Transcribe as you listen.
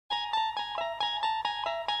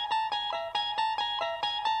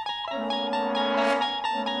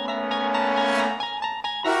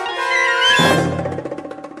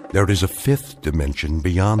There is a fifth dimension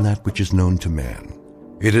beyond that which is known to man.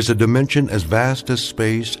 It is a dimension as vast as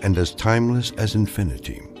space and as timeless as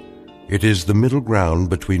infinity. It is the middle ground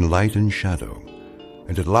between light and shadow,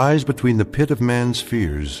 and it lies between the pit of man's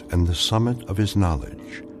fears and the summit of his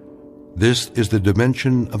knowledge. This is the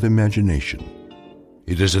dimension of imagination.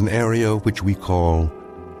 It is an area which we call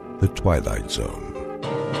the Twilight Zone.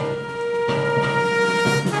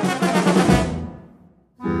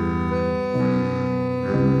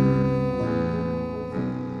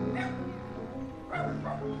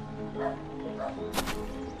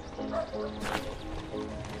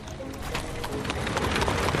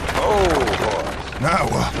 Now,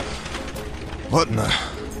 what in the...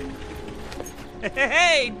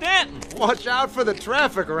 Hey, Denton! Watch out for the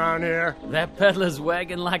traffic around here. That peddler's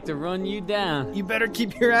wagon like to run you down. You better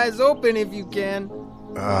keep your eyes open if you can.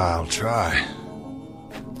 I'll try.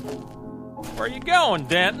 Where you going,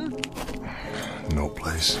 Denton? No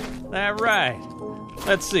place. That right.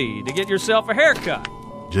 Let's see, to get yourself a haircut.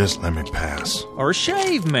 Just let me pass. Or a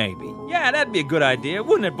shave, maybe. Yeah, that'd be a good idea,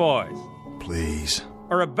 wouldn't it, boys? Please.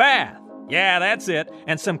 Or a bath. Yeah, that's it.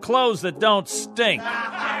 And some clothes that don't stink.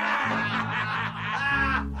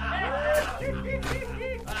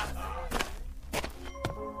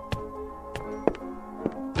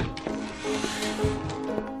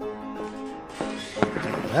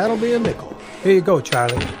 That'll be a nickel. Here you go,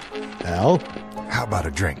 Charlie. Al? How about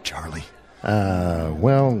a drink, Charlie?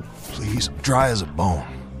 Well... Please, dry as a bone.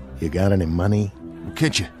 You got any money?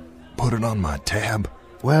 Can't you put it on my tab?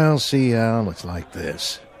 Well, see, Al, it's like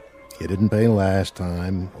this. You didn't pay last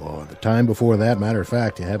time, or the time before that. Matter of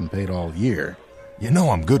fact, you haven't paid all year. You know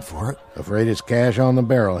I'm good for it. Afraid it's cash on the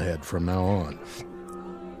barrelhead from now on.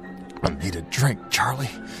 I need a drink, Charlie.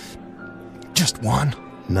 Just one.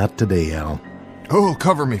 Not today, Al. Who'll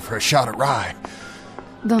cover me for a shot at rye?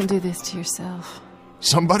 Don't do this to yourself.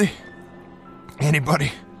 Somebody?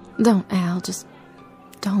 Anybody? Don't, Al. Just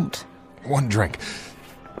don't. One drink.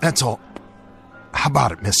 That's all. How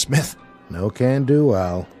about it, Miss Smith? No can do,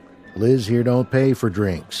 Al. Liz here don't pay for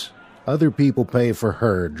drinks. Other people pay for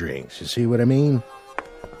her drinks. You see what I mean?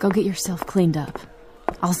 Go get yourself cleaned up.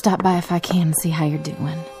 I'll stop by if I can and see how you're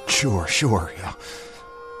doing. Sure. Yeah.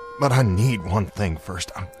 But I need one thing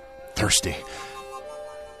first. I'm thirsty.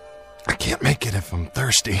 I can't make it if I'm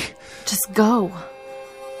thirsty. Just go.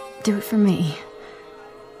 Do it for me.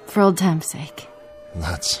 For old time's sake.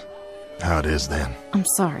 That's how it is then. I'm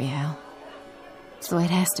sorry, Al. It's the way it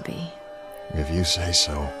has to be. If you say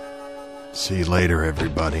so. See you later,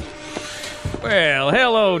 everybody. Well,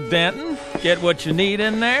 hello, Denton. Get what you need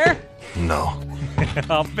in there? No.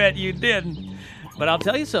 I'll bet you didn't. But I'll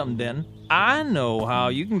tell you something, Denton. I know how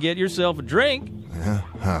you can get yourself a drink. Yeah?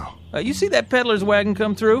 How? You see that peddler's wagon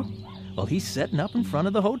come through? Well, he's setting up in front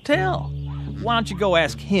of the hotel. Why don't you go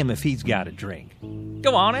ask him if he's got a drink?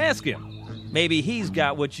 Go on, ask him. Maybe he's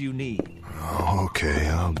got what you need. Oh, okay,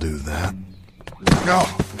 I'll do that.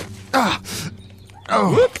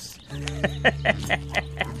 Oh. Whoops.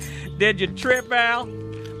 Did you trip, Al?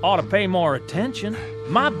 Ought to pay more attention.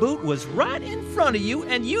 My boot was right in front of you,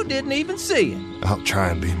 and you didn't even see it. I'll try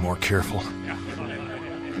and be more careful.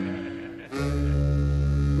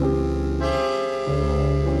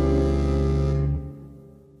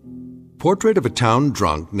 Portrait of a town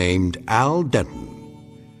drunk named Al Denton.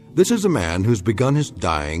 This is a man who's begun his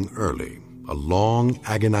dying early, a long,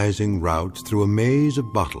 agonizing route through a maze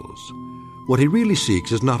of bottles. What he really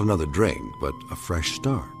seeks is not another drink, but a fresh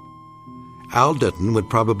start. Al Denton would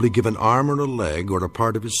probably give an arm or a leg or a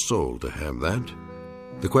part of his soul to have that.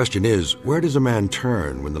 The question is, where does a man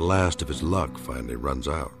turn when the last of his luck finally runs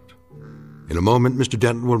out? In a moment, Mr.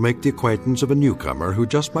 Denton will make the acquaintance of a newcomer who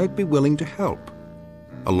just might be willing to help,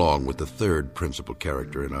 along with the third principal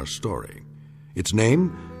character in our story. Its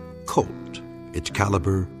name, Colt. Its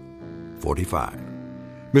caliber,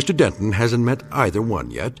 .45. Mr. Denton hasn't met either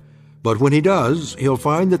one yet, but when he does, he'll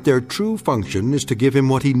find that their true function is to give him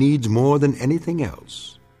what he needs more than anything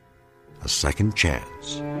else: a second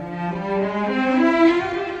chance.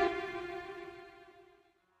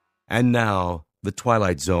 And now, The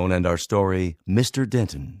Twilight Zone and our story, Mr.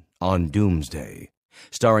 Denton, on Doomsday,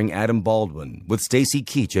 starring Adam Baldwin, with Stacy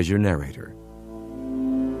Keach as your narrator.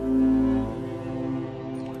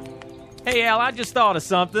 Hey, Al, I just thought of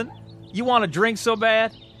something. You want a drink so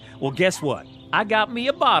bad? Well, guess what? I got me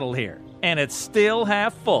a bottle here, and it's still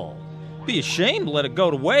half full. Be ashamed to let it go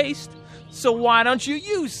to waste. So why don't you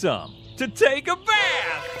use some to take a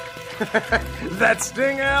bath? That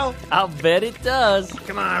sting, Al? I'll bet it does.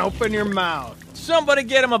 Come on, open your mouth. Somebody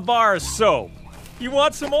get him a bar of soap. You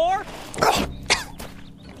want some more?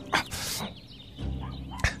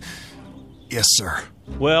 Yes, sir.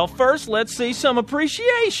 Well, first, let's see some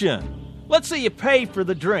appreciation. Let's see you pay for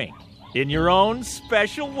the drink in your own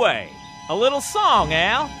special way. A little song,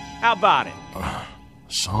 Al. How about it?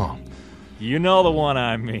 Song? You know the one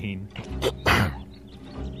I mean.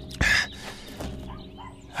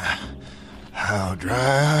 How dry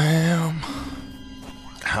I am.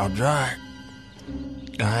 How dry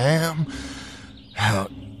I am. How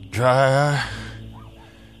dry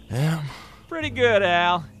I am. Pretty good,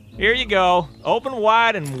 Al. Here you go. Open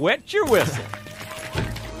wide and wet your whistle.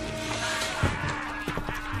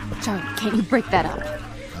 Charlie, can't you break that up?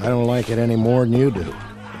 I don't like it any more than you do.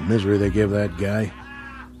 The misery they give that guy.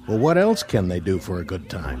 Well, what else can they do for a good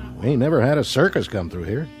time? We ain't never had a circus come through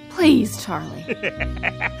here. Please, Charlie.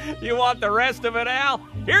 You want the rest of it, Al?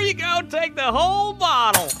 Here you go. Take the whole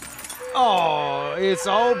bottle. Oh, it's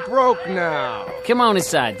all broke now. Come on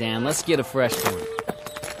inside, Dan. Let's get a fresh one.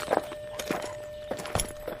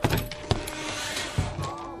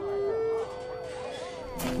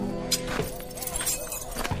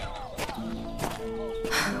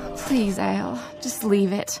 Please, Al, just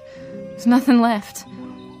leave it. There's nothing left.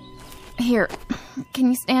 Here, can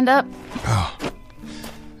you stand up? Oh.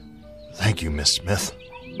 Thank you, Miss Smith.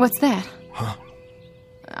 What's that? Huh?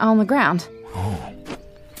 On the ground. Oh.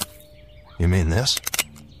 You mean this?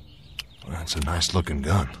 That's a nice-looking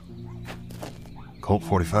gun. Colt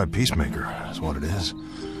 45 Peacemaker is what it is.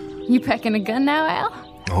 You packing a gun now,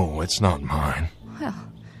 Al? Oh, it's not mine. Well,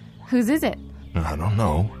 whose is it? I don't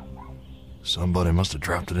know. Somebody must have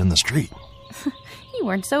dropped it in the street. You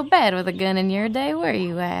weren't so bad with a gun in your day, were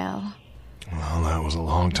you, Al? Well, that was a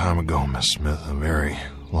long time ago, Miss Smith. A very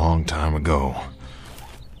long time ago.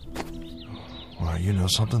 Well, you know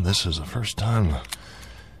something? This is the very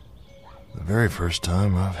first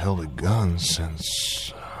time I've held a gun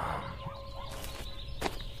since...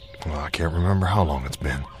 well, I can't remember how long it's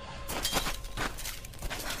been.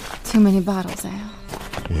 Too many bottles, Al.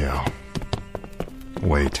 Yeah.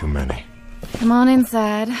 Way too many. Come on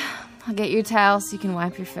inside. I'll get you a towel so you can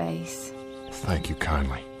wipe your face. Thank you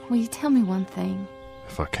kindly. Will you tell me one thing?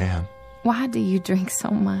 If I can. Why do you drink so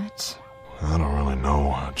much? I don't really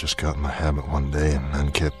know. I just got in the habit one day and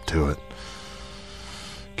then kept to it.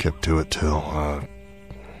 Kept to it till I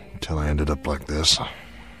ended up like this. I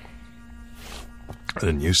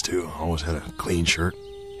didn't used to. I always had a clean shirt,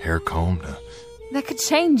 hair combed. That could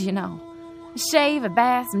change, you know. A shave, a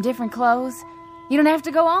bath, some different clothes. You don't have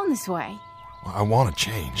to go on this way. I want to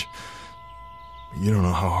change. But you don't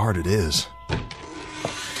know how hard it is.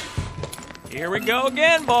 Here we go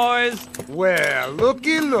again, boys. Well,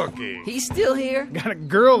 looky. He's still here? Got a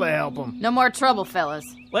girl to help him. No more trouble, fellas.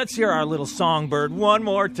 Let's hear our little songbird one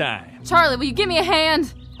more time. Charlie, will you give me a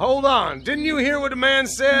hand? Hold on. Didn't you hear what the man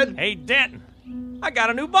said? Hey, Denton, I got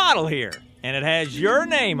a new bottle here, and it has your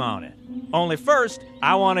name on it. Only first,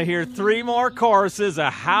 I want to hear 3 more choruses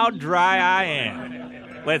of How Dry I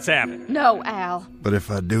Am. Let's have it. No, Al. But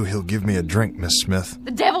if I do, he'll give me a drink, Miss Smith.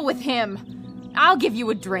 The devil with him. I'll give you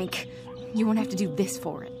a drink. You won't have to do this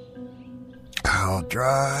for it. How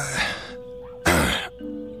dry...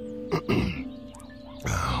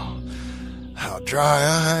 oh, how dry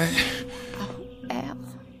I... Oh,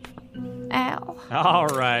 Al. All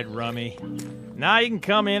right, Rummy. Now you can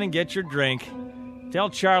come in and get your drink. Tell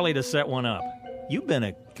Charlie to set one up. You've been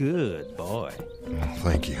a good boy.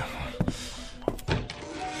 Thank you.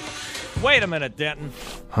 Wait a minute, Denton.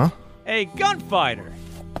 Huh? Hey, gunfighter.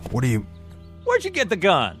 What do you... Where'd you get the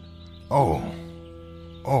gun? Oh,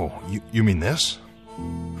 you mean this?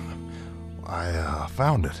 I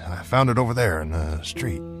found it. I found it over there in the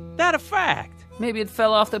street. That a fact? Maybe it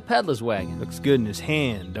fell off the peddler's wagon. Looks good in his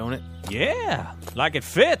hand, don't it? Yeah, like it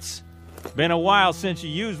fits. Been a while since you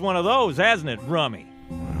used one of those, hasn't it, Rummy?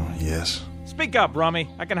 Well, yes. Speak up, Rummy.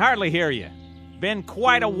 I can hardly hear you. Been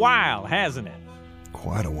quite a while, hasn't it?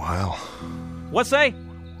 Quite a while. What say?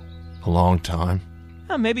 A long time.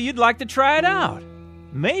 Maybe you'd like to try it out.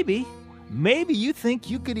 Maybe you think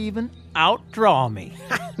you could even outdraw me.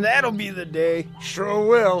 That'll be the day. Sure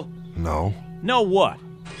will. No. Know what?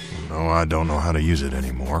 No, I don't know how to use it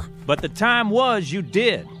anymore. But the time was you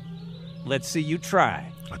did. Let's see you try.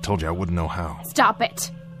 I told you I wouldn't know how. Stop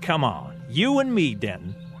it. Come on. You and me,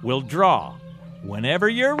 Denton, will draw. Whenever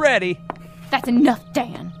you're ready. That's enough,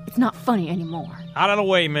 Dan. It's not funny anymore. Out of the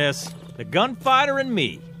way, miss. The gunfighter and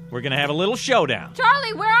me. We're gonna have a little showdown.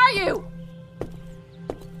 Charlie, where are you?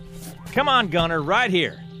 Come on, Gunner, right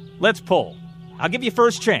here. Let's pull. I'll give you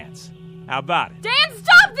first chance. How about it? Dan,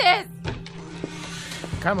 stop this!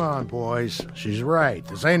 Come on, boys. She's right.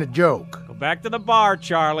 This ain't a joke. Go back to the bar,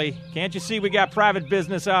 Charlie. Can't you see we got private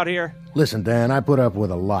business out here? Listen, Dan, I put up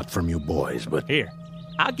with a lot from you boys, but... Here,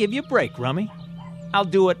 I'll give you a break, Rummy. I'll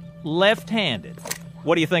do it left-handed.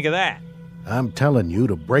 What do you think of that? I'm telling you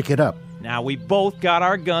to break it up. Now, we both got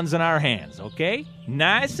our guns in our hands, okay?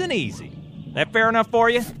 Nice and easy. That fair enough for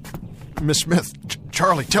you? Miss Smith,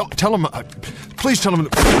 Charlie, tell him... please tell him...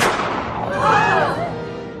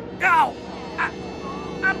 Ow!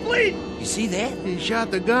 I'm bleeding! You see that? He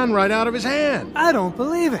shot the gun right out of his hand. I don't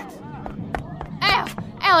believe it. Al!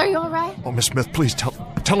 Al, are you all right? Oh, Miss Smith, please tell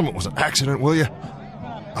him it was an accident, will you?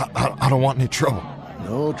 I don't want any trouble.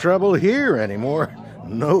 No trouble here anymore.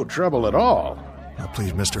 No trouble at all. Now,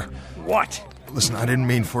 please, mister. What? Listen, I didn't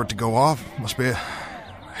mean for it to go off. Must be a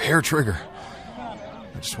hair trigger.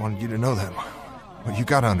 I just wanted you to know that. Well, you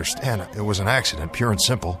gotta understand, it was an accident, pure and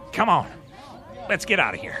simple. Come on. Let's get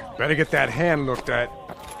out of here. Better get that hand looked at.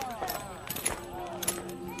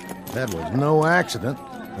 That was no accident.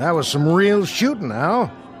 That was some real shooting,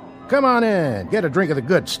 Al. Come on in. Get a drink of the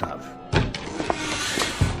good stuff.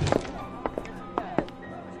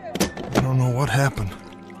 I don't know what happened.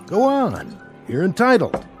 Go on. You're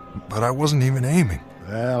entitled. But I wasn't even aiming.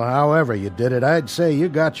 Well, however you did it, I'd say you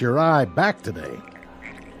got your eye back today.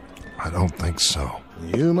 I don't think so.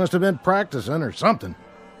 You must have been practicing or something.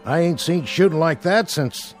 I ain't seen shooting like that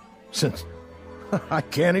since... I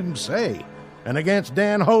can't even say. And against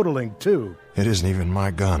Dan Hodling, too. It isn't even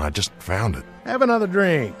my gun. I just found it. Have another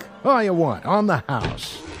drink. All you want, on the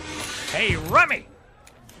house. Hey, Rummy!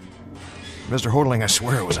 Mr. Hodling, I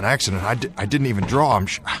swear it was an accident. I didn't even draw.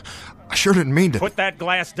 I sure didn't mean to... Put that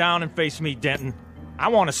glass down and face me, Denton. I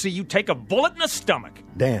want to see you take a bullet in the stomach.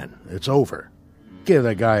 Dan, it's over. Give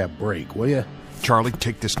the guy a break, will you? Charlie,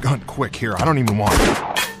 take this gun quick here. I don't even want it.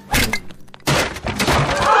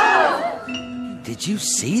 Did you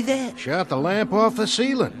see that? Shot the lamp off the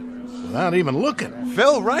ceiling without even looking.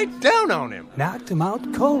 Fell right down on him. Knocked him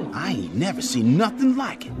out cold. I ain't never seen nothing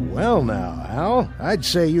like it. Well now, Al, I'd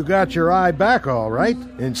say you got your eye back all right,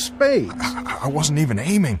 in spades. I wasn't even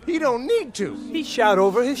aiming. He don't need to. He shot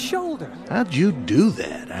over his shoulder. How'd you do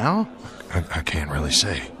that, Al? I can't really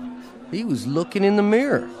say. He was looking in the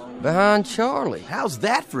mirror, behind Charlie. How's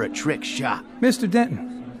that for a trick shot? Mr.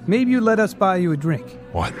 Denton, maybe you let us buy you a drink.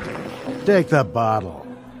 What? Take the bottle.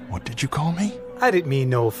 What did you call me? I didn't mean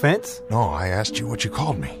no offense. No, I asked you what you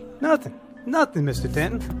called me. Nothing, Mr.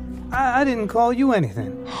 Denton. I didn't call you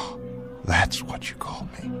anything. That's what you called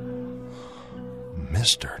me.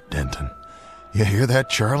 Mr. Denton. You hear that,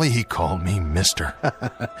 Charlie? He called me Mister.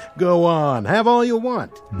 Go on, have all you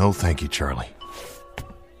want. No, thank you, Charlie.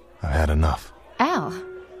 I've had enough. Al,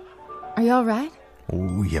 are you all right?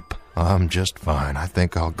 Oh, yep. I'm just fine. I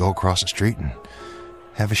think I'll go across the street and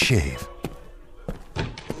have a shave.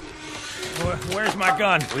 Where's my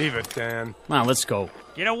gun? Leave it, Dan. Come on, let's go.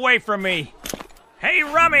 Get away from me. Hey,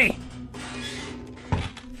 Rummy!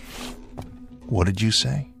 What did you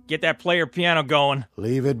say? Get that player piano going.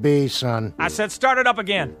 Leave it be, son. I said start it up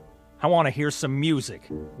again. I want to hear some music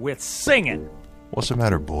with singing. What's the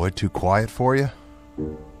matter, boy? Too quiet for you?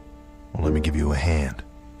 Well, let me give you a hand.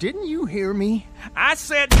 Didn't you hear me? I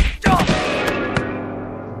said...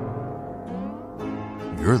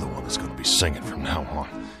 You're the one that's going to be singing from now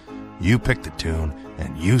on. You pick the tune,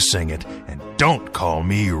 and you sing it, and don't call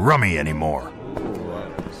me Rummy anymore.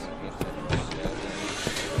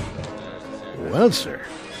 Well, sir,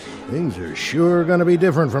 things are sure going to be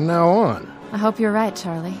different from now on. I hope you're right,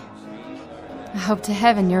 Charlie. I hope to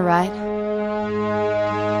heaven you're right.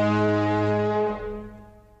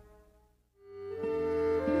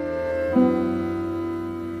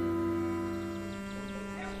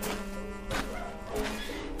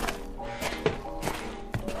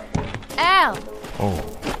 Al! Oh,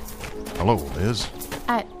 hello, Liz.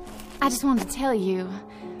 I just wanted to tell you,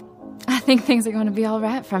 I think things are going to be all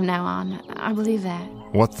right from now on. I believe that.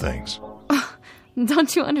 What things?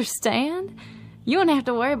 Don't you understand? You won't have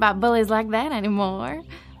to worry about bullies like that anymore.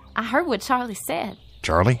 I heard what Charlie said.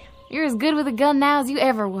 Charlie? You're as good with a gun now as you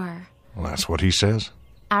ever were. Well, that's what he says.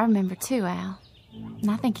 I remember too, Al.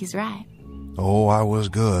 And I think he's right. Oh, I was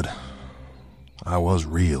good. I was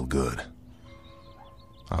real good.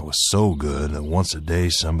 I was so good that once a day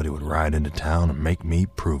somebody would ride into town and make me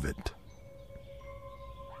prove it.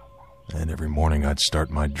 And every morning I'd start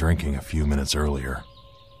my drinking a few minutes earlier.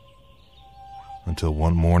 Until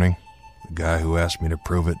one morning, the guy who asked me to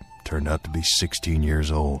prove it turned out to be 16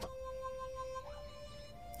 years old.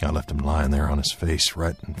 I left him lying there on his face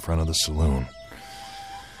right in front of the saloon.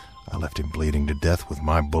 I left him bleeding to death with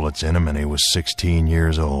my bullets in him, and he was 16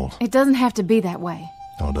 years old. It doesn't have to be that way.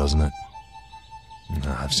 Oh, doesn't it?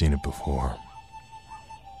 No, I've seen it before.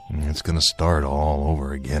 It's gonna start all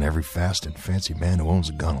over again. Every fast and fancy man who owns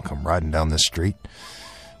a gun will come riding down this street.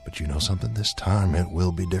 But you know something? This time it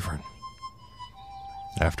will be different.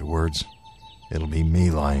 Afterwards, it'll be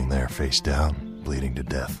me lying there face down, bleeding to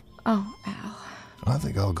death. Oh, Al. I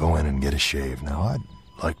think I'll go in and get a shave now. I'd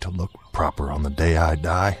like to look proper on the day I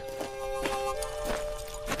die.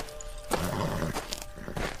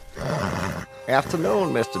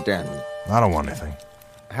 Afternoon, Mr. Denton. I don't want anything.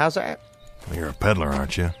 How's that? You're a peddler,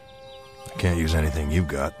 aren't you? I can't use anything you've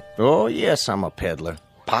got. Oh, yes, I'm a peddler.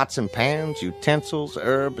 Pots and pans, utensils,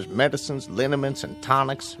 herbs, medicines, liniments and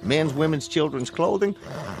tonics, men's, women's, children's clothing,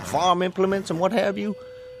 farm implements and what have you.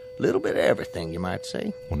 A little bit of everything, you might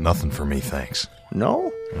say. Well, nothing for me, thanks.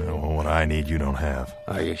 No? Well, what I need, you don't have.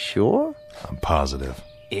 Are you sure? I'm positive.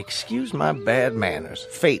 Excuse my bad manners.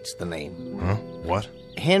 Fate's the name. Huh? What?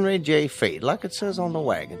 Henry J. Fate, like it says on the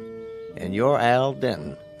wagon. And you're Al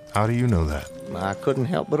Denton. How do you know that? I couldn't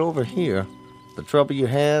help but overhear. The trouble you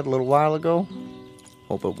had a little while ago?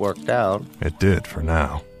 Hope it worked out. It did, for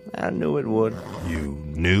now. I knew it would. You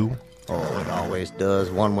knew? Oh, it always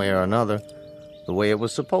does, one way or another. The way it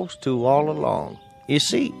was supposed to all along. You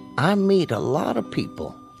see, I meet a lot of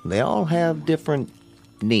people. They all have different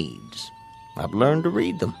needs. I've learned to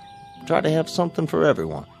read them. Try to have something for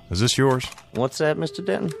everyone. Is this yours? What's that, Mr.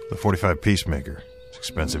 Denton? The .45 Peacemaker. It's an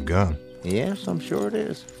expensive gun. Yes, I'm sure it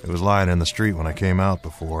is. It was lying in the street when I came out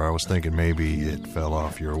before. I was thinking maybe it fell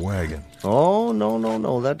off your wagon. Oh,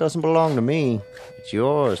 no. That doesn't belong to me. It's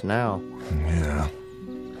yours now. Yeah.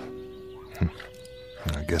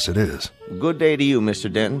 I guess it is. Good day to you,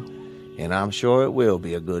 Mr. Denton. And I'm sure it will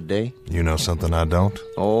be a good day. You know something I don't?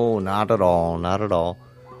 Oh, not at all, not at all.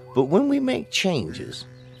 But when we make changes,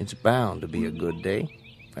 it's bound to be a good day.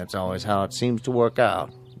 That's always how it seems to work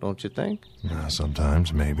out, don't you think?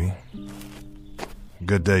 Sometimes, maybe.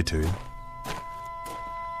 Good day to you.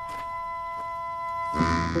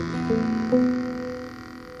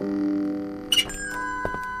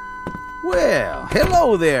 Well,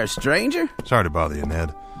 hello there, stranger. Sorry to bother you,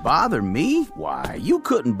 Ned. Bother me? Why, you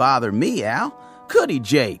couldn't bother me, Al. Could he,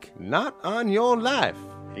 Jake? Not on your life.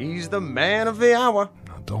 He's the man of the hour.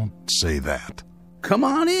 Now, don't say that. Come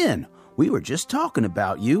on in. We were just talking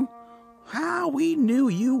about you. How we knew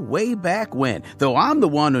you way back when, though I'm the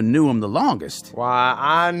one who knew him the longest. Why,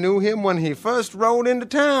 I knew him when he first rode into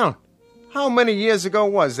town. How many years ago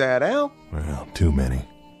was that, Al? Well, too many.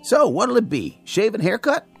 So, what'll it be? Shave and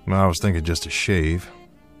haircut? I was thinking just a shave.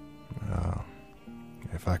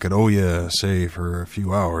 If I could owe you, say, for a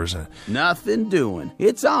few hours... Nothing doing.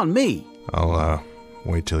 It's on me. I'll,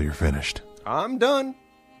 wait till you're finished. I'm done.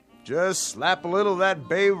 Just slap a little of that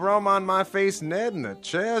bay rum on my face, Ned, and the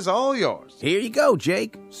chair's all yours. Here you go,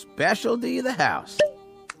 Jake. Specialty of the house.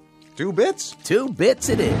 2 bits? 2 bits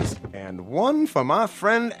it is. And 1 for my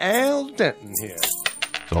friend Al Denton here.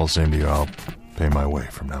 It's all the same to you. I'll pay my way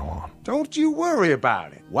from now on. Don't you worry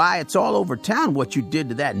about it. Why, it's all over town what you did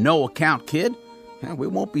to that no-account kid. We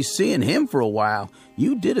won't be seeing him for a while.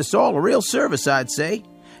 You did us all a real service, I'd say.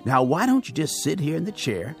 Now, why don't you just sit here in the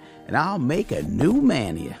chair, and I'll make a new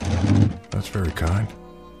man of you. That's very kind.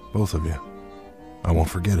 Both of you. I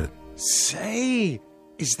won't forget it. Say,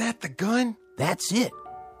 is that the gun? That's it.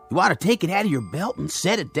 You want to take it out of your belt and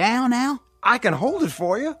set it down, Al? I can hold it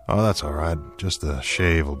for you. Oh, that's all right. Just a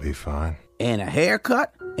shave will be fine. And a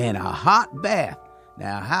haircut and a hot bath.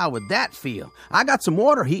 Now, how would that feel? I got some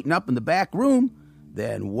water heating up in the back room.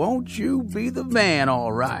 Then won't you be the man,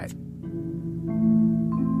 all right?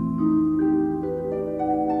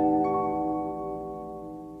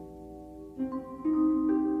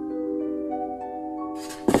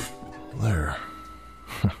 There.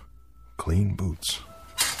 Clean boots.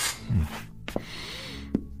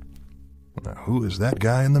 Now, who is that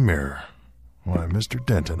guy in the mirror? Why, Mr.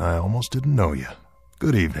 Denton, I almost didn't know you.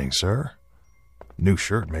 Good evening, sir. New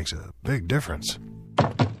shirt makes a big difference.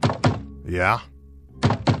 Yeah?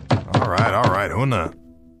 All right. Who in the...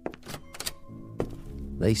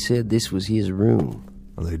 They said this was his room.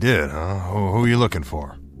 Well, they did, huh? Who are you looking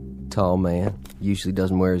for? Tall man, usually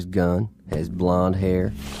doesn't wear his gun, has blonde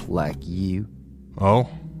hair, like you. Oh?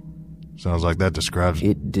 Sounds like that describes...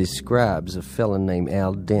 It describes a fella named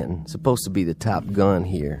Al Denton, supposed to be the top gun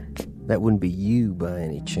here. That wouldn't be you by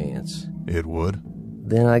any chance. It would.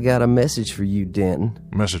 Then I got a message for you, Denton.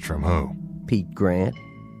 Message from who? Pete Grant.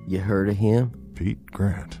 You heard of him? Pete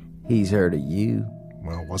Grant. He's heard of you.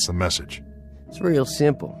 Well, what's the message? It's real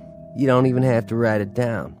simple. You don't even have to write it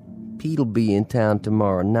down. Pete'll be in town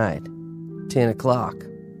tomorrow night, 10 o'clock.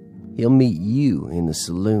 He'll meet you in the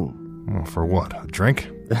saloon. Well, for what, a drink?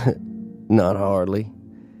 Not hardly.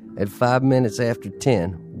 At 5 minutes after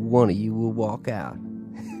 10, one of you will walk out.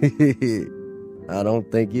 I don't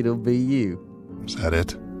think it'll be you. Is that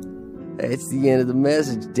it? That's the end of the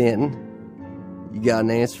message, Denton. You got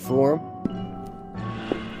an answer for him?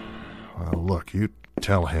 look, you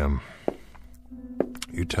tell him.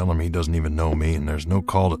 You tell him he doesn't even know me and there's no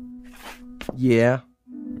call to... Yeah?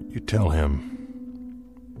 You tell him.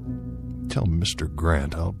 Tell Mr.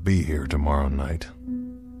 Grant I'll be here tomorrow night.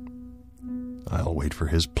 I'll wait for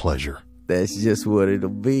his pleasure. That's just what it'll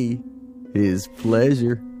be. His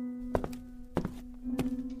pleasure.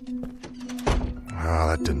 Ah,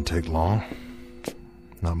 that didn't take long.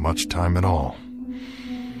 Not much time at all.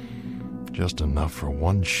 Just enough for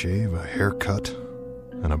one shave, a haircut,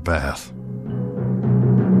 and a bath.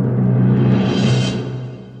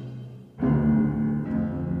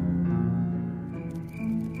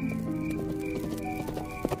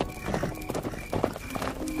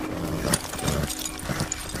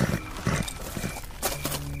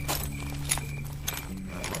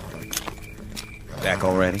 Back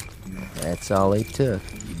already? That's all it took.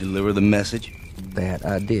 You deliver the message? That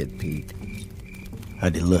I did, Pete.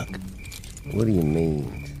 How'd he look? What do you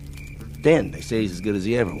mean? Dan, they say he's as good as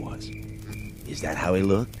he ever was. Is that how he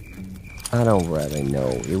looked? I don't really know.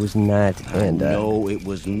 It was night and... No, it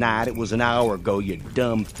was not. It was an hour ago, you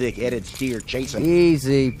dumb, thick-headed steer chasing...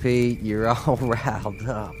 Easy, Pete. You're all riled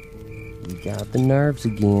up. You got the nerves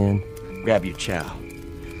again. Grab your chow,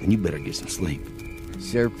 and you better get some sleep.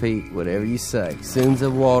 Sure, Pete. Whatever you say. Soon as I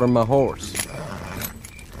water my horse.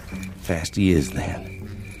 Fast he is, then.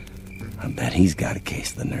 I bet he's got a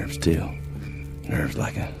case of the nerves, too. Nerves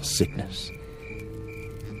like a sickness.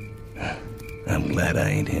 I'm glad I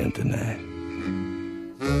ain't him tonight.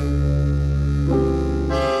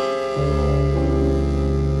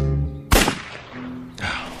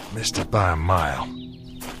 Missed it by a mile.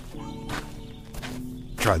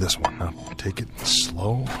 Try this one. Now take it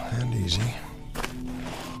slow and easy.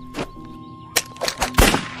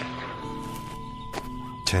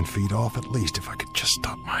 "10 feet off at least, if I could just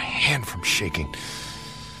stop my hand from shaking."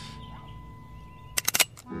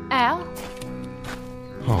 Al,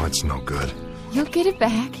 Oh, it's no good. you'll get it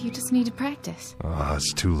back. You just need to practice.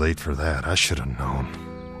 It's too late for that. I should have known.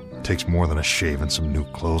 It takes more than a shave and some new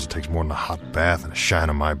clothes. It takes more than a hot bath and a shine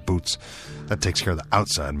on my boots. That takes care of the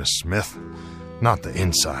outside, Miss Smith, not the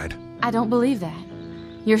inside. I don't believe that.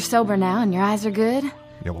 You're sober now and your eyes are good.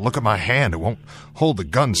 Yeah, well, look at my hand. It won't hold the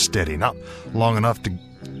gun steady, not long enough to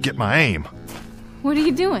get my aim. What are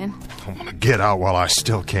you doing? I want to get out while I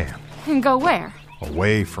still can. And go where?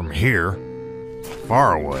 Away from here.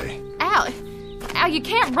 Far away. Al, you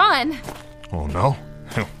can't run. Oh, no?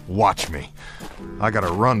 Watch me. I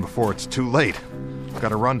gotta run before it's too late.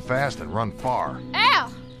 Gotta run fast and run far.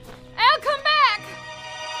 Al, come back.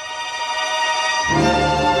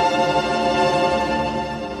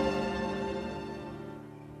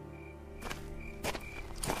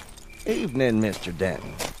 Evening, Mr.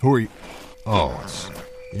 Denton. Who are you? Oh, it's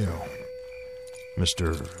you.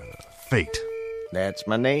 Mr. Fate. That's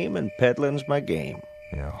my name, and peddling's my game.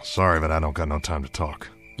 Yeah, sorry, but I don't got no time to talk.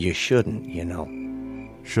 You shouldn't, you know.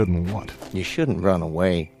 Shouldn't what? You shouldn't run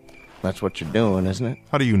away. That's what you're doing, isn't it?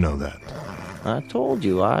 How do you know that? I told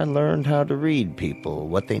you I learned how to read people,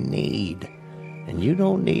 what they need. And you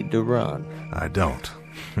don't need to run. I don't.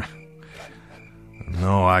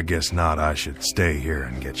 No, I guess not. I should stay here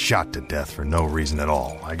and get shot to death for no reason at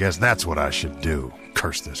all. I guess that's what I should do.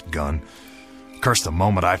 Curse this gun. Curse the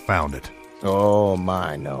moment I found it. Oh,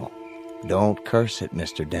 my, no. Don't curse it,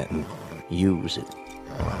 Mr. Denton. Use it.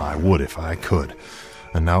 Well, I would if I could.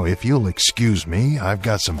 And now, if you'll excuse me, I've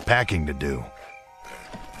got some packing to do.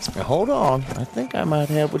 Now, hold on. I think I might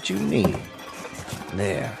have what you need.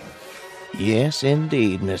 There. Yes,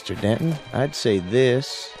 indeed, Mr. Denton. I'd say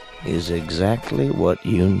this is exactly what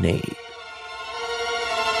you need.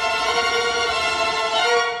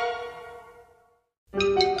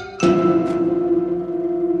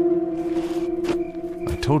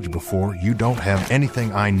 I told you before, you don't have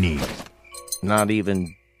anything I need. Not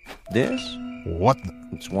even this? What the?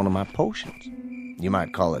 It's one of my potions. You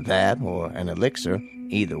might call it that or an elixir.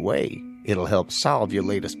 Either way, it'll help solve your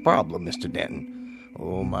latest problem, Mr. Denton.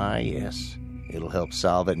 Oh, my, yes. It'll help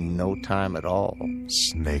solve it in no time at all.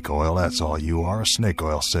 Snake oil, that's all you are, a snake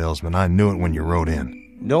oil salesman. I knew it when you rode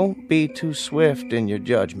in. Don't be too swift in your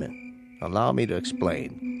judgment. Allow me to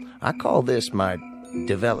explain. I call this my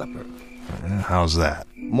developer. How's that?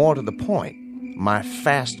 More to the point, my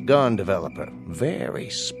fast gun developer. Very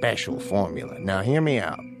special formula. Now hear me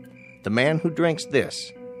out. The man who drinks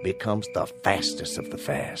this becomes the fastest of the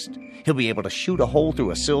fast. He'll be able to shoot a hole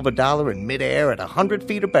through a silver dollar in midair at 100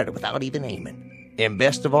 feet or better without even aiming. And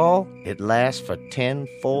best of all, it lasts for 10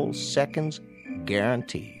 full seconds,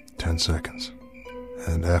 guaranteed. 10 seconds.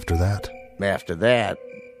 And after that? After that,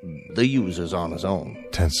 the user's on his own.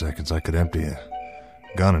 10 seconds. I could empty a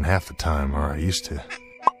gun in half the time, or I used to.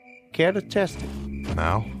 Care to test it?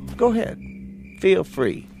 Now? Go ahead. Feel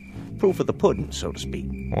free. Proof of the pudding, so to speak.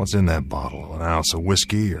 What's in that bottle? An ounce of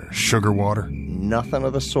whiskey or sugar water? Nothing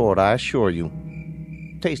of the sort, I assure you.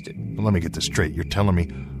 Taste it. Well, let me get this straight. You're telling me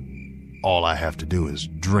all I have to do is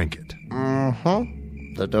drink it?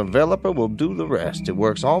 Mm-hmm. The developer will do the rest. It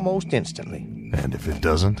works almost instantly. And if it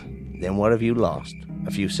doesn't? Then what have you lost?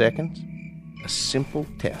 A few seconds? A simple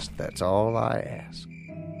test, that's all I ask.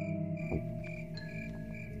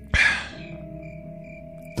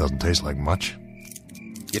 Doesn't taste like much.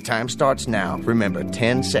 Your time starts now. Remember,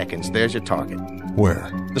 10 seconds. There's your target. Where?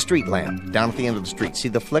 The street lamp, down at the end of the street. See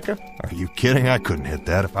the flicker? Are you kidding? I couldn't hit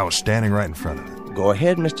that if I was standing right in front of it. Go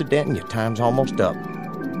ahead, Mr. Denton. Your time's almost up.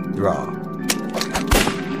 Draw.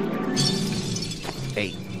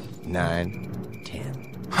 8, 9,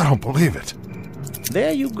 10. I don't believe it.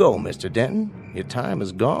 There you go, Mr. Denton. Your time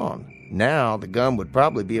is gone. Now, the gun would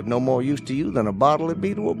probably be of no more use to you than a bottle would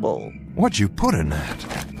be to a bowl. What'd you put in that?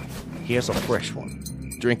 Here's a fresh one.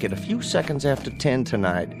 Drink it a few seconds after 10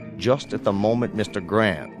 tonight, just at the moment Mr.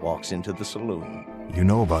 Grant walks into the saloon. You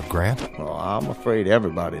know about Grant? Oh, I'm afraid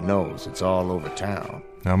everybody knows. It's all over town.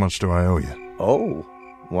 How much do I owe you? Oh,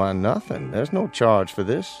 why nothing. There's no charge for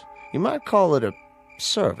this. You might call it a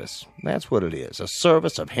service. That's what it is, a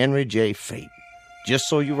service of Henry J. Fate. Just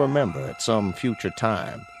so you remember at some future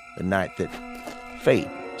time, the night that Fate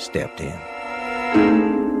stepped in.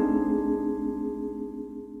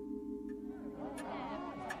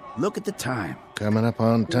 Look at the time. Coming up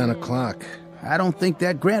on 10 o'clock. I don't think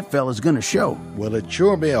that Grant fella's gonna show. Well, it'd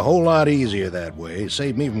sure be a whole lot easier that way.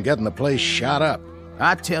 Save me from getting the place shot up.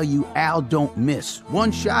 I tell you, Al don't miss.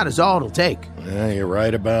 One shot is all it'll take. Yeah, you're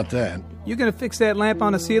right about that. You gonna fix that lamp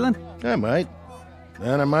on the ceiling? I might.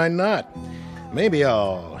 And I might not. Maybe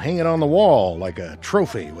I'll hang it on the wall like a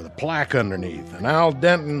trophy with a plaque underneath and Al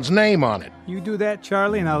Denton's name on it. You do that,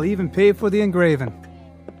 Charlie, and I'll even pay for the engraving.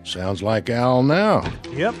 Sounds like Al now.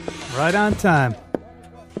 Yep, right on time.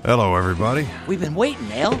 Hello, everybody. We've been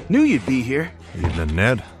waiting, Al. Knew you'd be here. Evening,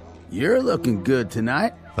 Ned. You're looking good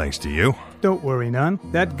tonight. Thanks to you. Don't worry none.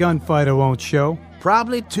 That gunfighter won't show.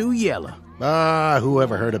 Probably too yellow. Ah, who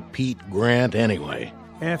ever heard of Pete Grant anyway?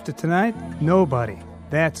 After tonight, nobody.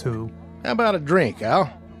 That's who. How about a drink,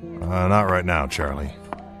 Al? Not right now, Charlie.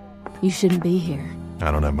 You shouldn't be here. I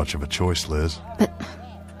don't have much of a choice, Liz. But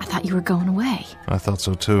I thought you were going away. I thought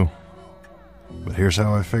so too. But here's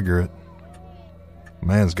how I figure it. A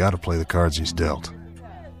man's got to play the cards he's dealt.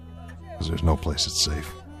 Because there's no place that's safe.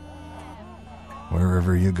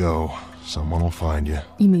 Wherever you go, someone will find you.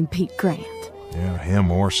 You mean Pete Grant? Yeah,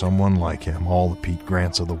 him or someone like him. All the Pete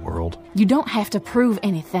Grants of the world. You don't have to prove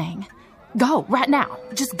anything. Go, right now.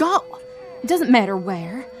 Just go. It doesn't matter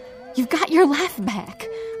where. You've got your life back.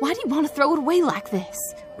 Why do you want to throw it away like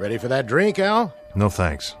this? Ready for that drink, Al? No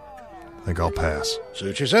thanks. I think I'll pass.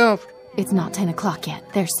 Suit yourself. It's not 10 o'clock yet.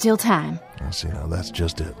 There's still time. See, now that's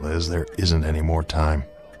just it, Liz. There isn't any more time.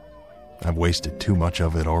 I've wasted too much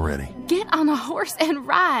of it already. Get on a horse and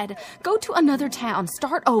ride. Go to another town.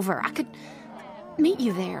 Start over. I could meet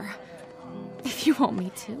you there. If you want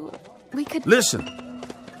me to, we could... Listen,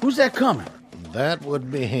 who's that coming? That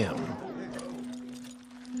would be him.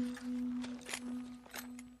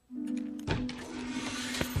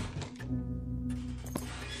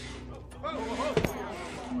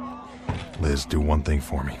 Liz, do one thing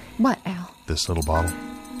for me. What, Al? This little bottle,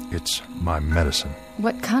 it's my medicine.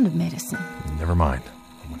 What kind of medicine? Never mind.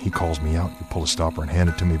 When he calls me out, you pull a stopper and hand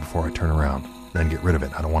it to me before I turn around. Then get rid of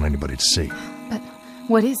it. I don't want anybody to see. But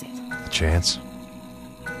what is it? A chance.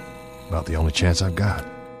 About the only chance I've got.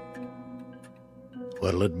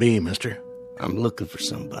 What'll it be, mister? I'm looking for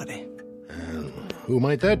somebody. Who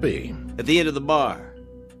might that be? At the end of the bar.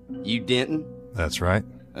 You Denton? That's right.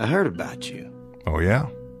 I heard about you. Oh, yeah?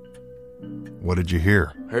 What did you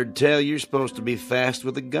hear? Heard tell you're supposed to be fast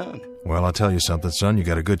with a gun. Well, I'll tell you something, son. You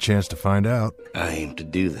got a good chance to find out. I aim to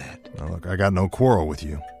do that. Now, look, I got no quarrel with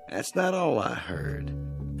you. That's not all I heard.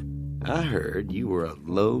 I heard you were a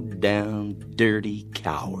low-down, dirty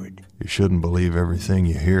coward. You shouldn't believe everything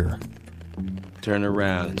you hear. Turn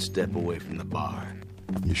around and step away from the bar.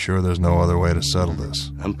 You sure there's no other way to settle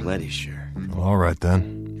this? I'm plenty sure. Well, all right,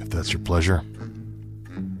 then, if that's your pleasure.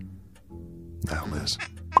 Now, Liz.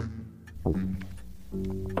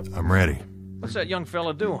 I'm ready. What's that young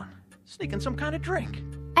fella doing? Sneaking some kind of drink.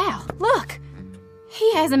 Al, look!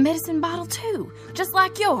 He has a medicine bottle, too, just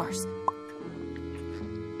like yours.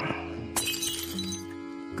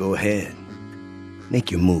 Go ahead.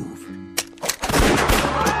 Make your move.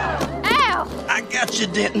 Al! I got you,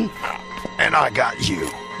 Denton. And I got you.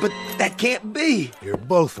 But that can't be. You're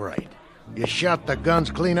both right. You shot the guns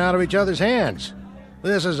clean out of each other's hands.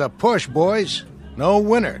 This is a push, boys. No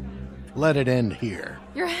winner. Let it end here.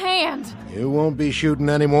 Your hand! You won't be shooting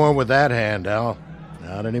anymore with that hand, Al.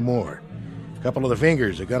 Not anymore. A couple of the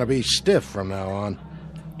fingers are gonna be stiff from now on.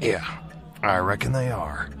 Yeah, I reckon they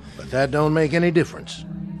are. But that don't make any difference.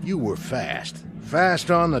 You were fast.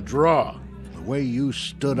 Fast on the draw. The way you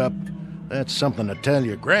stood up, that's something to tell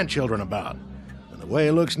your grandchildren about. And the way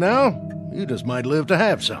it looks now, you just might live to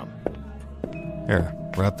have some. Here,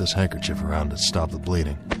 wrap this handkerchief around to stop the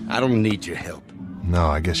bleeding. I don't need your help. No,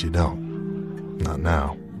 I guess you don't. Not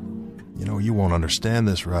now. You know, you won't understand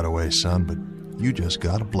this right away, son, but you just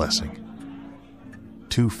got a blessing.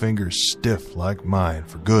 2 fingers stiff like mine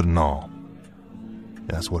for good and all.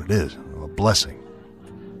 That's what it is, a blessing.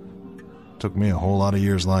 Took me a whole lot of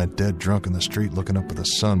years lying dead drunk in the street looking up at the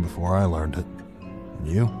sun before I learned it. And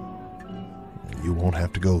you won't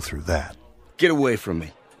have to go through that. Get away from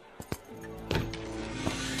me.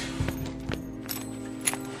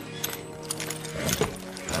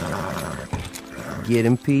 Get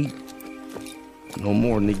him, Pete? No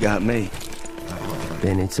more than he got me.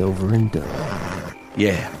 Then it's over and done.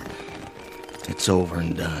 Yeah, it's over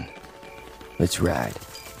and done. Let's ride.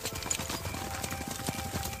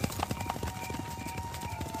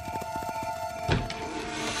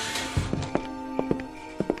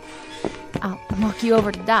 I'll walk you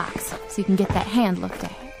over to Doc's so you can get that hand looked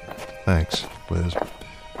at. Thanks, Liz.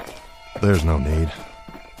 There's no need.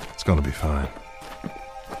 It's gonna be fine.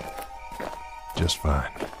 Just fine.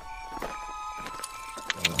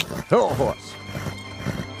 To a horse.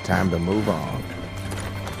 Time to move on.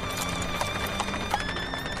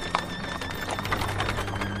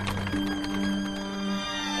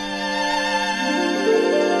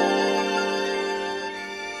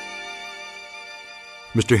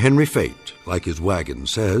 Mr. Henry Fate, like his wagon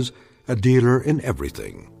says, a dealer in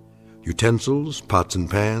everything. Utensils, pots and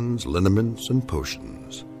pans, liniments, and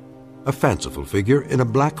potions. A fanciful figure in a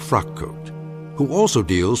black frock coat, who also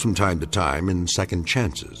deals from time to time in second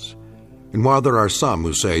chances. And while there are some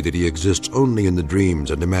who say that he exists only in the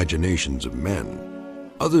dreams and imaginations of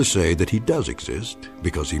men, others say that he does exist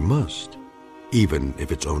because he must, even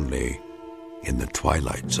if it's only in the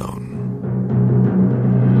Twilight Zone.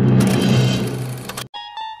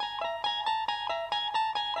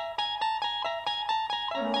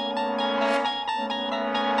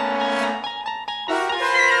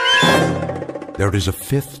 There is a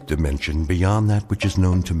 5th dimension beyond that which is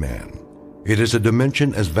known to man. It is a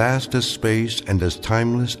dimension as vast as space and as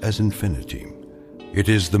timeless as infinity. It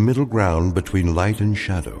is the middle ground between light and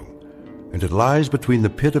shadow, and it lies between the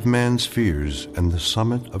pit of man's fears and the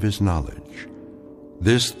summit of his knowledge.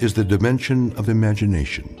 This is the dimension of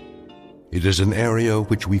imagination. It is an area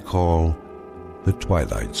which we call the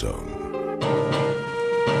Twilight Zone.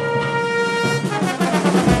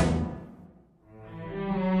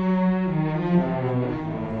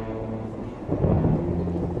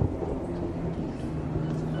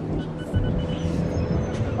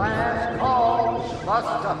 Last call, bus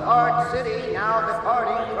to Heart City, now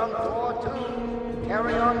departing from door 2.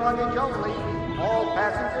 Carry on luggage only. All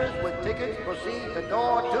passengers with tickets proceed to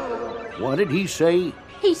door 2. What did he say?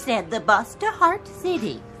 He said the bus to Heart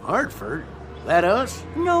City. Hartford? That us?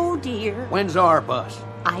 No, dear. When's our bus?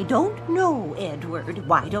 I don't know, Edward.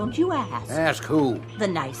 Why don't you ask? Ask who? The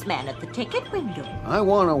nice man at the ticket window. I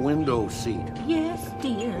want a window seat. Yes,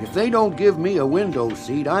 dear. If they don't give me a window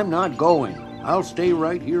seat, I'm not going. I'll stay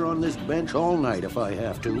right here on this bench all night if I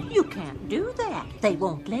have to. You can't do that. They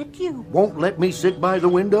won't let you. Won't let me sit by the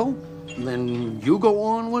window? Then you go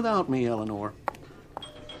on without me, Eleanor.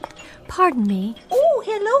 Pardon me. Oh,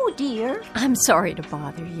 hello, dear. I'm sorry to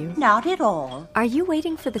bother you. Not at all. Are you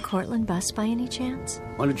waiting for the Cortland bus by any chance?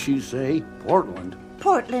 What did she say? Portland?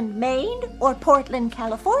 Portland, Maine, or Portland,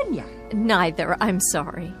 California? Neither, I'm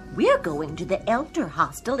sorry. We're going to the Elder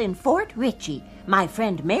Hostel in Fort Ritchie. My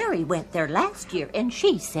friend Mary went there last year, and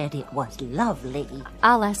she said it was lovely.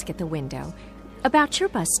 I'll ask at the window. About your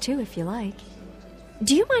bus, too, if you like.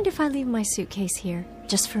 Do you mind if I leave my suitcase here,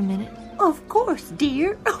 just for a minute? Of course,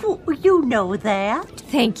 dear. Oh, you know that.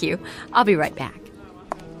 Thank you. I'll be right back.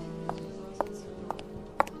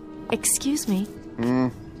 Excuse me.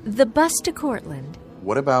 The bus to Cortland.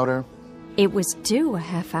 What about her? It was due a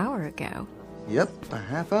half hour ago. Yep, a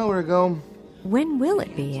half hour ago. When will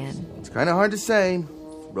it be in? It's kind of hard to say.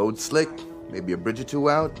 Road's slick, maybe a bridge or 2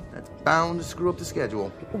 out. That's bound to screw up the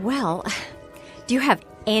schedule. Well, do you have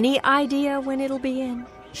any idea when it'll be in?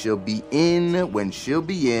 She'll be in when she'll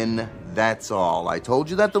be in, that's all. I told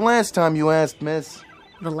you that the last time you asked, miss.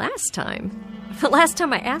 The last time? The last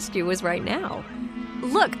time I asked you was right now.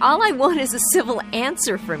 Look, all I want is a civil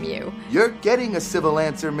answer from you. You're getting a civil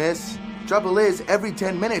answer, miss. Trouble is, every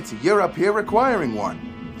 10 minutes, you're up here requiring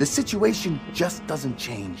one. The situation just doesn't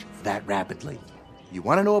change that rapidly. You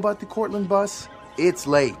want to know about the Cortland bus? It's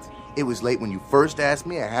late. It was late when you first asked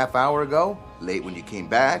me a half hour ago, late when you came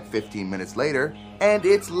back 15 minutes later, and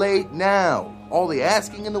it's late now. All the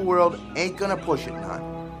asking in the world ain't gonna push it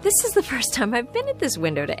none. This is the first time I've been at this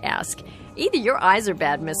window to ask. Either your eyes are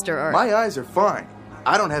bad, mister, or... My eyes are fine.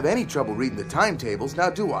 I don't have any trouble reading the timetables, now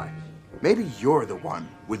do I? Maybe you're the one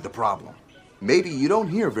with the problem. Maybe you don't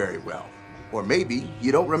hear very well. Or maybe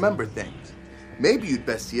you don't remember things. Maybe you'd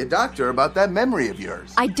best see a doctor about that memory of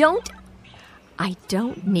yours. I don't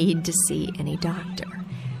need to see any doctor.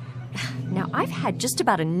 Now, I've had just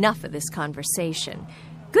about enough of this conversation.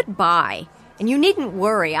 Goodbye. And you needn't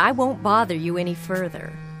worry, I won't bother you any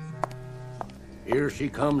further. Here she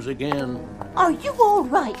comes again. Are you all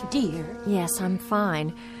right, dear? Yes, I'm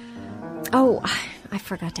fine. Oh, I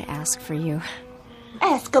forgot to ask for you.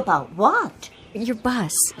 Ask about what? Your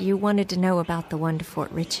bus. You wanted to know about the one to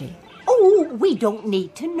Fort Ritchie. Oh, we don't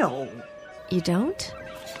need to know. You don't?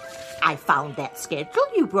 I found that schedule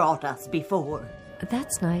you brought us before.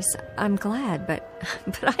 That's nice. I'm glad, but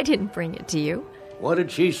I didn't bring it to you. What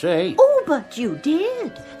did she say? Oh, but you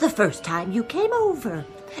did. The first time you came over.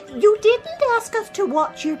 You didn't ask us to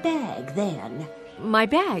watch your bag then. My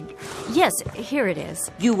bag? Yes, here it is.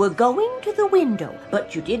 You were going to the window,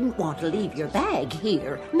 but you didn't want to leave your bag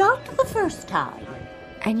here. Not the first time.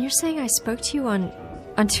 And you're saying I spoke to you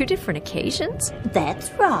on 2 different occasions?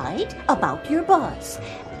 That's right, about your bus.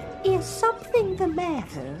 Is something the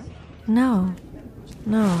matter? No,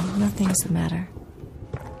 nothing's the matter.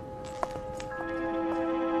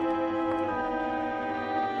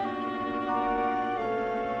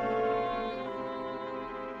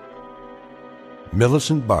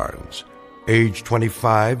 Millicent Barnes, age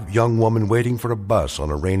 25, young woman waiting for a bus on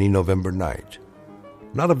a rainy November night.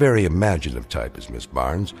 Not a very imaginative type is Miss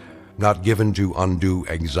Barnes, not given to undue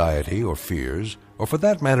anxiety or fears, or for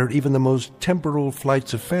that matter, even the most temporal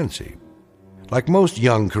flights of fancy. Like most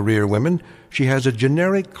young career women, she has a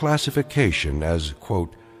generic classification as,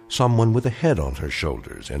 quote, someone with a head on her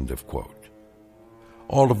shoulders, end of quote.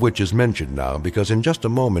 All of which is mentioned now because in just a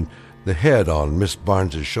moment, the head on Miss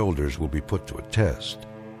Barnes's shoulders will be put to a test.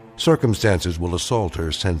 Circumstances will assault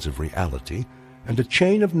her sense of reality, and a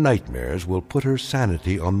chain of nightmares will put her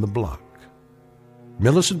sanity on the block.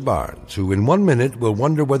 Millicent Barnes, who in 1 minute will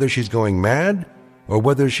wonder whether she's going mad or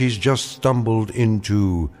whether she's just stumbled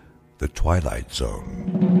into the Twilight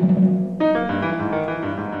Zone.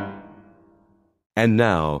 And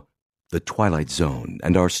now, The Twilight Zone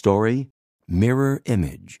and our story, Mirror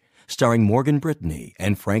Image, starring Morgan Brittany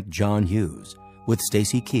and Frank John Hughes, with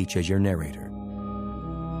Stacy Keach as your narrator.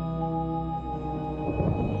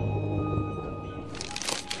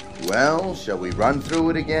 Well, shall we run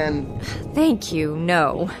through it again? Thank you,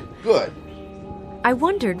 no. Good. I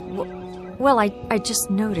wondered, well, I just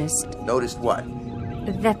noticed. Noticed what?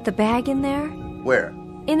 That the bag in there? Where?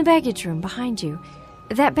 In the baggage room behind you.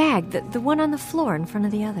 That bag, the one on the floor in front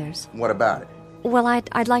of the others. What about it? Well,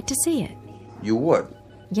 I'd like to see it. You would?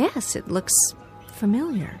 Yes, it looks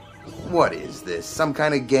familiar. What is this? Some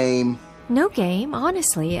kind of game? No game,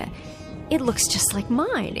 honestly. It looks just like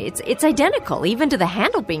mine. It's identical, even to the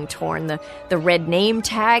handle being torn, the red name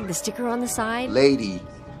tag, the sticker on the side. Lady,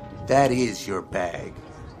 that is your bag.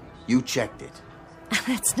 You checked it.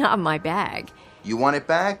 That's not my bag. You want it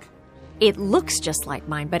back? It looks just like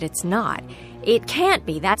mine, but it's not. It can't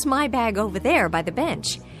be. That's my bag over there by the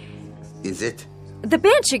bench. Is it? The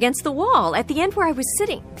bench against the wall, at the end where I was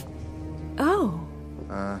sitting. Oh.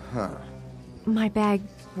 Uh-huh. My bag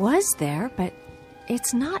was there, but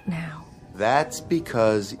it's not now. That's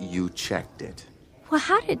because you checked it. Well,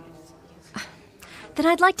 how did... Then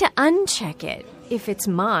I'd like to uncheck it, if it's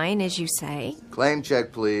mine, as you say. Claim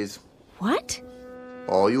check, please. What?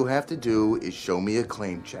 All you have to do is show me a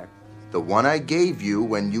claim check. The one I gave you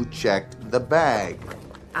when you checked the bag.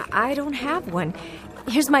 I don't have one.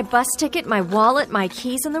 Here's my bus ticket, my wallet, my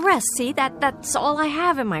keys, and the rest. See, that's all I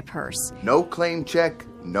have in my purse. No claim check,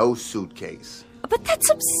 no suitcase. But that's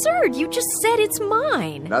absurd. You just said it's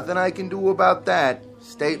mine. Nothing I can do about that.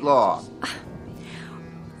 State law.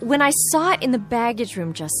 When I saw it in the baggage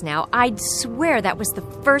room just now, I'd swear that was the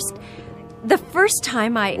first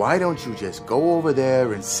time I... Why don't you just go over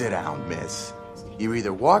there and sit down, miss? You're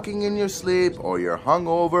either walking in your sleep or you're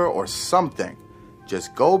hungover or something.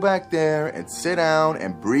 Just go back there and sit down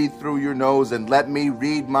and breathe through your nose and let me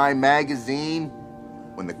read my magazine.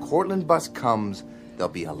 When the Cortland bus comes,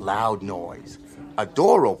 there'll be a loud noise, a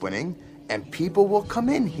door opening, and people will come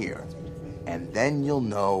in here. And then you'll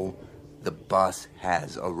know the bus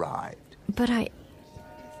has arrived. But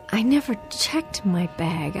I never checked my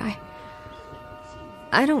bag.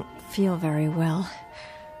 I don't feel very well.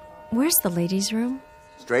 Where's the ladies' room?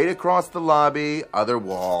 Straight across the lobby, other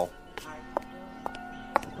wall.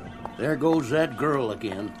 There goes that girl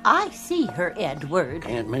again. I see her, Edward.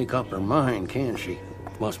 Can't make up her mind, can she?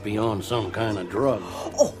 Must be on some kind of drug.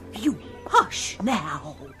 Oh, you hush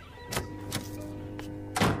now.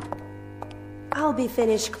 I'll be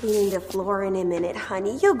finished cleaning the floor in a minute,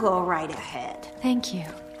 honey. You go right ahead. Thank you.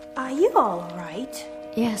 Are you all right?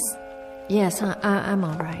 Yes, I'm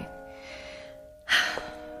all right.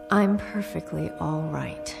 I'm perfectly all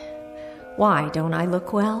right. Why, don't I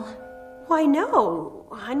look well? Why, no.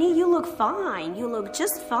 Honey, you look fine. You look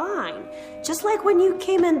just fine. Just like when you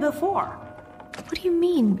came in before. What do you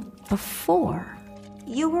mean, before?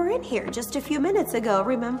 You were in here just a few minutes ago,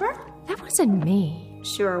 remember? That wasn't me.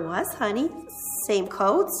 Sure was, honey. Same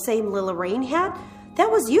coat, same little rain hat.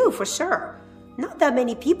 That was you, for sure. Not that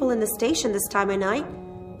many people in the station this time of night.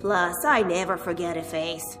 Plus, I never forget a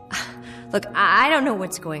face. Look, I don't know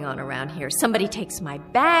what's going on around here. Somebody takes my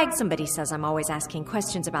bag, somebody says I'm always asking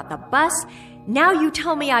questions about the bus. Now you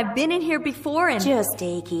tell me I've been in here before and... Just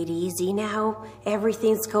take it easy now.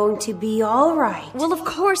 Everything's going to be all right. Well, of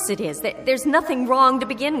course it is. There's nothing wrong to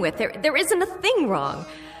begin with. There isn't a thing wrong.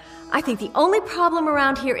 I think the only problem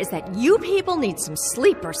around here is that you people need some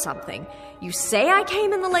sleep or something. You say I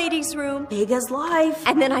came in the ladies' room. Big as life.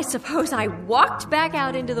 And then I suppose I walked back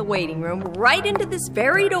out into the waiting room, right into this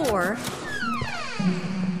very door.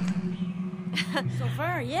 So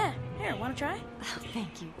far, yeah. Here, wanna try? Oh,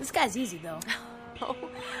 thank you. This guy's easy, though. Oh.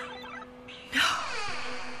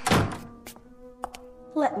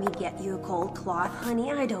 Let me get you a cold cloth,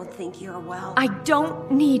 honey. I don't think you're well. I don't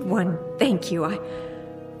need one, thank you.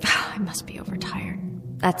 I must be overtired.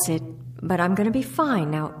 That's it. But I'm gonna be fine.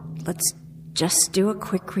 Now, let's just do a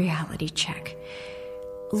quick reality check.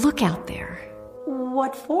 Look out there.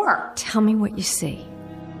 What for? Tell me what you see.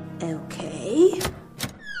 Okay.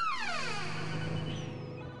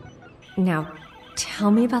 Now,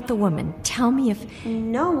 tell me about the woman. Tell me if...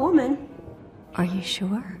 No woman. Are you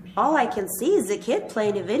sure? All I can see is a kid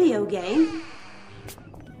playing a video game.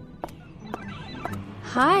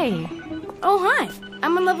 Hi. Oh, hi.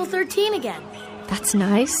 I'm on level 13 again. That's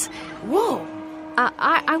nice. Whoa.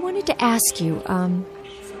 I wanted to ask you,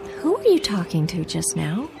 who were you talking to just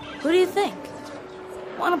now? Who do you think?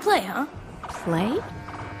 Want to play, huh? Play?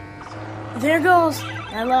 There goes.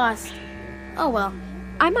 I lost. Oh, well.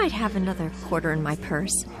 I might have another quarter in my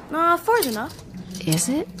purse. Four's enough. Is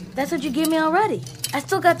it? That's what you gave me already. I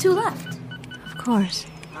still got 2 left. Of course.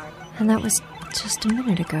 And that was just a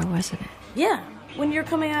minute ago, wasn't it? Yeah, when you're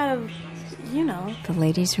coming out of, you know... The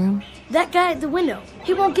ladies' room? That guy at the window.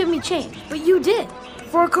 He won't give me change, but you did.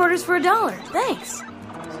 4 quarters for $1. Thanks.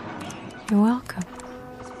 You're welcome.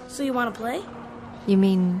 So you want to play? You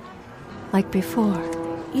mean, like before?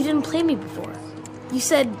 You didn't play me before. You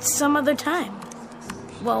said some other time.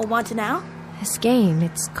 Well, want to now? This game,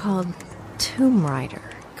 it's called Tomb Raider.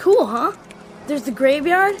 Cool, huh? There's the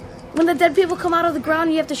graveyard. When the dead people come out of the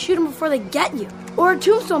ground, you have to shoot them before they get you. Or a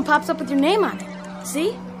tombstone pops up with your name on it.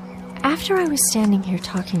 See? After I was standing here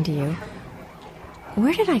talking to you,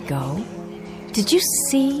 where did I go? Did you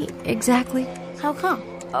see exactly? How come?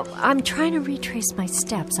 I'm trying to retrace my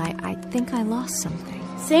steps. I think I lost something.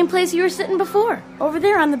 Same place you were sitting before. Over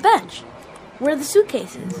there on the bench. Where the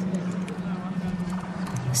suitcase is.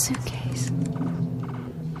 The suitcase?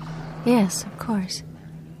 Yes, of course.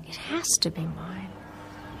 It has to be mine.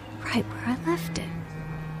 Right where I left it.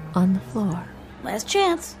 On the floor. Last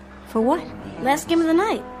chance. For what? Last game of the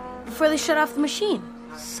night. Before they shut off the machine.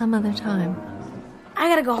 Some other time. I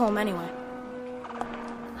gotta go home anyway.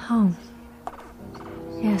 Home.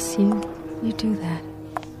 Yes, you do that.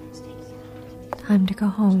 Time to go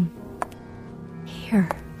home. Here.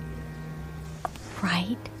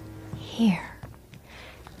 Right here.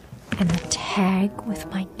 And the tag with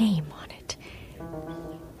my name on it.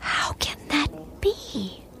 How can that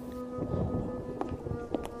be?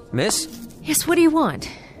 Miss? Yes, what do you want?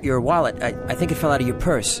 Your wallet. I think it fell out of your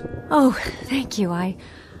purse. Oh, thank you. I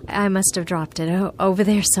must have dropped it over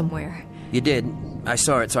there somewhere. You did. I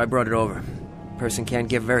saw it, so I brought it over. Person can't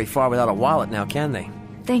get very far without a wallet now, can they?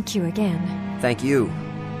 Thank you again. Thank you.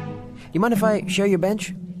 You mind if I share your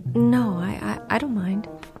bench? No, I don't mind.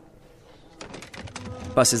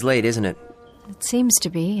 Bus is late, isn't it? It seems to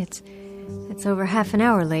be. It's over half an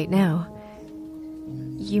hour late now.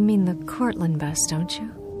 You mean the Cortland bus, don't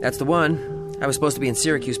you? That's the one. I was supposed to be in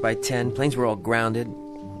Syracuse by 10. Planes were all grounded.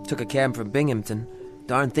 Took a cab from Binghamton.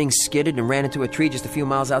 Darn thing skidded and ran into a tree just a few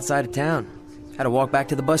miles outside of town. Had to walk back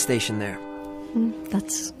to the bus station there.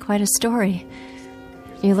 That's quite a story.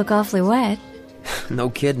 You look awfully wet. No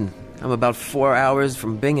kidding. I'm about 4 hours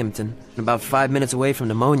from Binghamton and about 5 minutes away from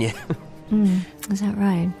pneumonia. Is that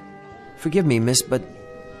right? Forgive me, miss, but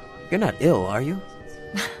you're not ill, are you?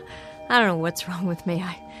 I don't know what's wrong with me.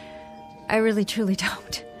 I really truly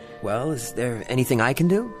don't. Well, is there anything I can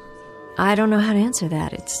do? I don't know how to answer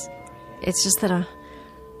that. It's just that a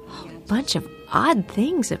whole bunch of odd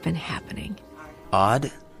things have been happening.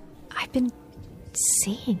 Odd? I've been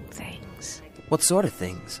seeing things. What sort of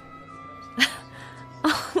things?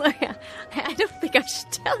 Oh, I don't think I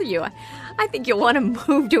should tell you. I think you'll want to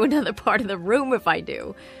move to another part of the room if I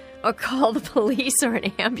do. Or call the police or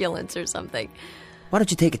an ambulance or something. Why don't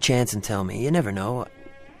you take a chance and tell me? You never know.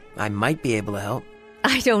 I might be able to help.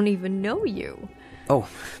 I don't even know you. Oh,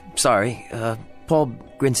 sorry. Paul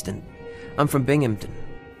Grinston. I'm from Binghamton.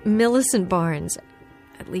 Millicent Barnes.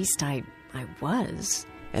 At least I was.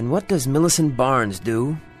 And what does Millicent Barnes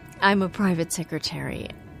do? I'm a private secretary.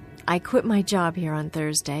 I quit my job here on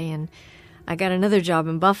Thursday, and I got another job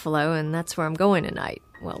in Buffalo, and that's where I'm going tonight.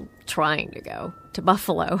 Well, trying to go to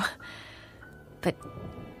Buffalo. But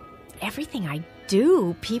everything I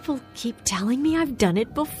do, people keep telling me I've done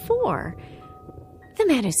it before. The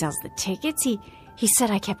man who sells the tickets, he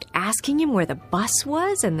said I kept asking him where the bus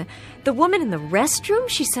was, and the woman in the restroom,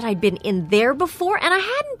 she said I'd been in there before, and I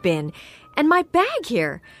hadn't been. And my bag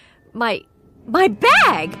here, my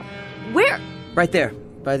bag, where? Right there,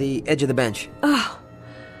 by the edge of the bench. Oh,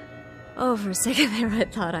 for a second there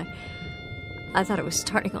I thought it was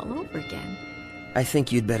starting all over again. I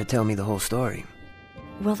think you'd better tell me the whole story.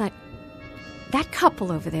 Well, that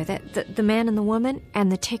couple over there, the man and the woman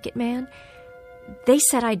and the ticket man, they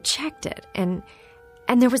said I'd checked it, and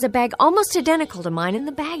there was a bag almost identical to mine in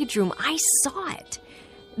the baggage room. I saw it.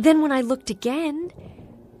 Then when I looked again...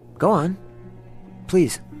 Go on.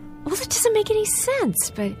 Please. Well, that doesn't make any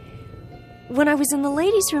sense, but when I was in the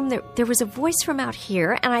ladies' room, there was a voice from out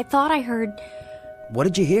here, and I thought I heard... What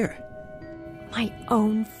did you hear? My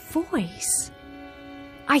own voice.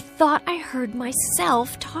 I thought I heard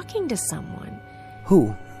myself talking to someone.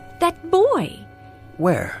 Who? That boy.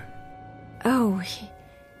 Where? Oh,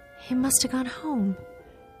 he must have gone home.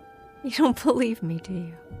 You don't believe me, do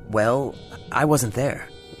you? Well, I wasn't there.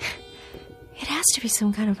 It has to be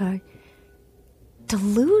some kind of a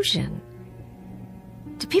delusion.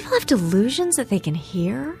 Do people have delusions that they can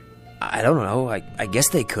hear? I don't know. I guess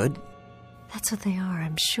they could. That's what they are,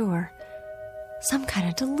 I'm sure. Some kind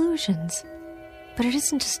of delusions. But it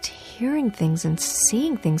isn't just hearing things and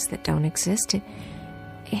seeing things that don't exist. It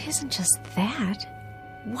isn't just that.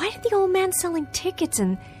 Why did the old man selling tickets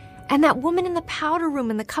and that woman in the powder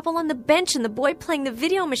room and the couple on the bench and the boy playing the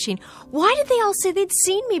video machine, why did they all say they'd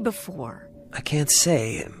seen me before? I can't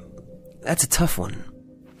say. That's a tough one.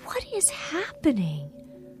 What is happening?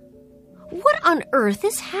 What on earth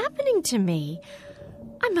is happening to me?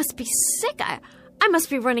 I must be sick. I must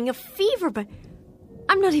be running a fever, but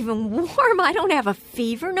I'm not even warm. I don't have a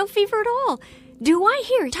fever. No fever at all. Do I?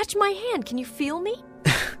 Here, touch my hand. Can you feel me?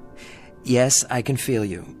 Yes, I can feel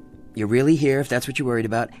you. You're really here if that's what you're worried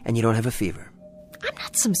about, and you don't have a fever. I'm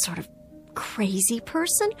not some sort of crazy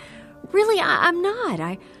person. Really, I'm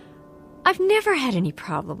not. I've never had any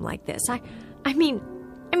problem like this. I mean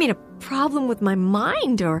a problem with my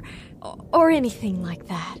mind or anything like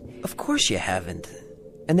that. Of course you haven't.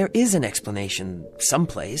 And there is an explanation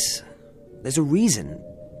someplace. There's a reason.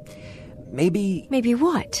 Maybe... Maybe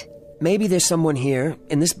what? Maybe there's someone here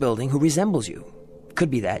in this building who resembles you. Could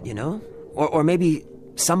be that, you know? Or maybe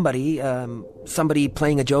somebody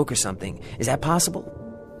playing a joke or something. Is that possible?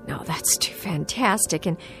 No, that's too fantastic,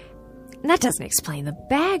 and that doesn't explain the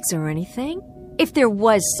bags or anything. If there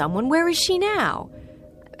was someone, where is she now?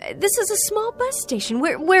 This is a small bus station.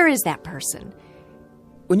 Where is that person?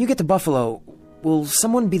 When you get to Buffalo, will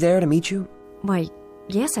someone be there to meet you? Why,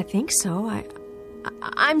 yes, I think so.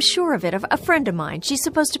 I'm sure of it. A friend of mine. She's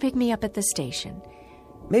supposed to pick me up at the station.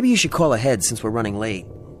 Maybe you should call ahead since we're running late.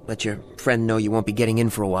 Let your friend know you won't be getting in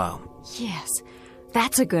for a while. Yes,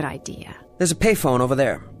 that's a good idea. There's a payphone over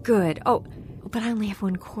there. Good. Oh, but I only have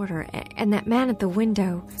 $1.25, and that man at the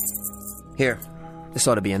window... Here, this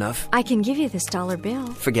ought to be enough. I can give you this dollar bill.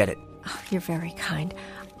 Forget it. Oh, you're very kind.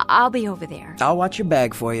 I'll be over there. I'll watch your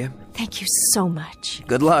bag for you. Thank you so much.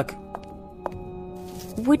 Good luck.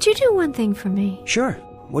 Would you do one thing for me? Sure.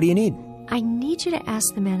 What do you need? I need you to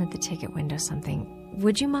ask the man at the ticket window something.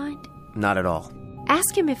 Would you mind? Not at all.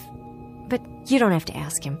 Ask him if... But you don't have to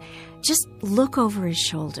ask him. Just look over his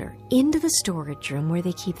shoulder into the storage room where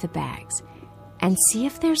they keep the bags and see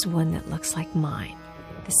if there's one that looks like mine.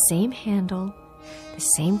 The same handle, the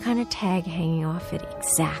same kind of tag hanging off it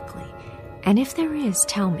exactly. And if there is,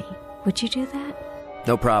 tell me. Would you do that?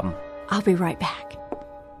 No problem. I'll be right back.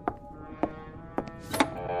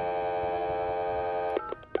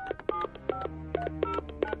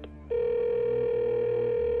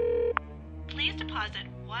 Please deposit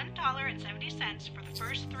 $1.70 for the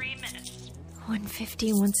first 3 minutes.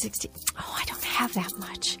 150, 160. Oh, I don't have that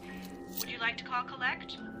much. Would you like to call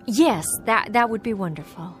collect? Yes, that would be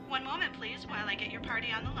wonderful. One moment, please, while I get your party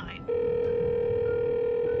on the line.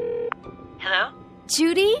 Hello?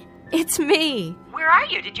 Judy, it's me. Where are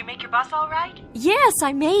you? Did you make your bus all right? Yes,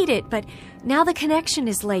 I made it, but now the connection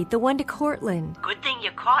is late, the one to Cortland. Good thing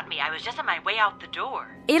you caught me. I was just on my way out the door.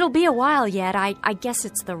 It'll be a while yet. I guess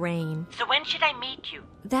it's the rain. So when should I meet you?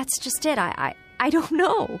 That's just it. I don't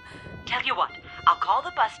know. Tell you what, I'll call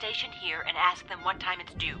the bus station here and ask them what time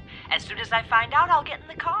it's due. As soon as I find out, I'll get in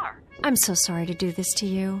the car. I'm so sorry to do this to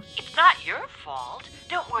you. It's not your fault.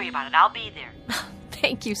 Don't worry about it. I'll be there.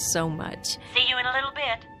 Thank you so much. See you in a little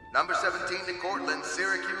bit. Number 17 to Cortland,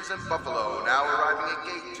 Syracuse, and Buffalo. Now arriving at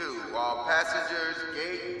Gate 2. All passengers,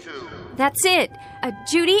 Gate 2. That's it.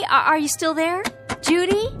 Judy, are you still there?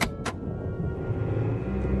 Judy?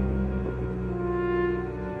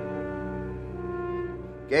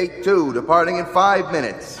 Gate 2, departing in 5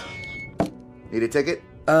 minutes. Need a ticket?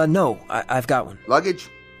 No, I've got one. Luggage?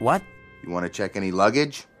 What? You want to check any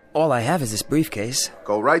luggage? All I have is this briefcase.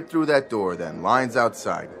 Go right through that door then. Line's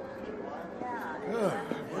outside.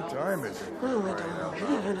 What time is it? Oh, I don't know,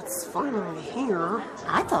 man. It's finally here.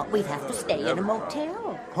 I thought we'd have to stay in a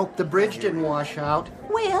motel. Hope the bridge didn't wash out.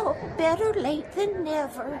 Well, better late than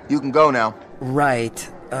never. You can go now. Right.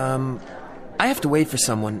 I have to wait for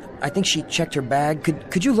someone. I think she checked her bag.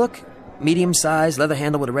 Could you look? Medium size, leather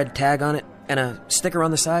handle with a red tag on it, and a sticker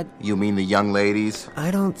on the side. You mean the young ladies?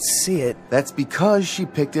 I don't see it. That's because she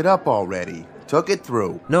picked it up already. Took it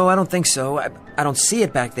through. No, I don't think so. I don't see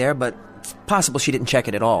it back there, but it's possible she didn't check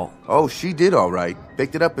it at all. Oh, she did all right.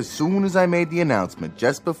 Picked it up as soon as I made the announcement,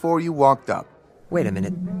 just before you walked up. Wait a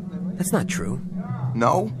minute. That's not true.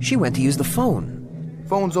 No? She went to use the phone.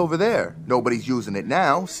 Phone's over there. Nobody's using it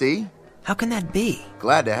now, see? How can that be?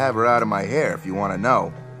 Glad to have her out of my hair, if you want to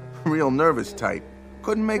know. Real nervous type.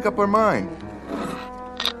 Couldn't make up her mind.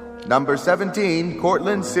 Number 17,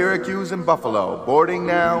 Cortland, Syracuse, and Buffalo. Boarding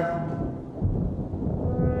now.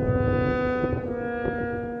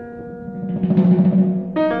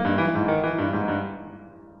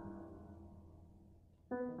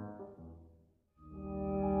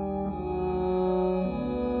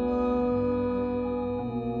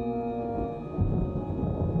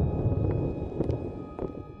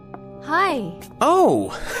 Hi.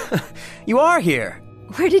 Oh, you are here.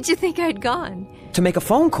 Where did you think I'd gone? To make a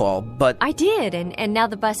phone call, but... I did, and now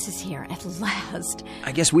the bus is here, at last.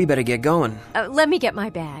 I guess we better get going. Let me get my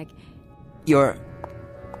bag. You're...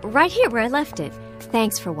 Right here where I left it.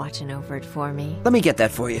 Thanks for watching over it for me. Let me get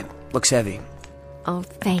that for you. Looks heavy. Oh,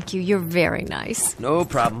 thank you. You're very nice. No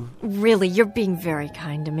problem. Really, you're being very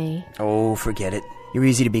kind to me. Oh, forget it. You're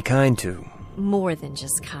easy to be kind to. More than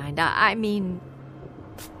just kind. I mean...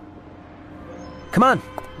 Come on.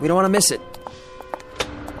 We don't want to miss it.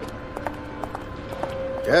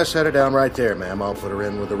 Just set her down right there, ma'am. I'll put her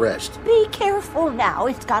in with the rest. Be careful now.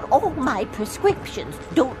 It's got all my prescriptions.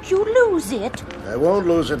 Don't you lose it. I won't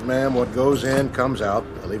lose it, ma'am. What goes in comes out.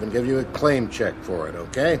 I'll even give you a claim check for it,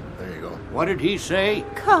 okay? There you go. What did he say?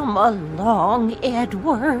 Come along,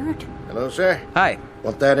 Edward. Hello, sir. Hi.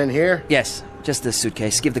 Want that in here? Yes, just this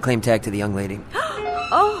suitcase. Give the claim tag to the young lady.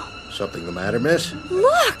 Oh. Something the matter, miss?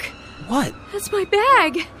 Look! What? That's my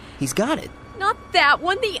bag. He's got it. Not that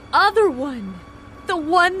one, the other one. The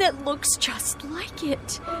one that looks just like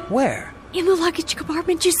it. Where? In the luggage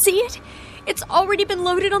compartment, you see it? It's already been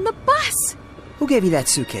loaded on the bus. Who gave you that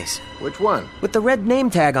suitcase? Which one? With the red name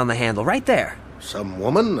tag on the handle, right there. Some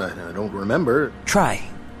woman? I don't remember. Try.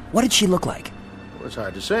 What did she look like? Well, it's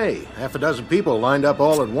hard to say. Half a dozen people lined up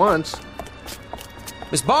all at once.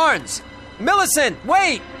 Miss Barnes! Millicent,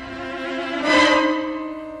 wait!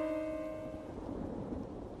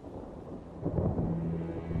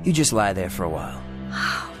 You just lie there for a while.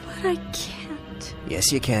 Oh, but I can't.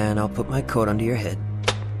 Yes, you can. I'll put my coat under your head.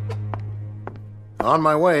 On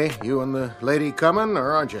my way. You and the lady coming,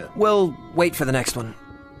 or aren't you? We'll wait for the next one.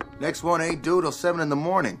 Next one ain't due till 7 in the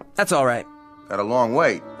morning. That's all right. Got a long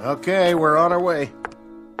wait. Okay, we're on our way.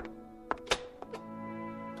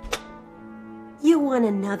 You want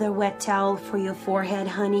another wet towel for your forehead,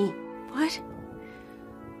 honey? What?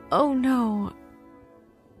 Oh, no.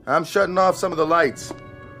 I'm shutting off some of the lights.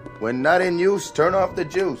 When not in use, turn off the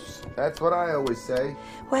juice. That's what I always say.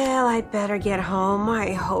 Well, I better get home.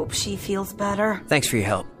 I hope she feels better. Thanks for your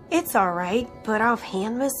help. It's all right, but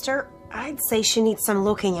offhand, mister, I'd say she needs some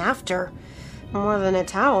looking after. More than a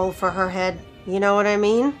towel for her head. You know what I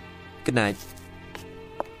mean? Good night.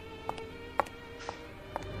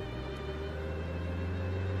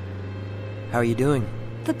 How are you doing?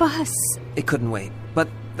 The bus. It couldn't wait, but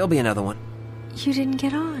there'll be another one. You didn't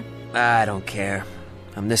get on. I don't care.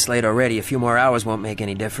 I'm this late already. A few more hours won't make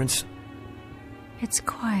any difference. It's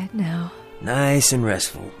quiet now. Nice and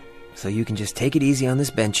restful. So you can just take it easy on this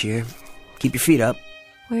bench here. Keep your feet up.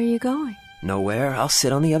 Where are you going? Nowhere. I'll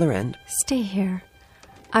sit on the other end. Stay here.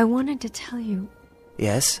 I wanted to tell you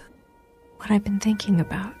Yes? what I've been thinking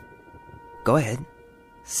about. Go ahead.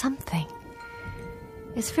 Something.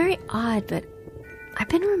 It's very odd, but I've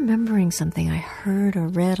been remembering something I heard or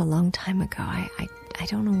read a long time ago. I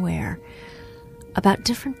don't know where. About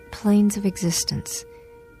different planes of existence.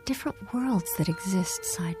 Different worlds that exist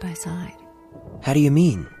side by side. How do you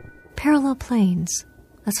mean? Parallel planes.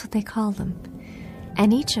 That's what they call them.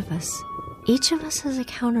 And each of us has a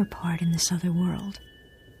counterpart in this other world.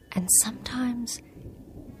 And sometimes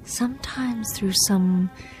through some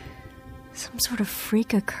sort of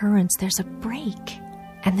freak occurrence, there's a break,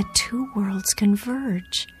 and the two worlds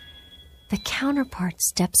converge. The counterpart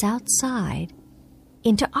steps outside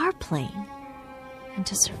into our plane, and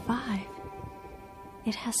to survive,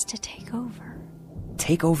 it has to take over.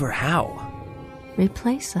 Take over how?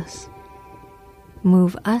 Replace us.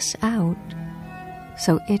 Move us out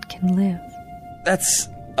so it can live. That's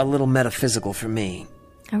a little metaphysical for me.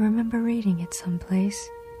 I remember reading it someplace.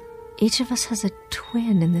 Each of us has a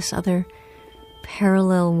twin in this other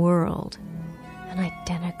parallel world. An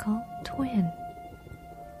identical twin.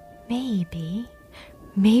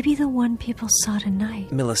 Maybe the one people saw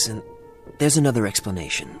tonight. Millicent, there's another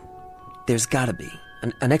explanation. There's gotta be.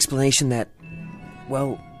 An explanation that,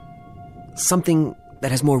 well, something that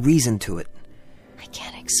has more reason to it. I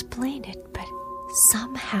can't explain it, but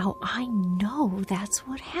somehow I know that's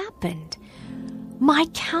what happened. My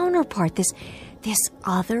counterpart, this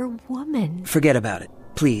other woman. Forget about it,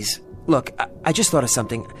 please. Look, I just thought of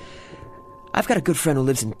something. I've got a good friend who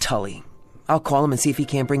lives in Tully. I'll call him and see if he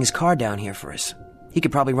can't bring his car down here for us. He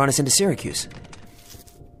could probably run us into Syracuse.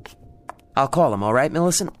 I'll call him, all right,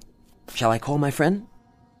 Millicent? Shall I call my friend?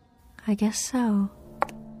 I guess so.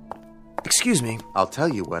 Excuse me. I'll tell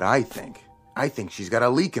you what I think. I think she's got a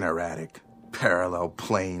leak in her attic. Parallel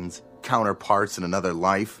planes, counterparts in another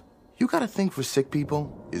life. You got a thing for sick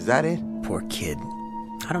people? Is that it? Poor kid.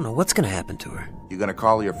 I don't know what's gonna happen to her. You gonna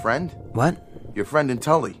call your friend? What? Your friend in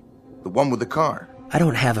Tully. The one with the car. I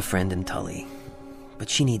don't have a friend in Tully. But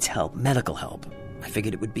she needs help, medical help. I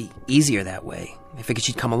figured it would be easier that way. I figured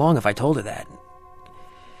she'd come along if I told her that.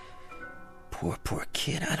 Poor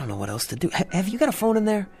kid. I don't know what else to do. Have you got a phone in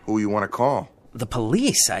there? Who you want to call? The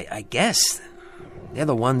police, I guess. They're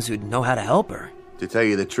the ones who'd know how to help her. To tell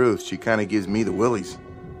you the truth, she kind of gives me the willies.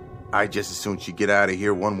 I just as soon she get out of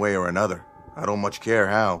here one way or another. I don't much care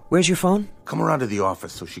how. Where's your phone? Come around to the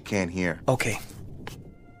office so she can't hear. Okay.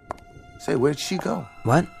 Say, where'd she go?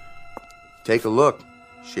 What? Take a look.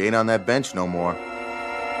 She ain't on that bench no more.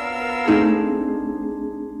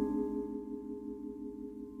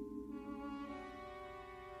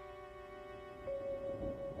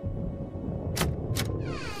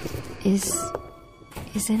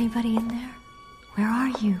 Is anybody in there? Where are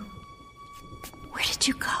you? Where did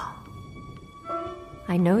you go?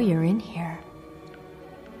 I know you're in here.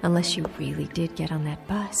 Unless you really did get on that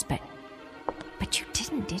bus, but you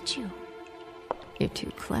didn't, did you? You're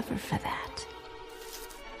too clever for that.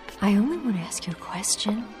 I only want to ask you a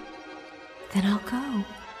question. Then I'll go.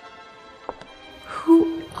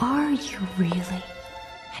 Who are you really?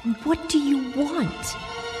 And what do you want?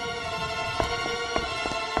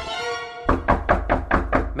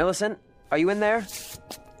 Millicent, are you in there?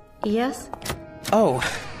 Yes? Oh,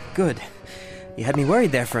 good. You had me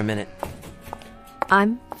worried there for a minute.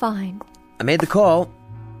 I'm fine. I made the call.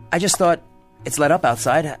 I just thought, it's let up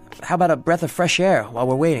outside. How about a breath of fresh air while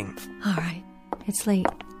we're waiting? All right. It's late.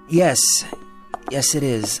 Yes, it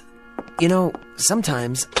is. You know,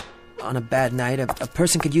 sometimes, on a bad night, a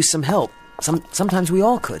person could use some help. Sometimes we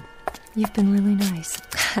all could. You've been really nice.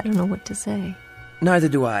 I don't know what to say. Neither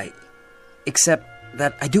do I. Except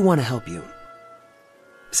that I do want to help you.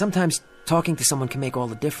 Sometimes talking to someone can make all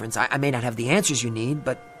the difference. I may not have the answers you need,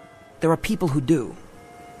 but there are people who do.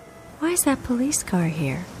 Why is that police car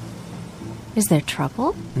here? Is there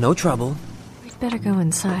trouble? No trouble. We'd better go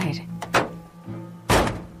inside.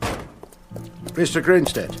 Mr.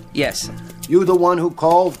 Grinstead. Yes. You the one who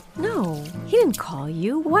called? No, he didn't call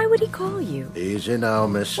you. Why would he call you? Easy now,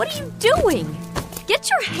 miss. What are you doing? Get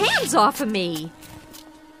your hands off of me!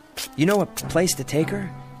 You know a place to take her?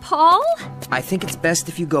 Paul? I think it's best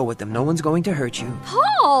if you go with them. No one's going to hurt you.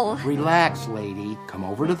 Paul! Relax, lady. Come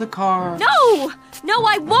over to the car. No! No,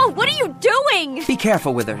 I won't! What are you doing? Be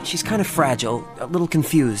careful with her. She's kind of fragile, a little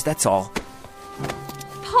confused, that's all.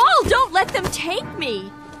 Paul, don't let them take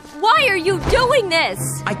me! Why are you doing this?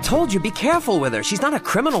 I told you, be careful with her. She's not a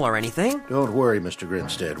criminal or anything. Don't worry, Mr.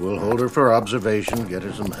 Grinstead. We'll hold her for observation, get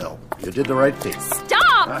her some help. You did the right thing.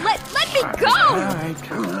 Stop! Let me go! All right,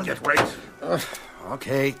 come on, get right.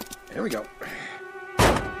 Okay, here we go.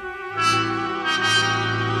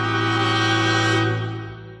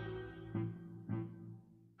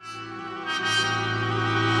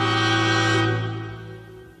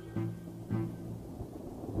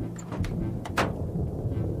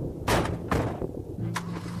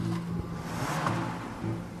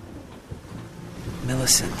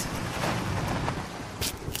 Millicent.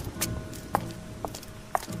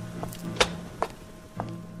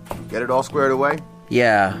 Get it all squared away?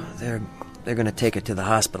 Yeah, they're gonna take her to the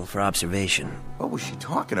hospital for observation. What was she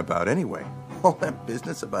talking about anyway? All that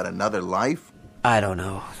business about another life? I don't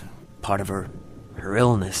know. Part of her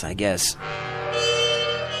illness, I guess.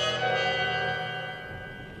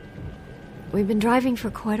 We've been driving for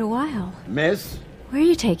quite a while. Miss, Where are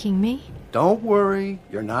you taking me? don't worry.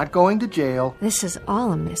 You're not going to jail. This is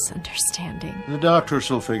all a misunderstanding. The doctors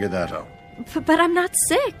will figure that out. But I'm not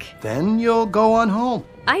sick. Then you'll go on home.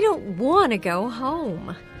 I don't want to go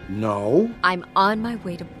home. No. I'm on my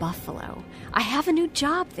way to Buffalo. I have a new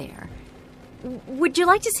job there. Would you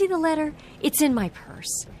like to see the letter? It's in my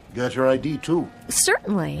purse. Got your ID, too?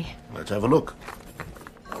 Certainly. Let's have a look.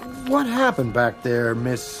 What happened back there,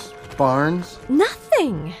 Miss Barnes?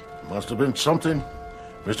 Nothing. Must have been something.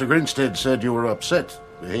 Mr. Grinstead said you were upset,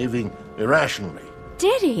 behaving irrationally.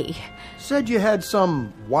 Did he? Said you had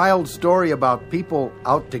some wild story about people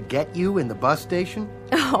out to get you in the bus station?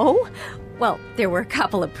 Oh? Well, there were a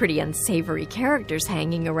couple of pretty unsavory characters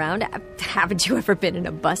hanging around. Haven't you ever been in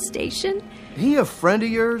a bus station? He a friend of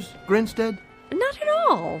yours, Grinstead? Not at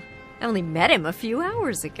all. I only met him a few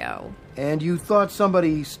hours ago. And you thought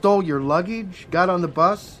somebody stole your luggage, got on the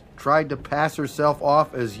bus, tried to pass herself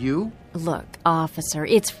off as you? Look, officer,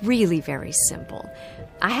 it's really very simple.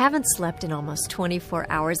 I haven't slept in almost 24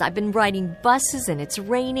 hours. I've been riding buses and it's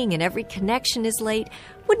raining and every connection is late.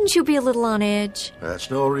 Wouldn't you be a little on edge?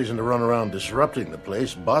 That's no reason to run around disrupting the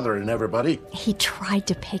place, bothering everybody. He tried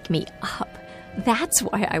to pick me up. That's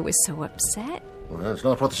why I was so upset. Well, that's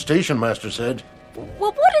not what the station master said.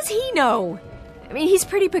 Well, what does he know? I mean, he's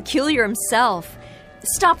pretty peculiar himself.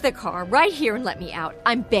 Stop the car right here and let me out.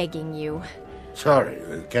 I'm begging you. Sorry,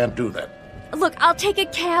 I can't do that. Look, I'll take a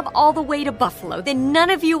cab all the way to Buffalo. Then none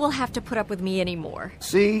of you will have to put up with me anymore.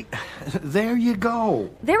 See, there you go.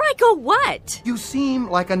 There I go what? You seem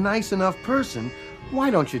like a nice enough person. Why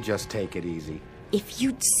don't you just take it easy? If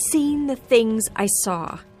you'd seen the things I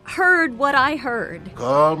saw, heard what I heard.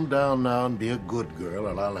 Calm down now and be a good girl,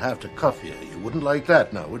 or I'll have to cuff you. You wouldn't like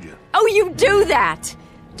that now, would you? Oh, you do that!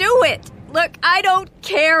 Do it! Look, I don't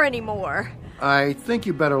care anymore. I think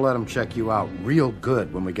you better let him check you out real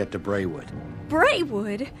good when we get to Braywood.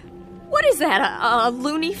 Braywood? What is that, a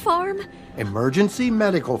loony farm? Emergency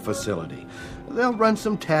medical facility. They'll run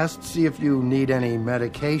some tests, see if you need any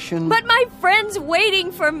medication. But my friend's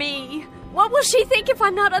waiting for me. What will she think if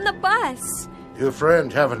I'm not on the bus? Your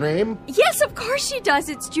friend have a name? Yes, of course she does.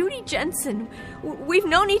 It's Judy Jensen. We've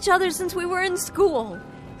known each other since we were in school.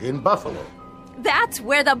 In Buffalo? That's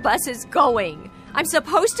where the bus is going. I'm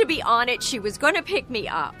supposed to be on it. She was going to pick me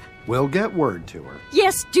up. We'll get word to her.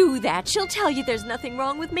 Yes, do that. She'll tell you there's nothing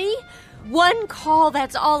wrong with me. One call,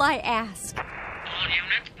 that's all I ask. All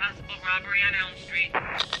units, possible robbery on Elm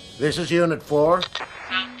Street. This is Unit 4.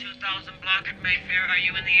 South 2000 block at Mayfair. Are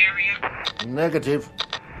you in the area? Negative.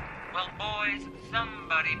 Well, boys,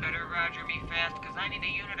 somebody better roger me fast, because I need a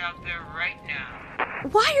unit out there right now.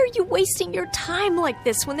 Why are you wasting your time like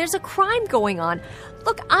this when there's a crime going on?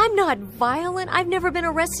 Look, I'm not violent. I've never been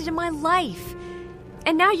arrested in my life.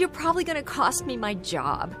 And now you're probably going to cost me my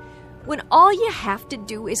job, when all you have to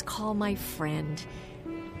do is call my friend.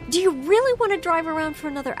 Do you really want to drive around for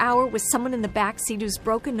another hour with someone in the backseat who's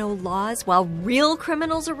broken no laws while real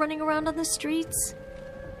criminals are running around on the streets?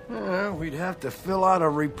 We'd have to fill out a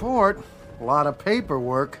report. A lot of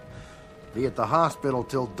paperwork. Be at the hospital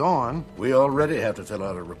till dawn. We already have to fill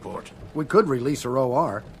out a report. We could release her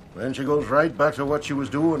OR. Then she goes right back to what she was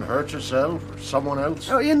doing, hurt herself or someone else.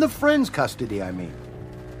 In the friend's custody, I mean.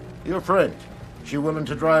 Your friend, she willing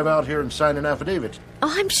to drive out here and sign an affidavit?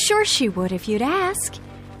 Oh, I'm sure she would if you'd ask.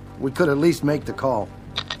 We could at least make the call.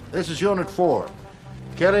 This is Unit 4.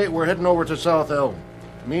 Kelly, we're heading over to South Elm.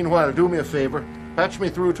 Meanwhile, do me a favor. Patch me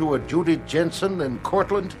through to a Judy Jensen in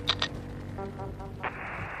Cortland. I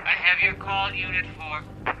have your call, Unit 4.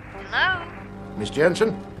 Hello? Miss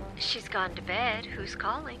Jensen? She's gone to bed. Who's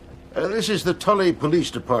calling? This is the Tully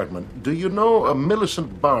Police Department. Do you know a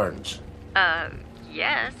Millicent Barnes?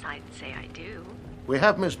 Yes, I'd say I do. We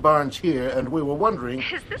have Miss Barnes here, and we were wondering...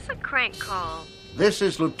 Is this a crank call? This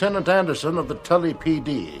is Lieutenant Anderson of the Tully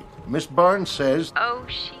PD. Miss Barnes says... Oh,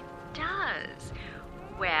 she does.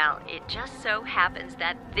 Well, it just so happens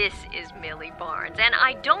that this is Millie Barnes, and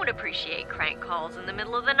I don't appreciate crank calls in the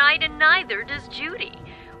middle of the night, and neither does Judy.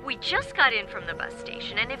 We just got in from the bus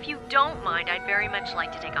station, and if you don't mind, I'd very much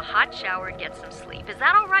like to take a hot shower and get some sleep. Is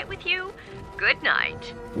that all right with you? Good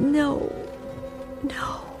night. No.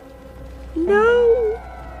 No. No.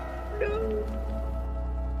 No.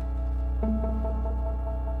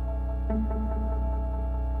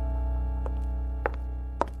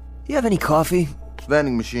 You have any coffee?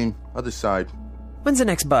 Vending machine, other side. When's the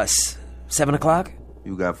next bus? 7 o'clock?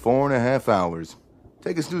 You got 4.5 hours.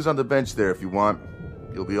 Take a snooze on the bench there if you want.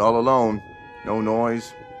 You'll be all alone. No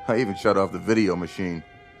noise. I even shut off the video machine.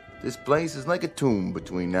 This place is like a tomb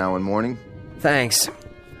between now and morning. Thanks.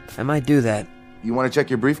 I might do that. You want to check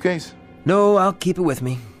your briefcase? No, I'll keep it with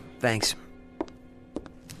me. Thanks.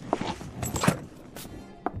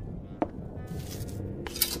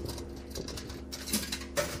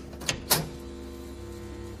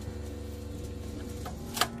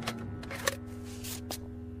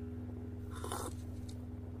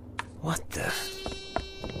 What the...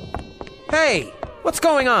 Hey! What's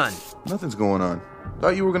going on? Nothing's going on.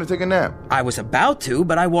 Thought you were going to take a nap. I was about to,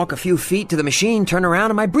 but I walk a few feet to the machine, turn around,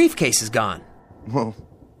 and my briefcase is gone. Well,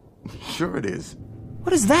 sure it is. What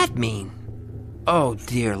does that mean? Oh,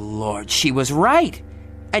 dear Lord, she was right.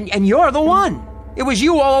 And you're the one. It was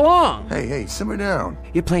you all along. Hey, simmer down.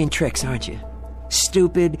 You're playing tricks, aren't you?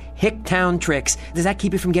 Stupid, hick-town tricks. Does that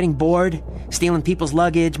keep you from getting bored? Stealing people's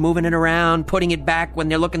luggage, moving it around, putting it back when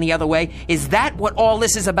they're looking the other way? Is that what all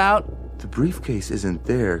this is about? The briefcase isn't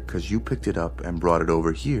there because you picked it up and brought it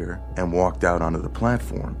over here and walked out onto the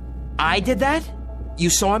platform. I did that? You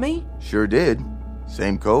saw me? Sure did.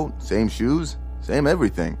 Same coat, same shoes, same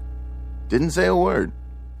everything. Didn't say a word.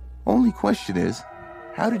 Only question is,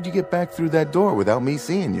 how did you get back through that door without me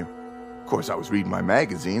seeing you? Of course, I was reading my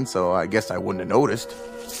magazine, so I guess I wouldn't have noticed.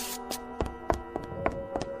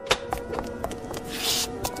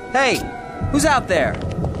 Hey, who's out there?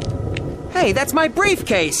 Hey, that's my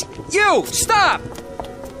briefcase! You! Stop!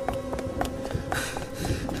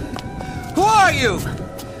 Who are you?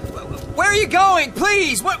 Where are you going?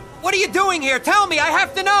 Please! What are you doing here? Tell me, I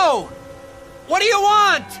have to know! What do you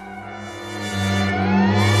want?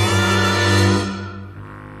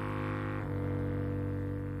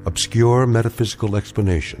 Obscure metaphysical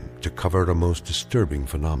explanation to cover a most disturbing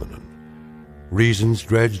phenomenon. Reasons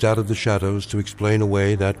dredged out of the shadows to explain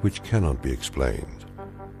away that which cannot be explained.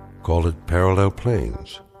 Call it parallel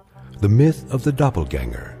planes, the myth of the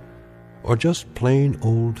doppelganger, or just plain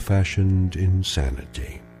old-fashioned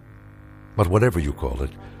insanity. But whatever you call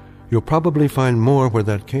it, you'll probably find more where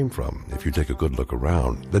that came from if you take a good look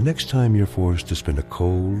around the next time you're forced to spend a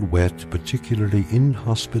cold, wet, particularly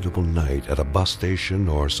inhospitable night at a bus station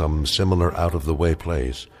or some similar out-of-the-way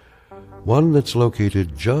place, one that's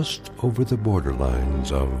located just over the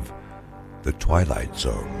borderlines of the Twilight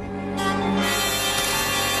Zone.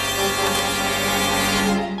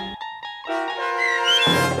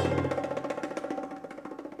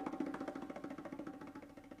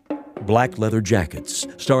 Black Leather Jackets,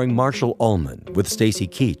 starring Marshall Ullman with Stacy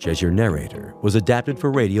Keach as your narrator, was adapted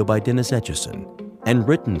for radio by Dennis Etchison and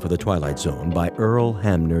written for The Twilight Zone by Earl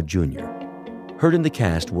Hamner Jr. Heard in the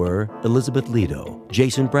cast were Elizabeth Lido,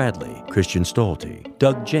 Jason Bradley, Christian Stolte,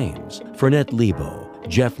 Doug James, Fernette Lebo,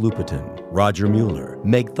 Jeff Lupetin, Roger Mueller,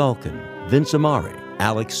 Meg Thalken, Vince Amari,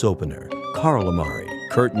 Alex Sopener, Carl Amari,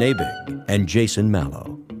 Kurt Nabig, and Jason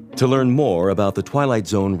Mallow. To learn more about the Twilight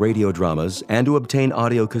Zone radio dramas and to obtain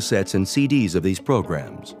audio cassettes and CDs of these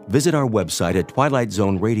programs, visit our website at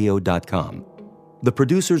twilightzoneradio.com. The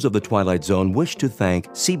producers of The Twilight Zone wish to thank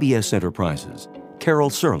CBS Enterprises, Carol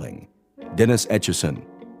Serling, Dennis Etchison,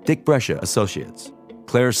 Dick Brescia Associates,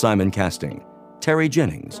 Claire Simon Casting, Terry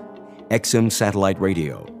Jennings, XM Satellite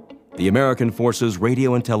Radio, the American Forces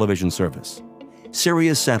Radio and Television Service,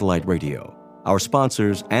 Sirius Satellite Radio, our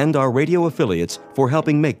sponsors, and our radio affiliates for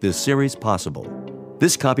helping make this series possible.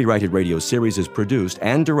 This copyrighted radio series is produced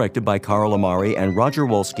and directed by Carl Amari and Roger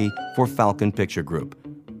Wolski for Falcon Picture Group.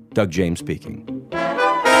 Doug James speaking.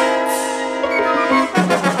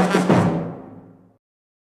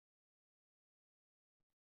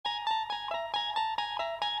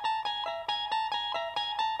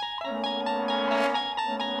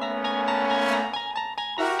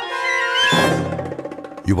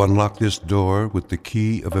 You unlock this door with the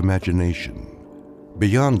key of imagination.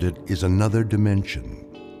 Beyond it is another dimension,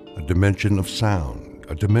 a dimension of sound,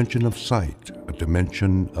 a dimension of sight, a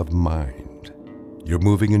dimension of mind. You're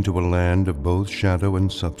moving into a land of both shadow and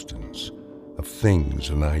substance, of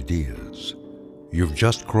things and ideas. You've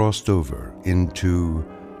just crossed over into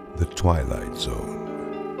the Twilight Zone.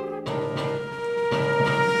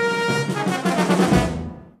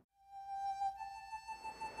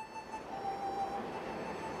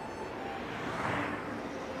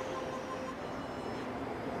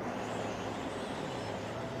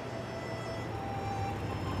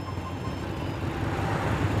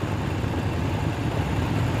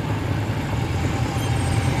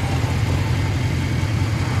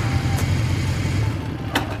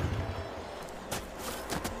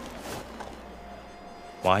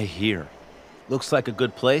 Why here? Looks like a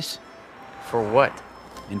good place. For what?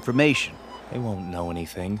 Information. They won't know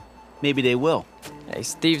anything. Maybe they will. Hey,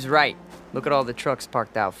 Steve's right. Look at all the trucks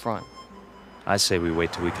parked out front. I say we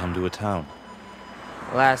wait till we come to a town.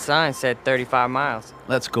 Last sign said 35 miles.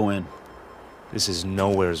 Let's go in. This is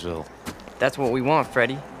Nowheresville. That's what we want,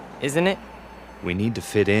 Freddy, isn't it? We need to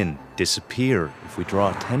fit in, disappear. If we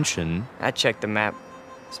draw attention... I checked the map.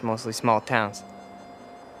 It's mostly small towns.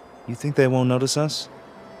 You think they won't notice us?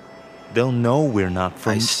 They'll know we're not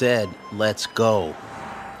from... I said, let's go.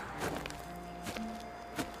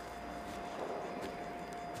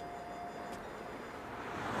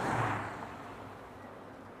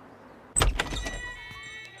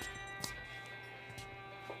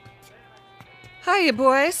 Hiya,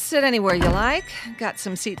 boys. Sit anywhere you like. Got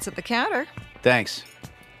some seats at the counter. Thanks.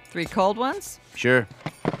 3 cold ones? Sure.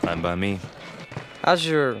 Fine by me. How's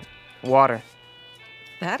your water?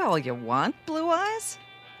 That all you want, Blue Eyes?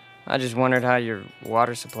 I just wondered how your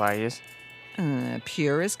water supply is.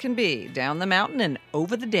 Pure as can be. Down the mountain and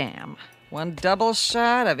over the dam. 1 double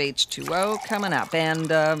shot of H2O coming up. And,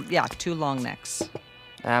 2 long necks.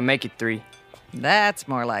 Make it 3. That's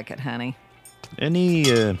more like it, honey.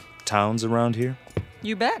 Any, towns around here?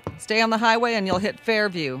 You bet. Stay on the highway and you'll hit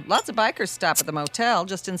Fairview. Lots of bikers stop at the motel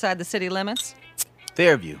just inside the city limits.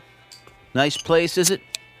 Fairview. Nice place, is it?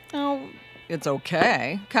 Oh, it's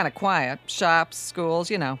okay. Kind of quiet. Shops,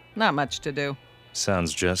 schools, not much to do.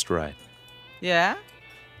 Sounds just right. Yeah?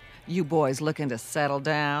 You boys looking to settle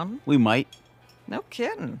down? We might. No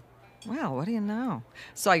kidding. Well, what do you know?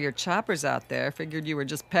 Saw your choppers out there. Figured you were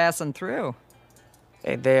just passing through.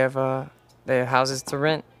 Hey, they have houses to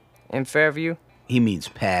rent in Fairview? He means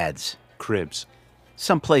pads. Cribs.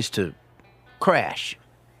 Someplace to crash.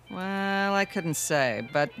 Well, I couldn't say,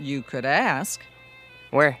 but you could ask.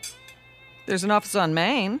 Where? There's an office on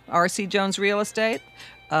Main, R.C. Jones Real Estate.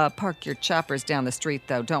 Park your choppers down the street,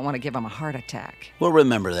 though. Don't want to give them a heart attack. We'll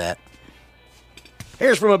remember that.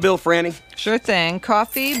 Here's from a bill, Franny. Sure thing.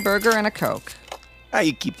 Coffee, burger, and a Coke. How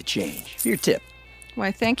you keep the change? For your tip.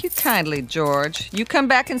 Why, thank you kindly, George. You come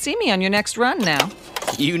back and see me on your next run now.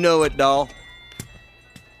 You know it, doll.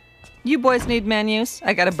 You boys need menus?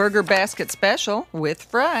 I got a burger basket special with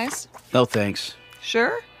fries. No thanks.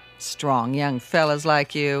 Sure? Strong young fellas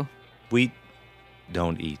like you. We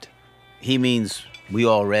don't eat. He means we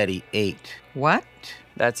already ate. What?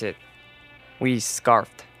 That's it. We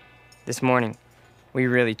scarfed. This morning, we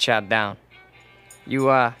really chowed down.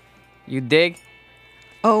 You dig?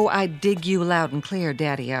 Oh, I dig you loud and clear,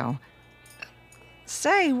 Daddy-O.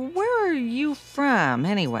 Say, where are you from,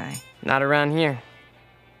 anyway? Not around here.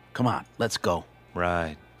 Come on, let's go.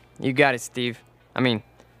 Right. You got it, Steve. I mean,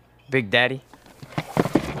 Big Daddy.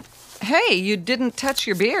 Hey, you didn't touch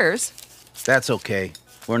your beers. That's okay.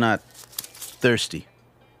 We're not thirsty.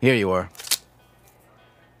 Here you are.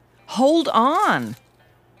 Hold on.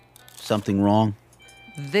 Something wrong?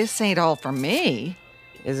 This ain't all for me.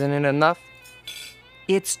 Isn't it enough?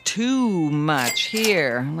 It's too much.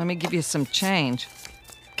 Here, let me give you some change.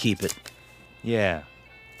 Keep it. Yeah,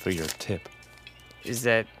 for your tip. Is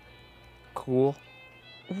that cool?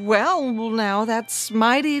 Well, now that's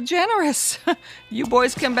mighty generous. You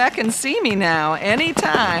boys come back and see me now,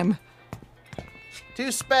 anytime.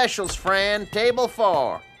 2 specials, Fran. Table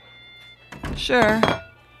 4. Sure.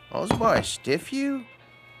 Those boys stiff you?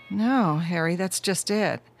 No, Harry, that's just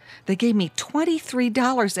it. They gave me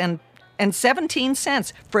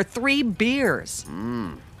 $23.17 for 3 beers.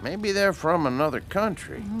 Maybe they're from another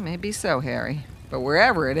country. Maybe so, Harry. But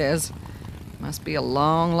wherever it is, must be a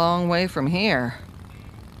long, long way from here.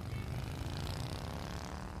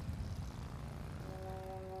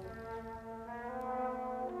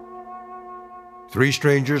 Three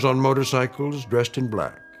strangers on motorcycles dressed in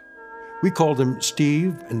black. We call them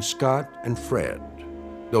Steve and Scott and Fred,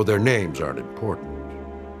 though their names aren't important.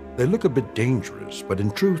 They look a bit dangerous, but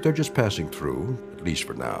in truth they're just passing through, at least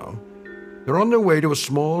for now. They're on their way to a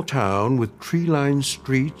small town with tree-lined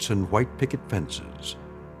streets and white picket fences.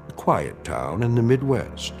 A quiet town in the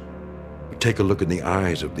Midwest. But take a look in the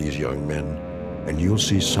eyes of these young men, and you'll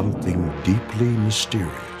see something deeply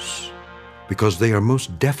mysterious. Because they are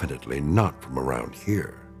most definitely not from around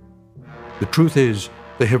here. The truth is,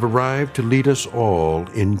 they have arrived to lead us all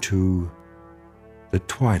into the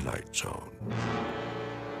Twilight Zone.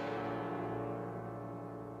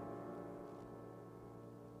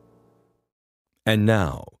 And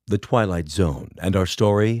now, The Twilight Zone and our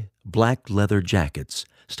story, Black Leather Jackets,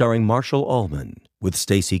 starring Marshall Allman, with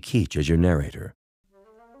Stacy Keach as your narrator.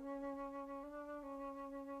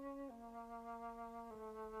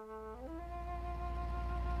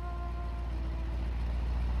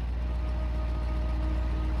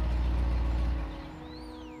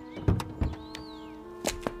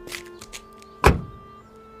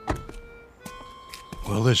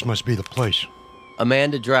 Well, this must be the place.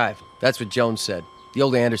 Amanda Drive. That's what Jones said. The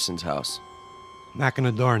old Anderson's house. Knock on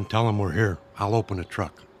the door and tell them we're here. I'll open the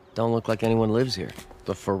truck. Don't look like anyone lives here.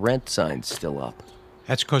 The for rent sign's still up.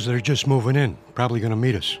 That's because they're just moving in. Probably going to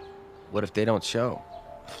meet us. What if they don't show?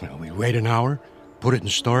 Well, we wait an hour, put it in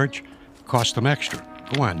storage, cost them extra.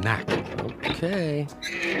 Go on, knock. Okay.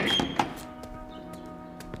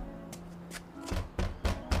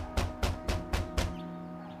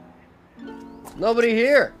 Nobody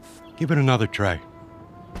here. Give it another try.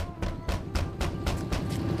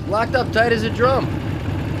 Locked up tight as a drum.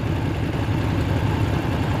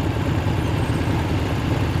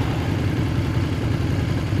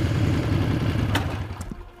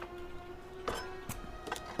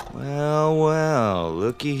 Well,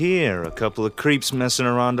 looky here. A couple of creeps messing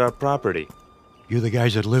around our property. You the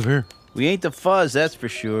guys that live here? We ain't the fuzz, that's for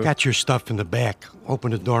sure. Got your stuff in the back.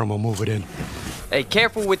 Open the door and we'll move it in. Hey,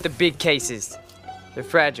 careful with the big cases. They're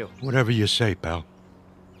fragile. Whatever you say, pal.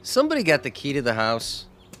 Somebody got the key to the house.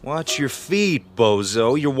 Watch your feet,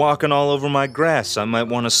 bozo. You're walking all over my grass. I might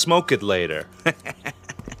want to smoke it later.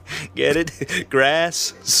 Get it?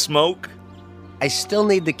 Grass? Smoke? I still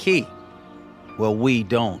need the key. Well, we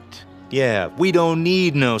don't. Yeah, we don't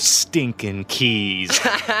need no stinking keys.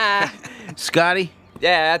 Scotty?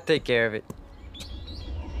 Yeah, I'll take care of it.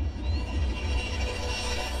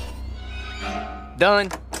 Done.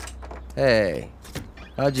 Hey,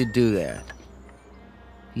 how'd you do that?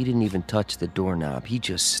 He didn't even touch the doorknob. He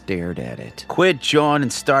just stared at it. Quit, John,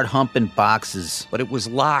 and start humping boxes. But it was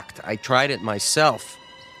locked. I tried it myself.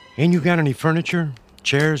 Ain't you got any furniture?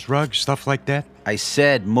 Chairs, rugs, stuff like that? I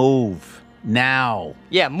said move. Now.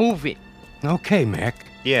 Yeah, move it. Okay, Mac.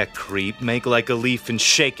 Yeah, creep. Make like a leaf and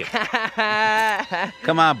shake it.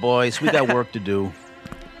 Come on, boys. We got work to do.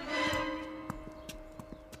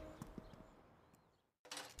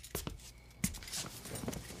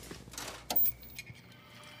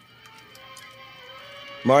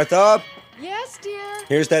 Martha? Yes, dear.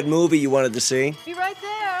 Here's that movie you wanted to see. Be right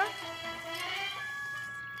there.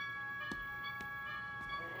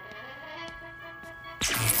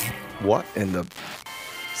 What in the...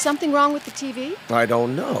 Something wrong with the TV? I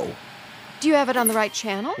don't know. Do you have it on the right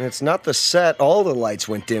channel? It's not the set. All the lights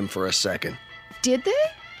went dim for a second. Did they?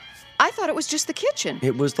 I thought it was just the kitchen.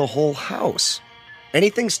 It was the whole house.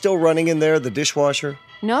 Anything still running in there, the dishwasher?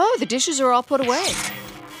 No, the dishes are all put away.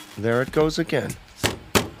 There it goes again.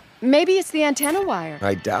 Maybe it's the antenna wire.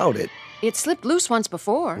 I doubt it. It slipped loose once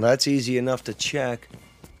before. That's easy enough to check.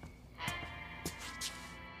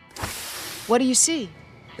 What do you see?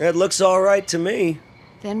 It looks all right to me.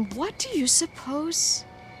 Then what do you suppose?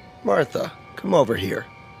 Martha, come over here.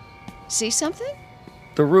 See something?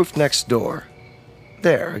 The roof next door.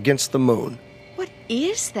 There, against the moon. What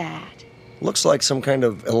is that? Looks like some kind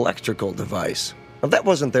of electrical device. Well, that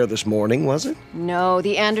wasn't there this morning, was it? No,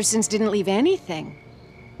 the Andersons didn't leave anything.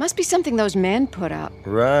 Must be something those men put up.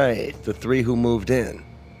 Right, the three who moved in.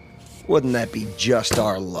 Wouldn't that be just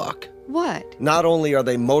our luck? What? Not only are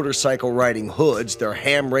they motorcycle-riding hoods, they're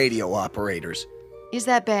ham radio operators. Is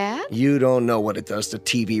that bad? You don't know what it does to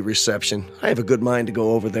TV reception. I have a good mind to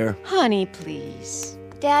go over there. Honey, please.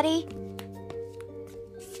 Daddy?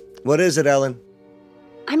 What is it, Ellen?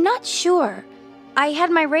 I'm not sure. I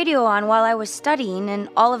had my radio on while I was studying, and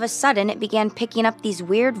all of a sudden it began picking up these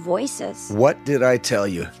weird voices. What did I tell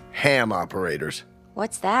you? Ham operators.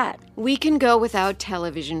 What's that? We can go without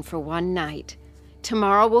television for one night.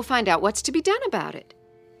 Tomorrow we'll find out what's to be done about it.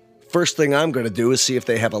 First thing I'm going to do is see if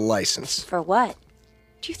they have a license. For what?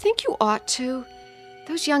 Do you think you ought to?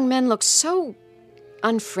 Those young men look so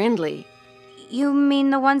unfriendly. You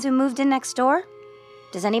mean the ones who moved in next door?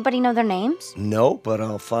 Does anybody know their names? No, but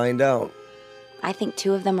I'll find out. I think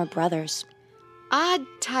 2 of them are brothers. Odd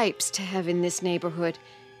types to have in this neighborhood.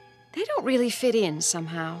 They don't really fit in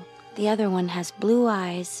somehow. The other one has blue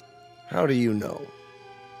eyes. How do you know?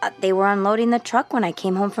 They were unloading the truck when I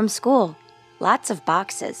came home from school. Lots of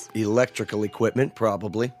boxes. Electrical equipment,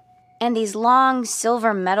 probably. And these long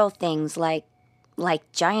silver metal things like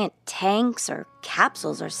giant tanks or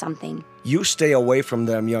capsules or something. You stay away from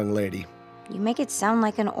them, young lady. You make it sound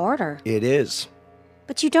like an order. It is.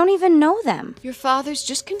 But you don't even know them. Your father's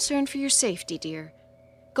just concerned for your safety, dear.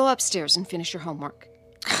 Go upstairs and finish your homework.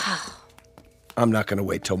 I'm not going to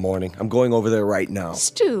wait till morning. I'm going over there right now.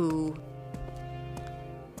 Stu.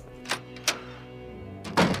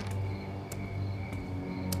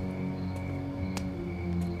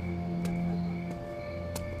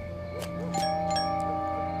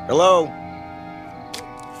 Hello?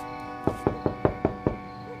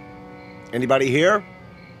 Anybody here?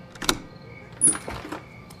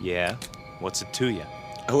 Yeah? What's it to you?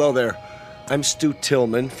 Hello there. I'm Stu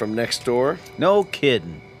Tillman from next door. No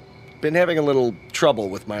kidding. Been having a little trouble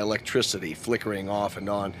with my electricity flickering off and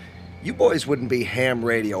on. You boys wouldn't be ham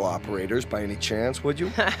radio operators by any chance, would you?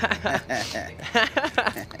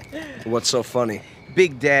 What's so funny?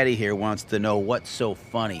 Big Daddy here wants to know what's so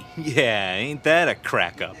funny. Yeah, ain't that a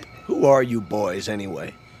crack-up? Who are you boys,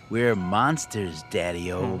 anyway? We're monsters,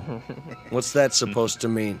 Daddy-o. What's that supposed to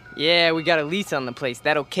mean? Yeah, we got a lease on the place.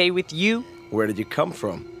 That okay with you? Where did you come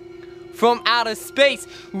from? From outer space.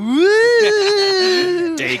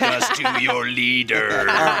 Woo! Take us to your leader. All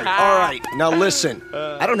right. Now listen.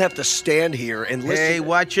 I don't have to stand here and listen. Hey,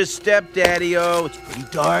 watch your step, Daddy-o. It's pretty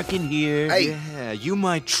dark in here. Hey. Yeah, you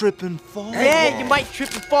might trip and fall. Yeah, you might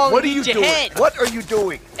trip and fall What and are you hit your doing? head. What are you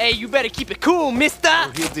doing? Hey, you better keep it cool, mister.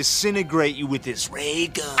 Or he'll disintegrate you with this ray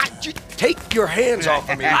gun. Take your hands off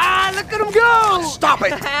of me. Look at him go. Stop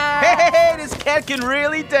it. Hey, this cat can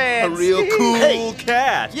really dance. A real cool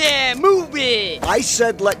cat. Yeah, move it. I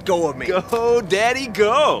said let go of me. Go, Daddy,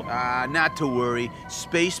 go. Not to worry.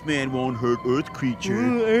 Spaceman won't hurt Earth creature.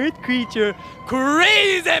 Earth creature.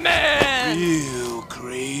 Crazy man. Real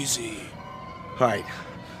crazy. All right.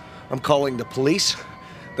 I'm calling the police.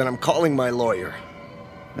 Then I'm calling my lawyer.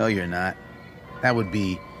 No, you're not. That would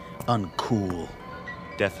be uncool.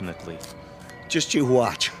 Definitely. Just you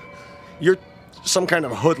watch. You're some kind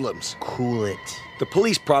of hoodlums. Cool it. The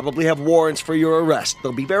police probably have warrants for your arrest.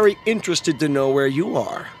 They'll be very interested to know where you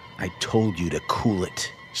are. I told you to cool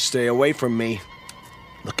it. Stay away from me.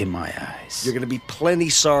 Look in my eyes. You're gonna be plenty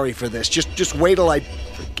sorry for this. Just wait till I...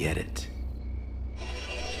 Forget it.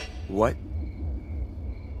 What?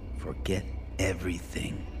 Forget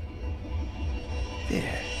everything.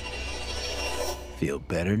 There. Feel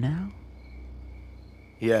better now?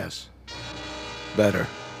 Yes. Better.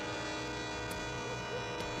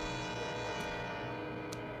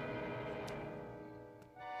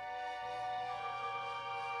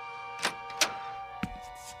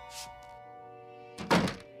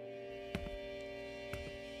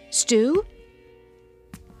 Stu?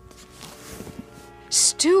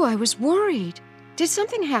 Stu, I was worried. Did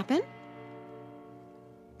something happen?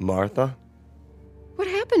 Martha? What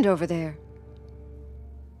happened over there?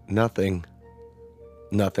 Nothing.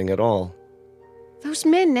 Nothing at all. Those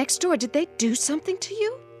men next door, did they do something to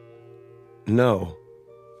you? No.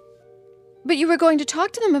 But you were going to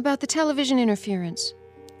talk to them about the television interference.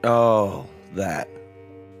 Oh, that.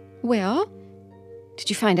 Well, did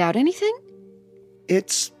you find out anything?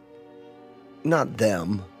 It's not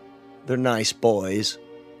them. They're nice boys.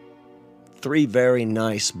 3 very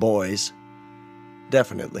nice boys.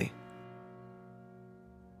 Definitely.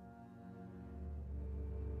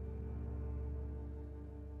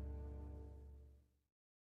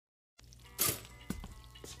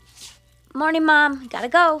 Morning, Mom. Gotta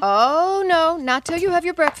go. Oh, no, not till you have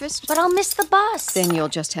your breakfast. But I'll miss the bus. Then you'll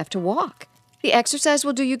just have to walk. The exercise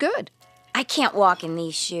will do you good. I can't walk in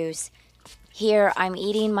these shoes. Here, I'm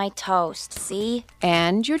eating my toast, see?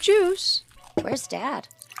 And your juice. Where's Dad?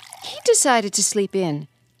 He decided to sleep in.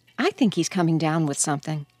 I think he's coming down with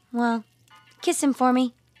something. Well, kiss him for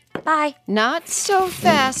me. Bye. Not so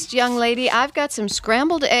fast, young lady. I've got some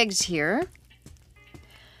scrambled eggs here.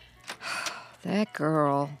 That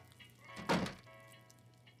girl.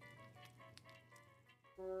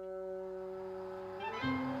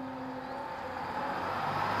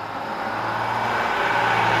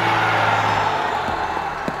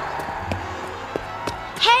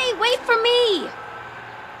 Hey, wait for me!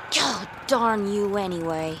 God darn you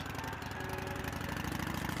anyway.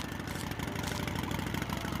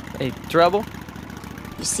 Hey, trouble?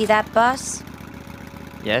 You see that bus?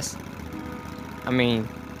 Yes. I mean,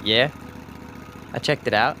 yeah. I checked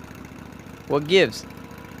it out. What gives?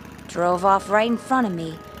 drove off right in front of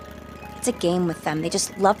me. It's a game with them. They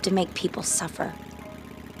just love to make people suffer.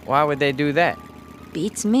 Why would they do that?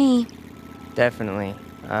 Beats me. Definitely,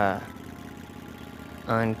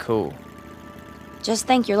 uncool. Just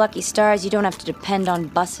thank your lucky stars you don't have to depend on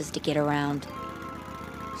buses to get around.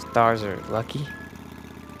 Stars are lucky?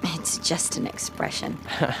 It's just an expression.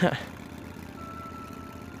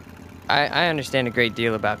 I understand a great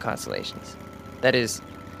deal about constellations. That is,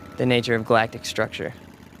 the nature of galactic structure.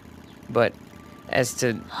 But as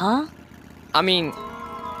to... Huh? I mean,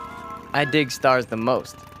 I dig stars the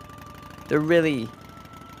most. They're really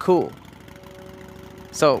cool.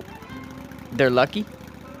 So, they're lucky?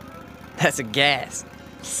 That's a gas.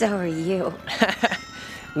 So are you.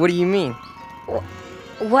 What do you mean?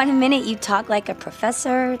 One minute you talk like a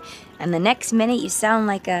professor, and the next minute you sound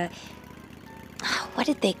like a... What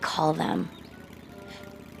did they call them?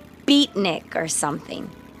 Beatnik or something.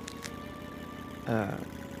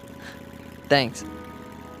 Thanks.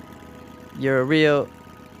 You're a real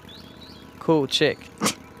cool chick.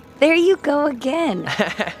 There you go again.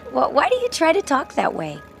 Well, why do you try to talk that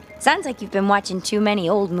way? Sounds like you've been watching too many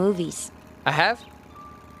old movies. I have?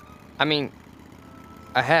 I mean,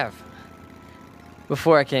 I have.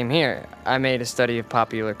 Before I came here, I made a study of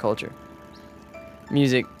popular culture.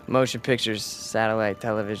 Music, motion pictures, satellite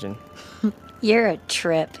television. You're a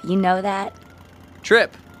trip, you know that?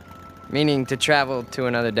 Trip, meaning to travel to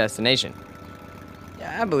another destination.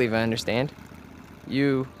 Yeah, I believe I understand.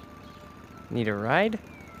 You need a ride?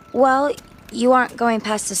 Well, you aren't going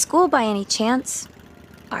past the school by any chance,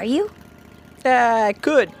 are you? I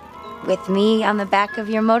could. With me on the back of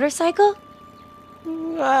your motorcycle?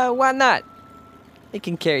 Why not? It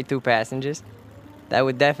can carry 2 passengers. That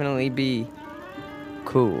would definitely be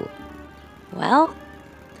cool. Well,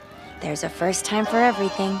 there's a first time for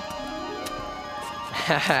everything.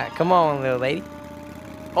 Come on, little lady.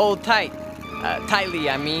 Hold tight. Tightly,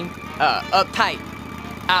 I mean. Uptight.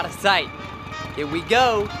 Out of sight. Here we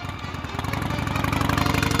go.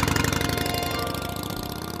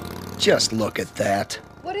 Just look at that.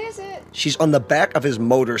 What is it? She's on the back of his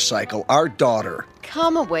motorcycle, our daughter.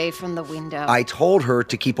 Come away from the window. I told her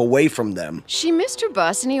to keep away from them. She missed her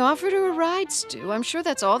bus and he offered her a ride, Stu. I'm sure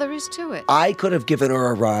that's all there is to it. I could have given her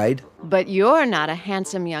a ride. But you're not a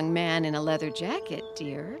handsome young man in a leather jacket,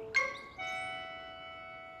 dear.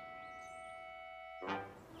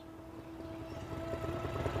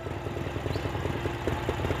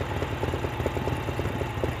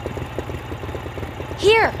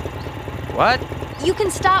 Here! What? You can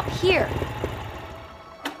stop here.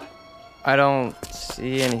 I don't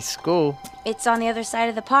see any school. It's on the other side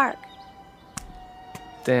of the park.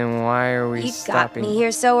 Then why are we You stopping? got me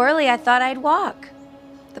here so early I thought I'd walk.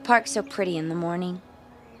 The park's so pretty in the morning.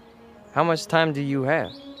 How much time do you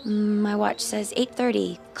have? My watch says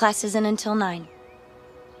 8:30. Class isn't until 9.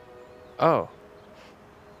 Oh.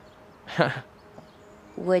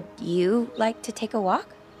 Would you like to take a walk?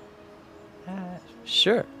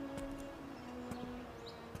 Sure.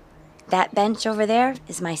 That bench over there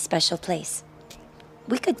is my special place.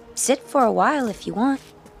 We could sit for a while if you want.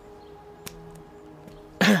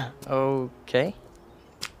 Okay.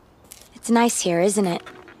 It's nice here, isn't it?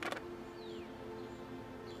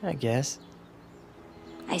 I guess.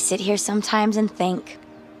 I sit here sometimes and think.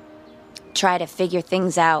 Try to figure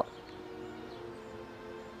things out.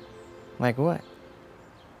 Like what?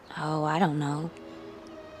 Oh, I don't know.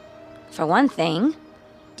 For one thing,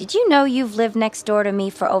 did you know you've lived next door to me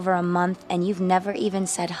for over a month and you've never even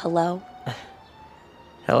said hello?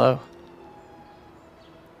 Hello.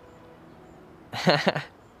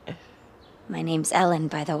 My name's Ellen,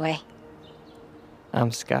 by the way.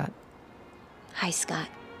 I'm Scott. Hi, Scott.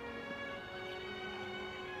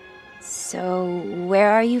 So,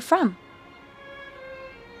 where are you from?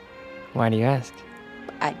 Why do you ask?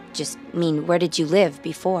 I just mean, where did you live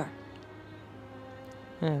before?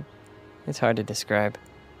 It's hard to describe.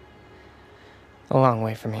 A long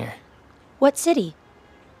way from here. What city?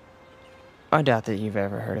 I doubt that you've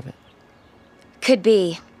ever heard of it. Could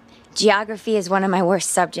be. Geography is one of my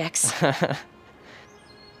worst subjects.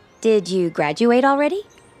 Did you graduate already?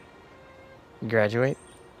 Graduate?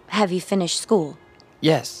 Have you finished school?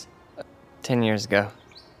 Yes. 10 years ago.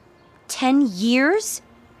 10 years?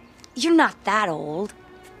 You're not that old.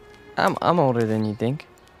 I'm older than you think.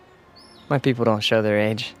 My people don't show their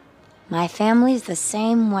age. My family's the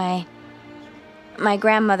same way. My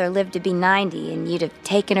grandmother lived to be 90, and you'd have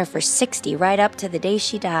taken her for 60 right up to the day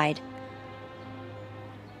she died.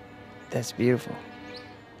 That's beautiful.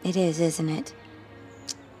 It is, isn't it?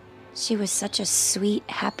 She was such a sweet,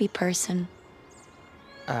 happy person.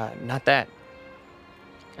 Not that.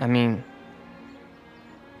 I mean,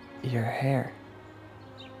 Your hair.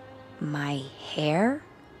 My hair?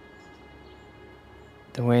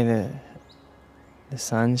 The way the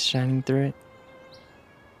sun's shining through it.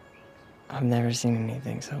 I've never seen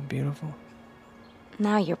anything so beautiful.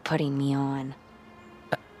 Now you're putting me on.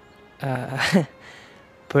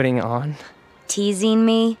 Putting on? Teasing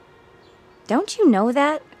me? Don't you know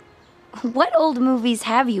that? What old movies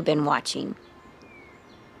have you been watching?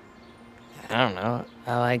 I don't know.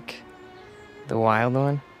 I like the wild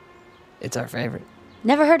one. It's our favorite.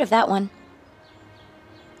 Never heard of that one.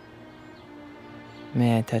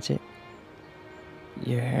 May I touch it?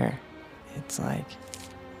 Your hair. It's like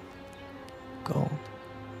gold.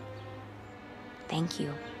 Thank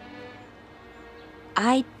you.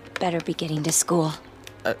 I'd better be getting to school.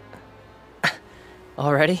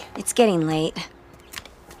 Already? It's getting late.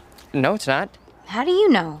 No, it's not. How do you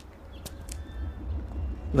know?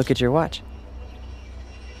 Look at your watch.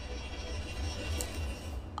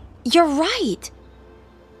 You're right.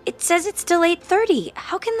 It says it's still 8:30.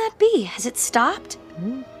 How can that be? Has it stopped?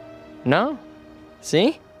 No.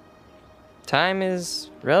 See? Time is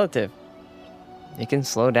relative. It can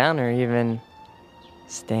slow down or even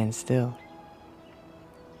stand still.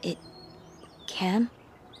 It can?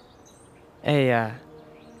 Hey,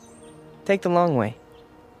 take the long way.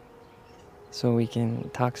 So we can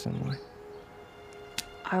talk some more.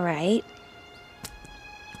 All right.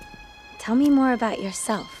 Tell me more about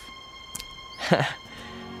yourself.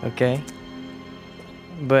 Okay?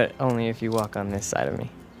 But only if you walk on this side of me.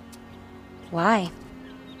 Why?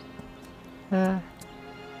 So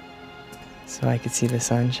I could see the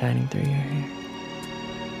sun shining through your hair.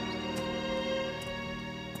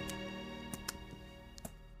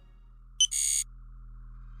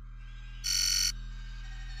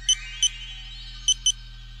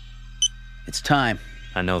 It's time.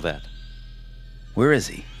 I know that. Where is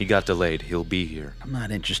he? He got delayed. He'll be here. I'm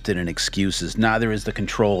not interested in excuses. Neither is the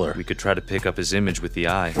controller. We could try to pick up his image with the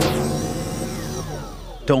eye.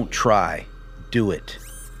 Don't try. Do it.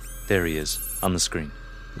 There he is, on the screen.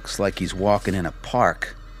 Looks like he's walking in a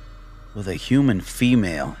park with a human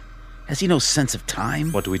female. Has he no sense of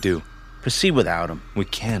time? What do we do? Proceed without him. We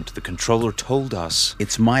can't. The controller told us.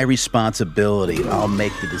 It's my responsibility. I'll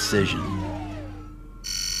make the decision.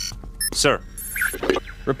 Sir.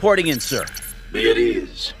 Reporting in, sir. Be at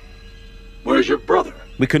ease. Where's your brother?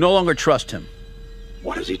 We can no longer trust him.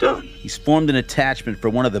 What has he done? He's formed an attachment for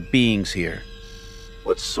one of the beings here.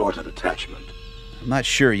 What sort of attachment? I'm not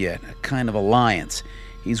sure yet. A kind of alliance.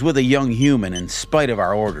 He's with a young human in spite of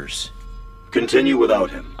our orders. Continue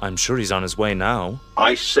without him. I'm sure he's on his way now.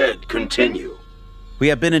 I said continue. We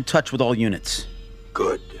have been in touch with all units.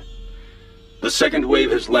 Good. The second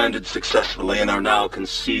wave has landed successfully and are now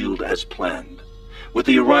concealed as planned. With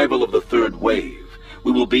the arrival of the third wave,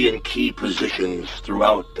 we will be in key positions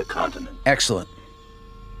throughout the continent. Excellent.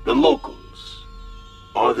 The locals,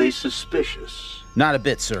 are they suspicious? Not a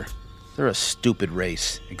bit, sir. They're a stupid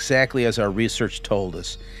race, exactly as our research told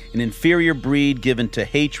us. An inferior breed given to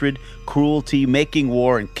hatred, cruelty, making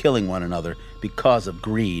war, and killing one another because of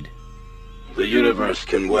greed. The universe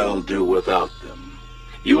can well do without them.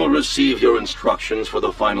 You will receive your instructions for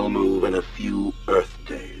the final move in a few Earth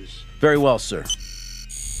days. Very well, sir.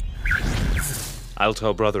 I'll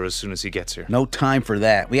tell brother as soon as he gets here. No time for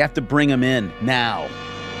that. We have to bring him in, now.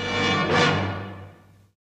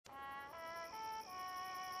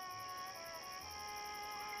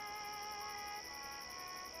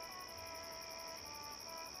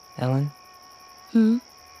 Ellen?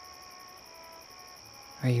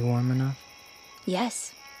 Are you warm enough?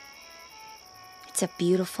 Yes. It's a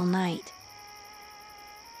beautiful night.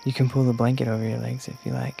 You can pull the blanket over your legs if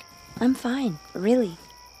you like. I'm fine, really.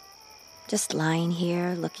 Just lying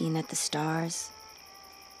here, looking at the stars.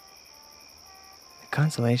 The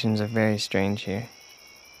constellations are very strange here.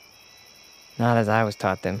 Not as I was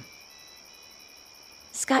taught them.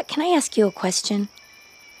 Scott, can I ask you a question?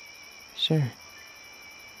 Sure.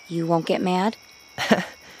 You won't get mad?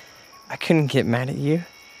 I couldn't get mad at you.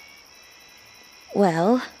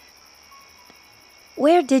 Well,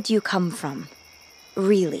 where did you come from?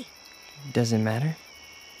 Really? Does it matter?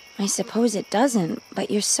 I suppose it doesn't,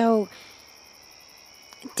 but you're so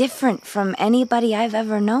different from anybody I've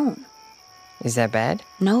ever known. Is that bad?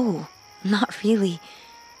 No, not really.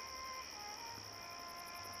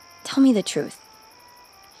 Tell me the truth.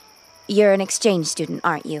 You're an exchange student,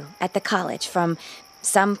 aren't you? At the college, from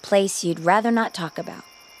some place you'd rather not talk about.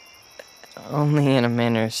 Only in a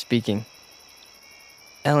manner of speaking.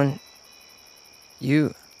 Ellen,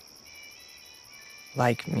 you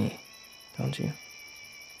like me, don't you?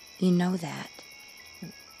 You know that.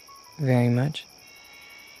 Very much?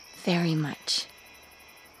 Very much.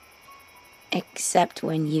 Except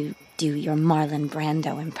when you do your Marlon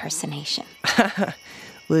Brando impersonation.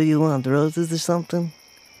 What do you want, roses or something?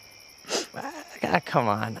 Come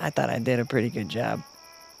on, I thought I did a pretty good job.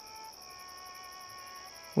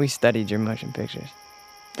 We studied your motion pictures.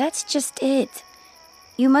 That's just it.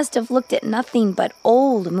 You must have looked at nothing but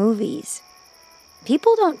old movies.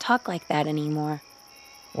 People don't talk like that anymore.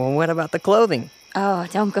 Well, what about the clothing? Oh,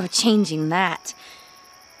 don't go changing that.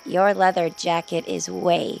 Your leather jacket is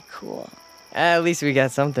way cool. At least we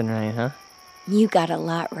got something right, huh? You got a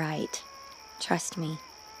lot right. Trust me.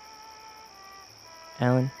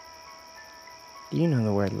 Alan, do you know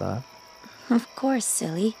the word love? Of course,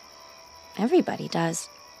 silly. Everybody does.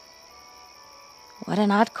 What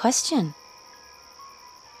an odd question.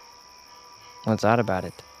 What's odd about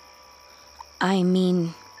it? I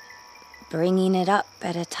mean, bringing it up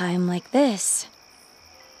at a time like this.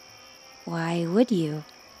 Why would you?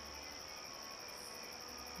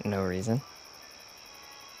 No reason.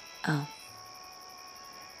 Oh.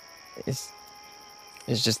 It's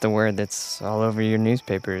just the word that's all over your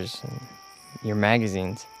newspapers, and your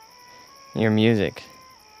magazines, your music,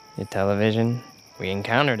 your television. We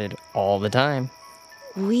encountered it all the time.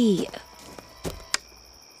 We.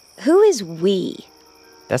 Who is we?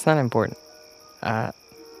 That's not important.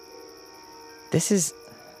 This is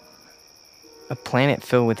a planet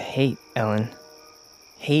filled with hate, Ellen.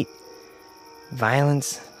 Hate,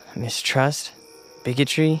 violence, mistrust,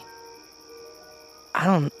 bigotry. I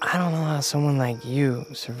don't know how someone like you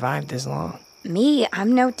survived this long. Me?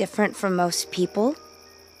 I'm no different from most people.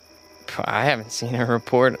 I haven't seen a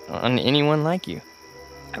report on anyone like you.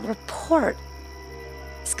 A report?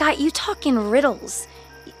 Scott, you talk in riddles.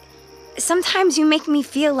 Sometimes you make me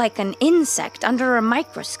feel like an insect under a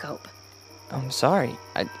microscope. I'm sorry.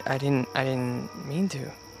 I didn't mean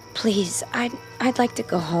to. Please, I'd like to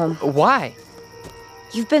go home. Why?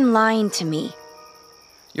 You've been lying to me.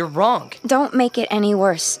 You're wrong. Don't make it any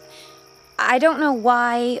worse. I don't know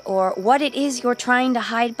why or what it is you're trying to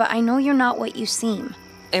hide, but I know you're not what you seem.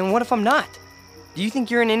 And what if I'm not? Do you think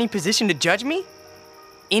you're in any position to judge me?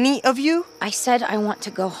 Any of you? I said I want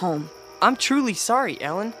to go home. I'm truly sorry,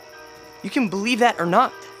 Ellen. You can believe that or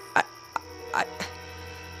not.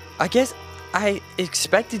 I guess I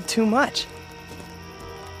expected too much.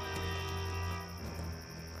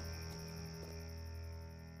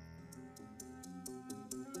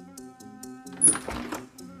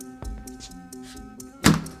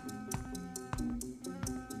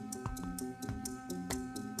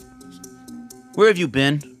 Where have you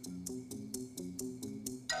been?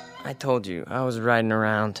 I told you, I was riding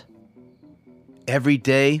around. Every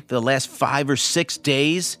day for the last 5 or 6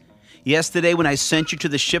 days? Yesterday when I sent you to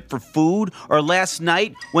the ship for food? Or last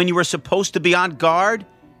night when you were supposed to be on guard?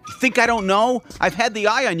 You think I don't know? I've had the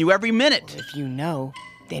eye on you every minute. If you know,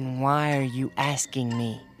 then why are you asking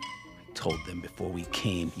me? I told them before we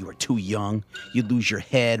came you were too young. You'd lose your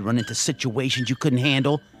head, run into situations you couldn't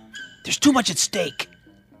handle. There's too much at stake.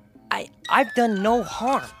 I've done no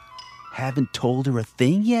harm. Haven't told her a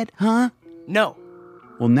thing yet, huh? No.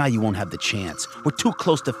 Well, now you won't have the chance. We're too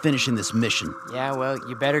close to finishing this mission. Yeah, well,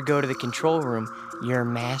 you better go to the control room. Your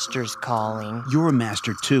master's calling. You're a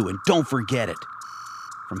master, too, and don't forget it.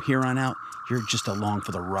 From here on out, you're just along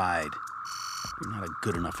for the ride. You're not a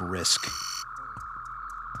good enough risk.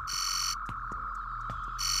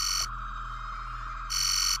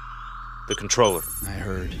 The controller. I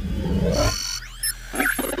heard.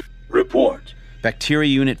 Report. Bacteria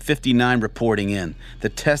Unit 59 reporting in. The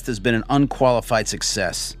test has been an unqualified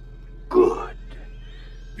success. Good.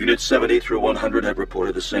 Unit 70 through 100 have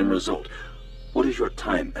reported the same result. What is your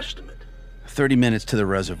time estimate? 30 minutes to the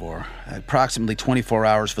reservoir. Approximately 24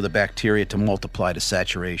 hours for the bacteria to multiply to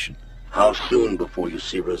saturation. How soon before you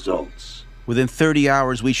see results? Within 30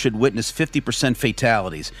 hours, we should witness 50%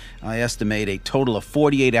 fatalities. I estimate a total of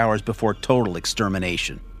 48 hours before total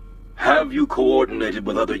extermination. Have you coordinated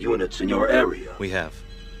with other units in your area? We have.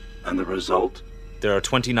 And the result? There are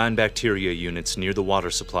 29 bacteria units near the water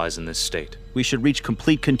supplies in this state. We should reach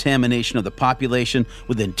complete contamination of the population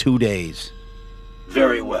within 2 days.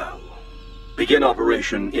 Very well. Begin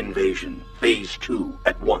Operation Invasion, Phase 2,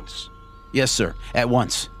 at once. Yes, sir. At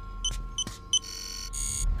once.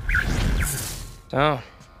 So,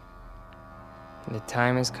 the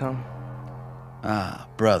time has come. Ah,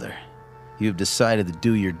 brother. You've decided to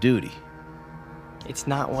do your duty. It's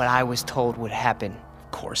not what I was told would happen.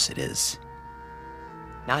 Of course it is.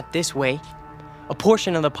 Not this way. A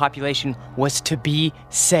portion of the population was to be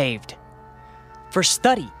saved. For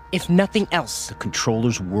study, if nothing else. The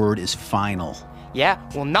controller's word is final. Yeah,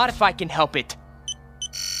 well, not if I can help it.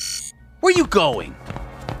 Where are you going?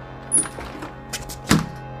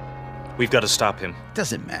 We've got to stop him.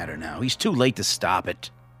 Doesn't matter now. He's too late to stop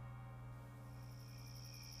it.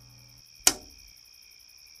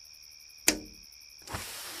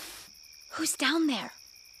 Who's down there?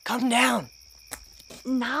 Come down.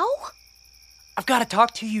 Now? I've got to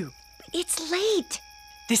talk to you. It's late.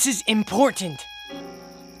 This is important.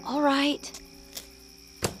 All right.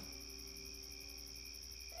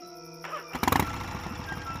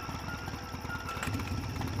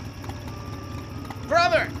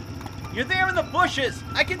 Brother! You're there in the bushes!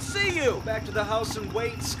 I can see you! Back to the house and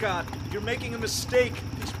wait, Scott. You're making a mistake.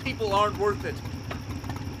 These people aren't worth it.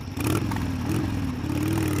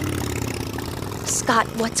 Scott,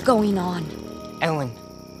 what's going on? Ellen,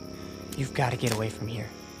 you've got to get away from here.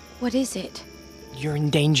 What is it? You're in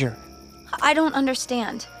danger. I don't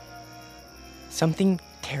understand. Something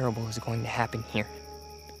terrible is going to happen here.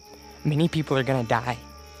 Many people are going to die.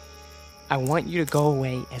 I want you to go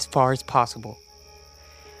away as far as possible.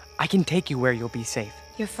 I can take you where you'll be safe.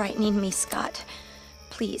 You're frightening me, Scott.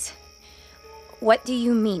 Please. What do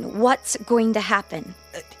you mean? What's going to happen?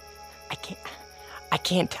 I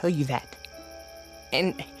can't tell you that.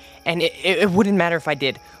 And it wouldn't matter if I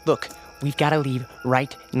did. Look, we've got to leave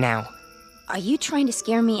right now. Are you trying to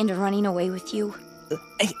scare me into running away with you?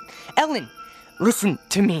 Ellen, listen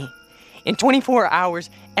to me. In 24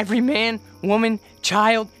 hours, every man, woman,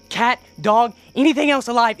 child, cat, dog, anything else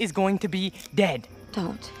alive is going to be dead.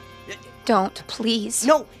 Don't, please.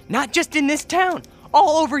 No, not just in this town.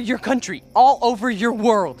 All over your country. All over your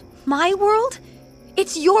world. My world?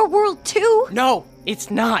 It's your world too? No,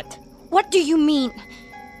 it's not. What do you mean?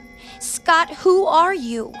 Scott, who are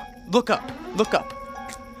you? Look up.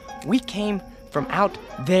 We came from out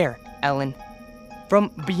there, Ellen.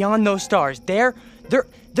 From beyond those stars. There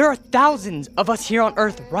are thousands of us here on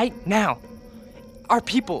Earth right now. Our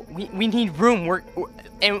people, we need room.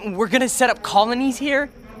 We're gonna set up colonies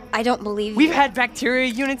here. I don't believe you. We've had bacteria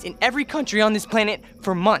units in every country on this planet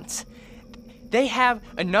for months. They have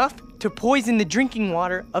enough to poison the drinking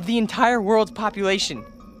water of the entire world's population.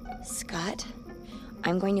 Scott,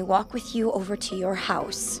 I'm going to walk with you over to your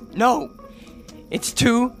house. No, it's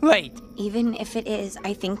too late. Even if it is,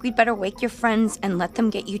 I think we'd better wake your friends and let them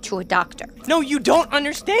get you to a doctor. No, you don't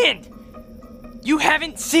understand. You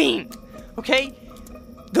haven't seen, okay?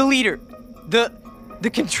 The leader, the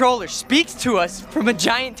controller speaks to us from a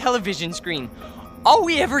giant television screen. All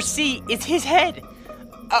we ever see is his head.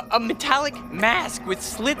 A metallic mask with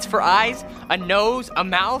slits for eyes, a nose, a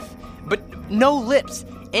mouth, but no lips.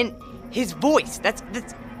 And his voice, that's...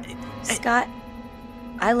 Scott,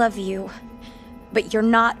 I love you, but you're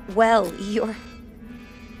not well. You're...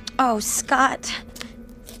 Oh, Scott.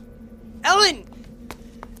 Ellen!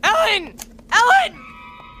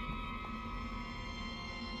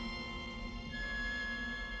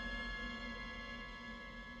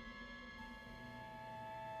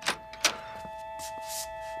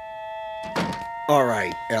 All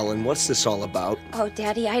right, Ellen, what's this all about? Oh,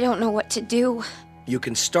 Daddy, I don't know what to do. You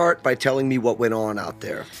can start by telling me what went on out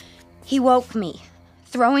there. He woke me,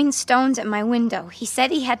 throwing stones at my window. He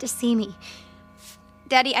said he had to see me.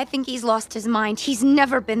 Daddy, I think he's lost his mind. He's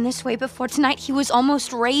never been this way before. Tonight, he was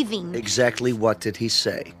almost raving. Exactly what did he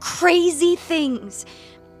say? Crazy things.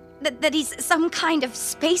 That he's some kind of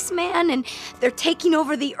spaceman and they're taking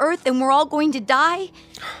over the Earth and we're all going to die.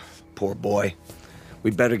 Poor boy.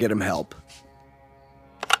 We'd better get him help.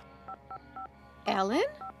 Ellen?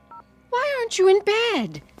 Why aren't you in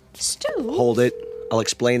bed? Stu? Hold it. I'll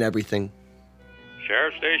explain everything.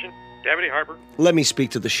 Sheriff Station? Deputy Harper? Let me speak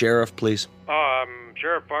to the sheriff, please.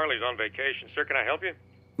 Sheriff Farley's on vacation. Sir, can I help you?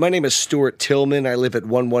 My name is Stuart Tillman. I live at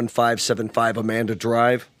 11575 Amanda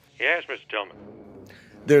Drive. Yes, Mr. Tillman.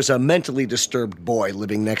 There's a mentally disturbed boy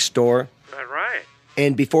living next door. That right?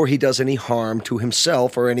 And before he does any harm to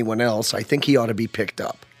himself or anyone else, I think he ought to be picked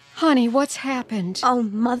up. Honey, what's happened? Oh,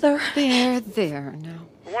 Mother. There now.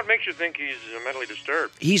 What makes you think he's mentally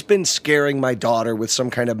disturbed? He's been scaring my daughter with some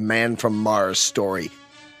kind of man from Mars story.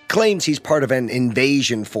 Claims he's part of an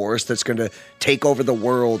invasion force that's going to take over the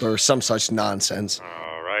world or some such nonsense.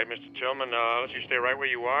 All right, Mr. Tillman, let you stay right where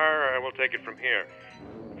you are. We'll take it from here.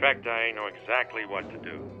 In fact, I know exactly what to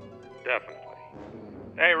do. Definitely.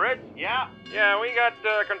 Hey, Rich? Yeah? Yeah, we got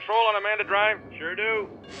control on Amanda Drive? Sure do.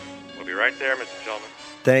 We'll be right there, Mr. Tillman.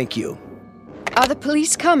 Thank you. Are the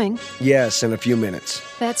police coming? Yes, in a few minutes.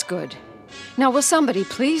 That's good. Now, will somebody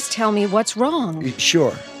please tell me what's wrong?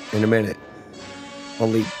 Sure, in a minute.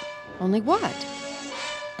 Only what?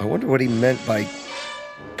 I wonder what he meant by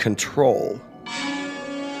control.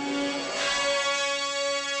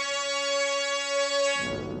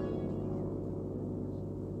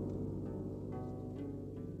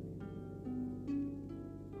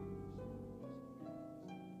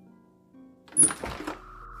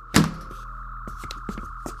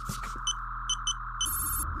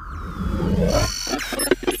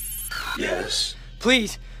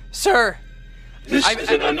 Please, sir. This is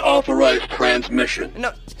an unauthorized transmission.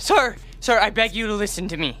 No, sir, I beg you to listen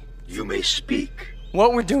to me. You may speak.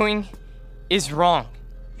 What we're doing is wrong.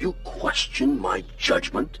 You question my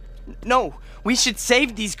judgment? No, we should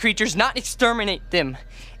save these creatures, not exterminate them.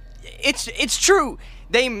 It's true.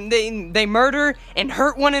 They murder and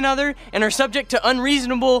hurt one another and are subject to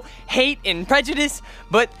unreasonable hate and prejudice,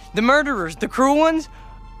 but the murderers, the cruel ones,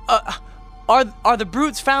 are the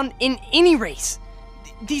brutes found in any race.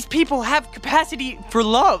 These people have capacity for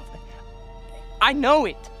love. I know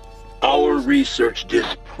it. Our research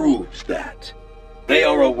disproves that. They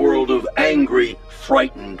are a world of angry,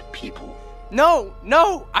 frightened people.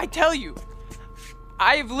 No, I tell you.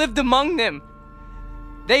 I have lived among them.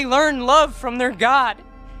 They learn love from their God,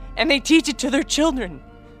 and they teach it to their children.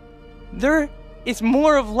 There is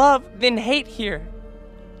more of love than hate here.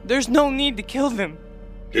 There's no need to kill them.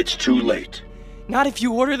 It's too late. Not if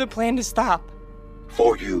you order the plan to stop.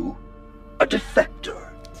 For you, a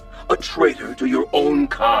defector, a traitor to your own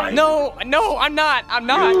kind. No, I'm not.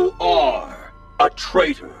 You are a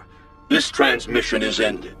traitor. This transmission is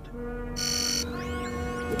ended.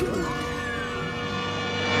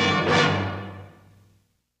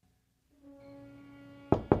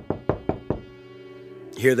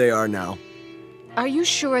 Here they are now. Are you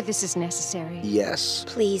sure this is necessary? Yes.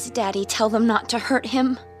 Please, Daddy, tell them not to hurt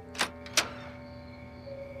him.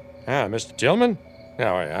 Mr. Tillman?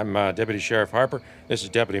 No, I'm Deputy Sheriff Harper. This is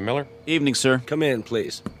Deputy Miller. Evening, sir. Come in,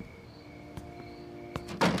 please.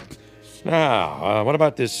 Now, what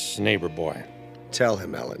about this neighbor boy? Tell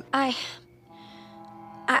him, Ellen. I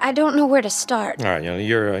don't know where to start. All right,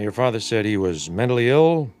 your father said he was mentally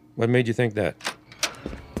ill. What made you think that?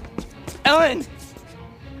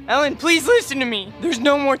 Ellen, please listen to me. There's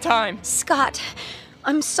no more time. Scott,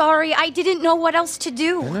 I'm sorry. I didn't know what else to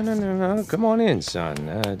do. No. Come on in, son.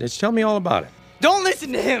 Just tell me all about it. Don't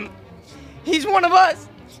listen to him. He's one of us.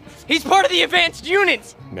 He's part of the advanced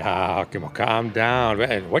units. No, come on, calm down.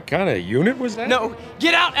 What kind of unit was that? No,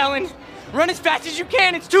 get out, Ellen. Run as fast as you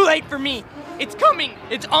can. It's too late for me. It's coming.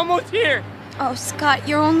 It's almost here. Oh, Scott,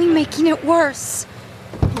 you're only making it worse.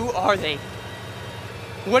 Who are they?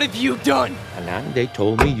 What have you done? They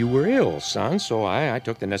told me you were ill, son, so I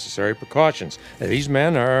took the necessary precautions. These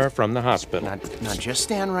men are from the hospital. Now just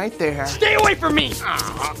stand right there. Stay away from me!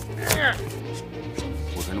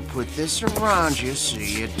 We're gonna put this around you so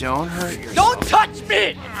you don't hurt yourself. Don't touch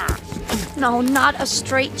me! No, not a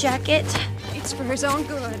straitjacket. It's for his own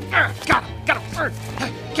good. Got him.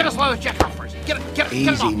 Get us leather jacket off first. Get it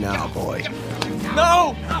Easy off. now, boy.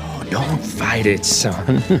 No! Oh, don't fight it,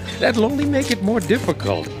 son. That'll only make it more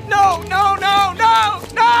difficult. No!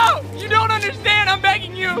 You don't understand. I'm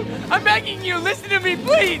begging you. Listen to me,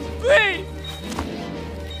 please.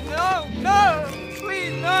 No.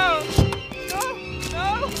 Please, no.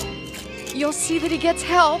 You'll see that he gets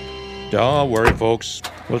help. Don't worry, folks.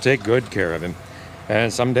 We'll take good care of him.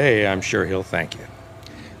 And someday, I'm sure he'll thank you.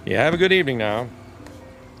 You have a good evening now.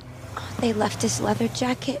 They left his leather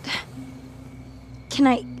jacket. Can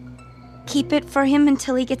I keep it for him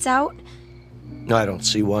until he gets out? I don't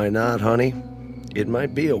see why not, honey. It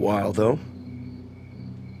might be a while, though.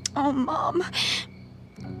 Oh, Mom.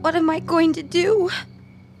 What am I going to do?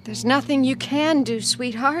 There's nothing you can do,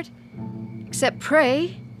 sweetheart, except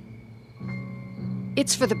pray.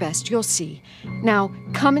 It's for the best, you'll see. Now,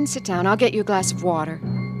 come and sit down. I'll get you a glass of water.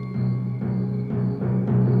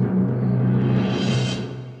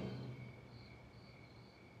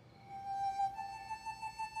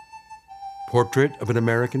 Portrait of an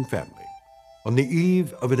American family on the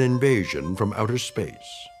eve of an invasion from outer space.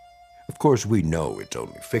 Of course, we know it's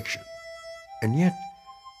only fiction. And yet,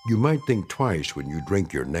 you might think twice when you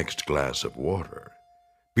drink your next glass of water.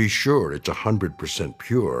 Be sure it's 100%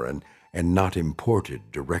 pure and not imported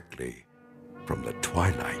directly from the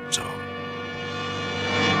Twilight Zone.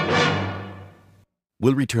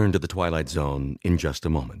 We'll return to the Twilight Zone in just a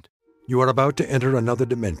moment. You are about to enter another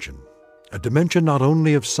dimension. A dimension not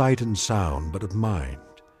only of sight and sound, but of mind.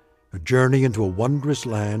 A journey into a wondrous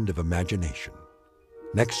land of imagination.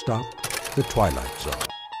 Next stop, the Twilight Zone.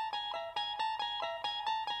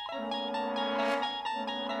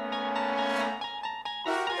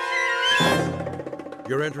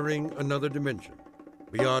 You're entering another dimension,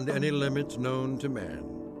 beyond any limits known to man.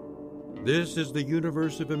 This is the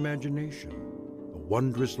universe of imagination, a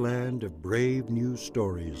wondrous land of brave new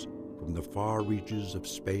stories from the far reaches of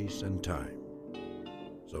space and time.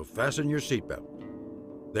 So fasten your seatbelt.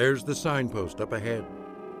 There's the signpost up ahead.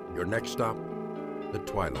 Your next stop, the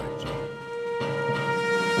Twilight Zone.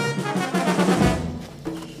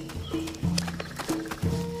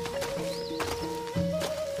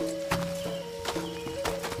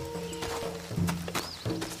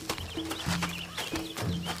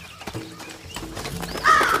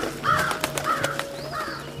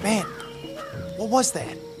 Man, what was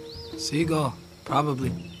that? Seagull,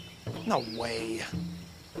 probably. No way.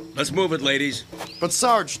 Let's move it, ladies. But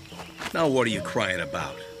Sarge... Now what are you crying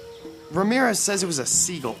about? Ramirez says it was a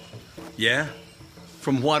seagull. Yeah?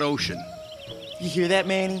 From what ocean? You hear that,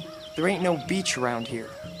 Manny? There ain't no beach around here.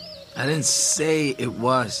 I didn't say it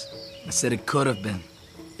was. I said it could have been.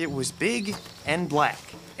 It was big and black.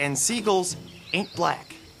 And seagulls ain't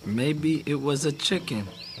black. Maybe it was a chicken.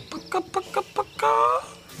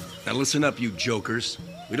 Now listen up, you jokers.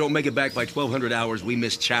 We don't make it back by 1200 hours, we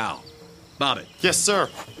miss chow. Bobbit. Yes, sir.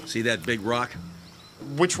 See that big rock?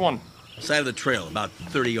 Which one? Side of the trail, about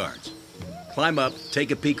 30 yards. Climb up,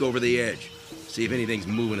 take a peek over the edge. See if anything's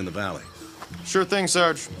moving in the valley. Sure thing,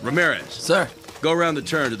 Sarge. Ramirez. Sir. Go around the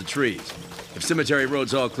turn to the trees. If cemetery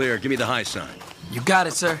road's all clear, give me the high sign. You got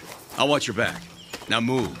it, sir. I'll watch your back. Now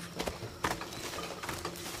move.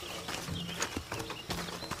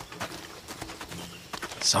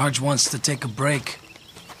 Sarge wants to take a break.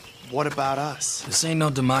 What about us? This ain't no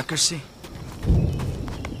democracy.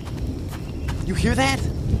 You hear that?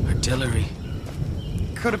 Artillery.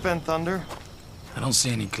 Could have been thunder. I don't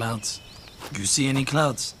see any clouds. You see any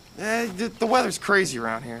clouds? The weather's crazy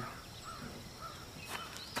around here.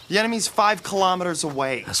 The enemy's 5 kilometers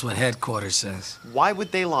away. That's what headquarters says. Why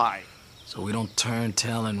would they lie? So we don't turn,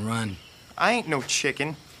 tail, and run. I ain't no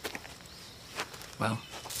chicken. Well,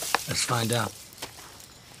 let's find out.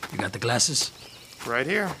 You got the glasses? Right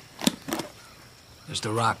here. There's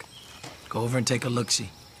the rock. Go over and take a look-see.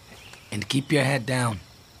 And keep your head down.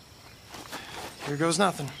 Here goes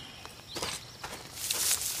nothing.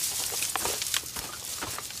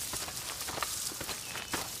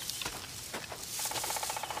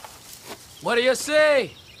 What do you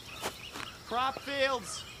see? Crop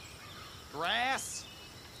fields. Grass.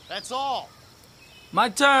 That's all. My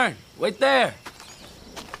turn. Wait there.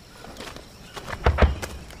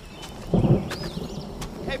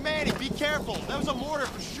 Hey, Manny, be careful. That was a mortar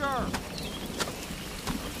for sure.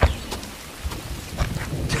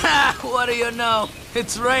 What do you know?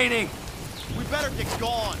 It's raining. We better get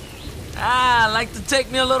going. I'd like to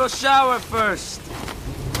take me a little shower first.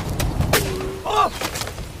 Oh!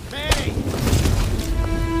 Manny!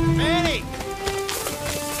 Manny!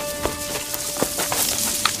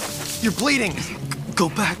 You're bleeding. Go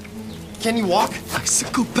back. Can you walk? I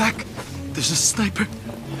said go back. There's a sniper.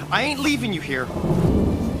 I ain't leaving you here.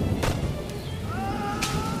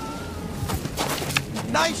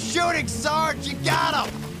 Nice shooting, Sarge. You got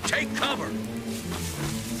him. Take cover.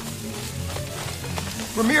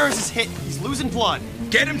 Ramirez is hit. He's losing blood.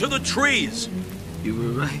 Get him to the trees. You were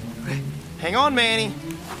right, Ray. Hang on, Manny.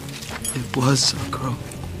 It was a crow.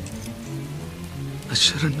 I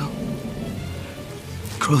should have known.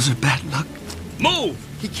 Crows are bad luck. Move!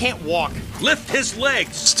 He can't walk. Lift his legs.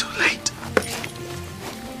 It's too late.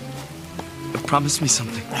 Promise me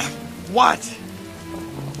something. What?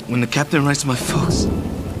 When the captain writes to my folks,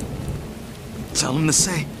 tell him to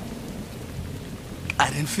say, I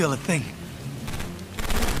didn't feel a thing.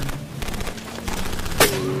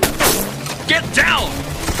 Get down!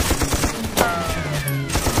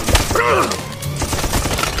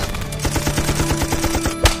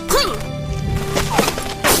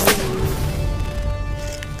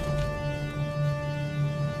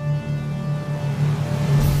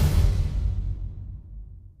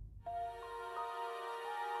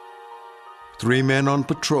 3 men on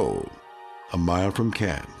patrol, a mile from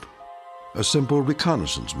camp. A simple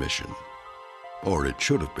reconnaissance mission. Or it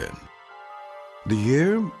should have been. The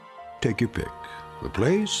year? Take your pick. The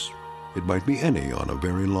place? It might be any on a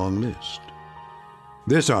very long list.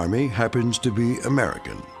 This army happens to be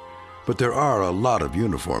American, but there are a lot of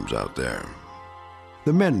uniforms out there.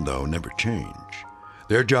 The men, though, never change.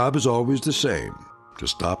 Their job is always the same, to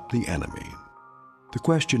stop the enemy. The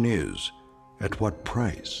question is, at what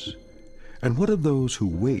price? And what of those who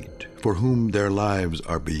wait, for whom their lives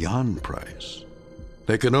are beyond price?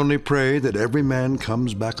 They can only pray that every man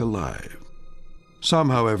comes back alive. Some,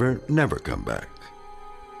 however, never come back.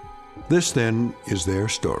 This, then, is their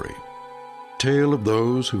story. Tale of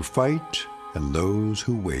those who fight and those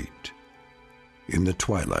who wait in the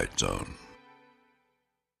Twilight Zone.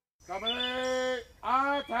 Company,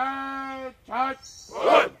 attention!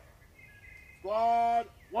 One! Squad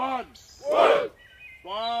 1! One!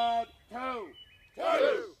 Squad 2!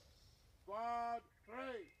 Two! Squad 3!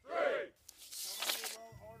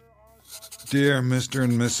 Dear Mr.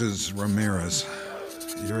 and Mrs. Ramirez,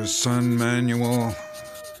 your son Manuel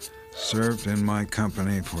served in my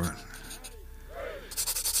company for...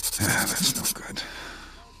 that's no good.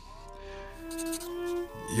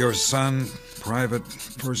 Your son, Private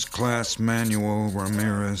First Class Manuel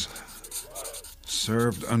Ramirez,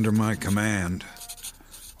 served under my command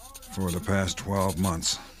for the past 12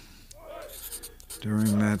 months.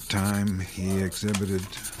 During that time, he exhibited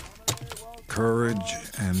courage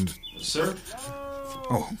and... Sir?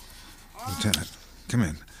 Oh, Lieutenant, come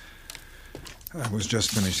in. I was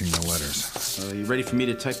just finishing the letters. You ready for me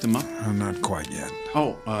to type them up? Not quite yet.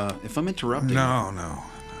 Oh, if I'm interrupting... No.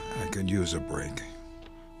 I could use a break.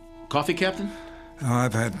 Coffee, Captain? Oh,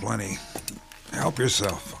 I've had plenty. Help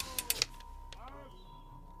yourself.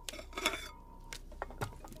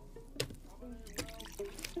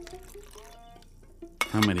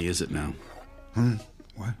 How many is it now?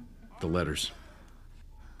 What? The letters.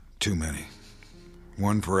 Too many.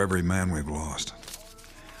 One for every man we've lost.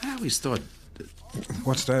 I always thought...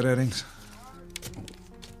 What's that, Eddings?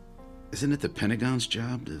 Isn't it the Pentagon's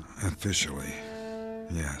job to... Officially,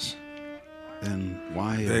 yes. Then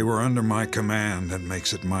why... They were under my command. That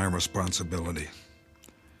makes it my responsibility.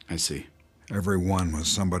 I see. Every one was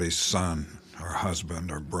somebody's son, or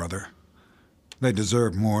husband, or brother. They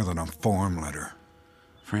deserve more than a form letter.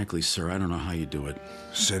 Frankly, sir, I don't know how you do it.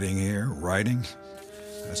 Sitting here, writing?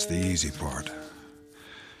 That's the easy part.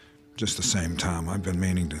 Just the same time, I've been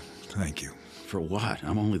meaning to thank you. For what?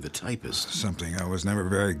 I'm only the typist. Something I was never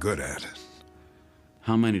very good at.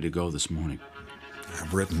 How many to go this morning?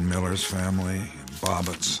 I've written Miller's family,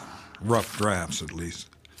 Bobbitt's. Rough drafts, at least.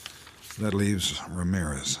 That leaves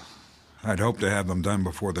Ramirez. I'd hope to have them done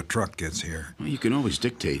before the truck gets here. Well, you can always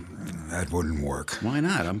dictate. That wouldn't work. Why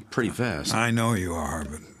not? I'm pretty fast. I know you are,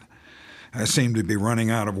 but I seem to be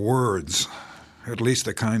running out of words. At least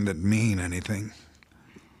the kind that mean anything.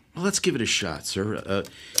 Well, let's give it a shot, sir.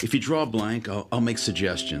 If you draw a blank, I'll make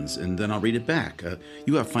suggestions, and then I'll read it back.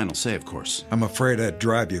 You have final say, of course. I'm afraid I'd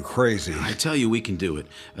drive you crazy. I tell you, we can do it.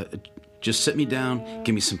 Just sit me down,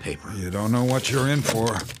 give me some paper. You don't know what you're in for.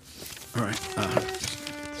 All right.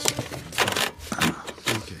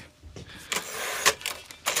 Okay.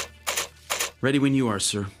 Ready when you are,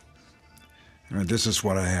 sir. All right, this is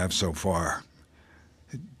what I have so far.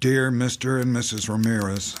 Dear Mr. and Mrs.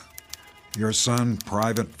 Ramirez, your son,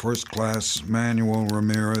 Private First Class Manuel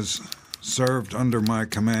Ramirez, served under my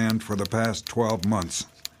command for the past 12 months.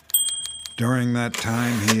 During that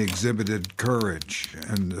time, he exhibited courage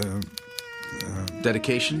and,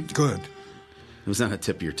 Dedication? Good. It was not a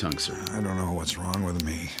tip of your tongue, sir. I don't know what's wrong with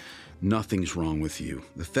me. Nothing's wrong with you.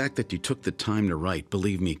 The fact that you took the time to write,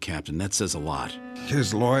 believe me, Captain, that says a lot.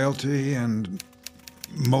 His loyalty and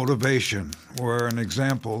motivation were an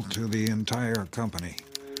example to the entire company.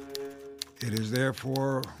 It is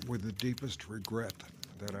therefore with the deepest regret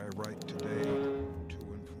that I write today to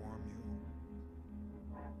inform you.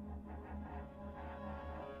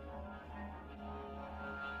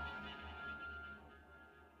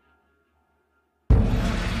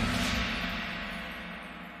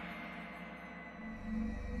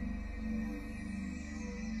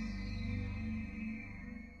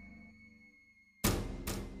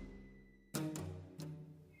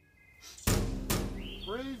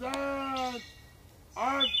 Freezers!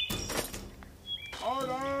 Arch!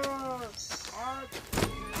 Order! Arch!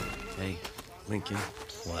 Hey, Lincoln.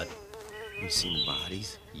 What? You seen the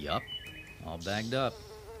bodies? Yup. All bagged up.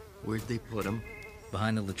 Where'd they put them?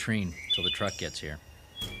 Behind the latrine, till the truck gets here.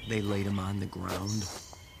 They laid them on the ground?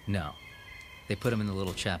 No. They put them in the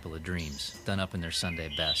little chapel of dreams, done up in their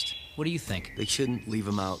Sunday best. What do you think? They shouldn't leave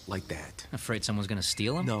them out like that. Afraid someone's gonna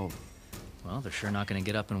steal them? No. Well, they're sure not gonna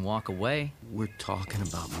get up and walk away. We're talking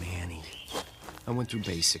about Manny. I went through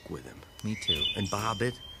basic with him. Me too. And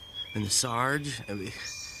Bobbitt, and the Sarge.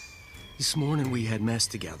 This morning we had mess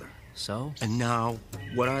together. So? And now,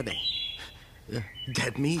 what are they?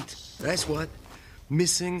 Dead meat. That's what.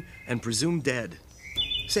 Missing and presumed dead.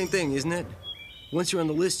 Same thing, isn't it? Once you're on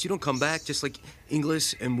the list, you don't come back, just like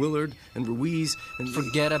Inglis and Willard and Ruiz and...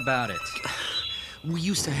 Forget about it. We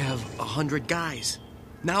used to have 100 guys.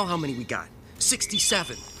 Now how many we got?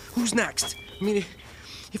 67. Who's next? I mean,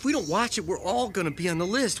 if we don't watch it, we're all gonna be on the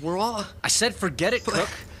list. We're all... I said forget it, Cook.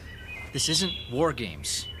 This isn't war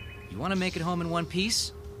games. You want to make it home in one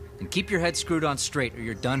piece? Then keep your head screwed on straight or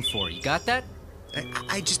you're done for. You got that?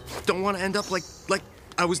 I just don't want to end up like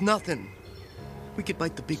I was nothing. We could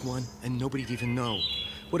bite the big one and nobody'd even know.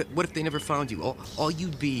 What if they never found you? All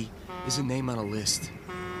you'd be is a name on a list.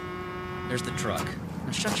 There's the truck.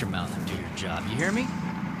 Now shut your mouth and do your job. You hear me?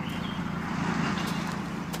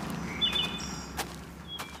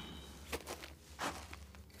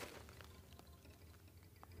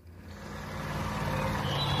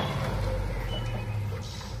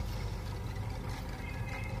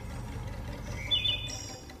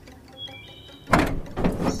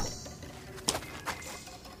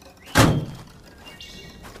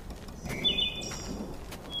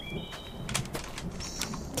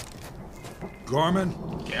 Gorman?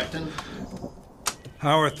 Captain?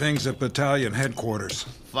 How are things at battalion headquarters?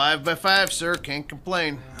 5 by 5, sir. Can't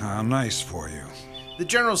complain. How nice for you. The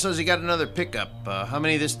general says he got another pickup. How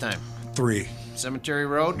many this time? 3. Cemetery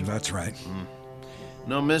Road? That's right.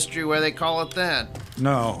 No mystery why they call it that.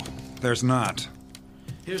 No, there's not.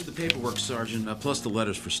 Here's the paperwork, Sergeant, plus the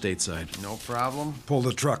letters for stateside. No problem. Pull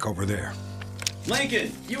the truck over there.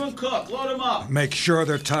 Lincoln, you and Cook, load them up. Make sure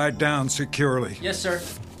they're tied down securely. Yes, sir.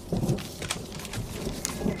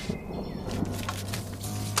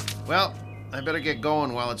 Well, I better get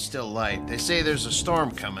going while it's still light. They say there's a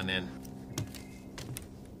storm coming in.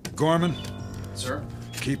 Gorman? Sir?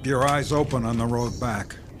 Keep your eyes open on the road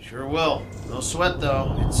back. Sure will. No sweat,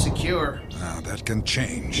 though. It's secure. Now, that can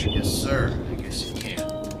change. Yes, sir. I guess it can.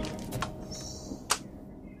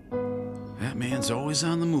 That man's always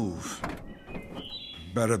on the move.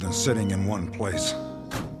 Better than sitting in one place.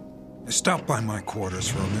 Stop by my quarters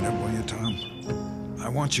for a minute, will you, Tom? I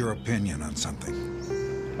want your opinion on something.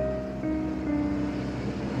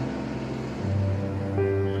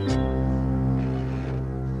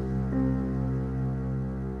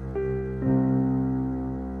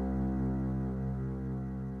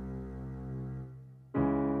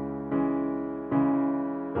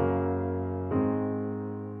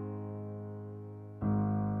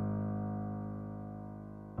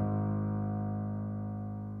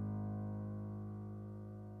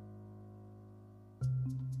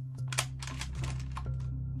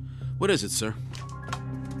 What is it, sir?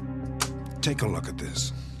 Take a look at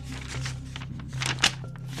this.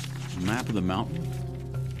 A map of the mountain?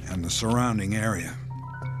 And the surrounding area.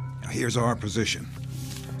 Now, here's our position.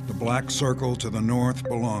 The black circle to the north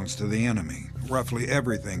belongs to the enemy. Roughly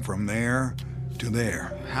everything from there to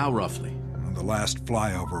there. How roughly? The last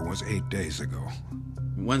flyover was 8 days ago.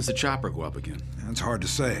 When's the chopper go up again? It's hard to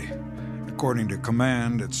say. According to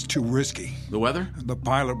command, it's too risky. The weather? The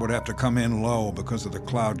pilot would have to come in low because of the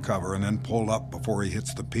cloud cover and then pull up before he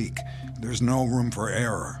hits the peak. There's no room for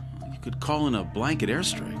error. You could call in a blanket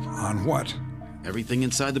airstrike. On what? Everything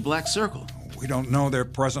inside the black circle. We don't know their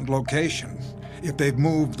present location. If they've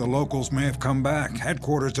moved, the locals may have come back.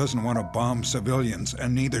 Headquarters doesn't want to bomb civilians,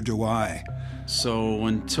 and neither do I. So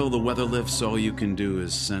until the weather lifts, all you can do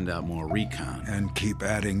is send out more recon. And keep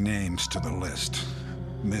adding names to the list.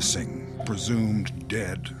 Missing, presumed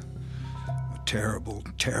dead. A terrible,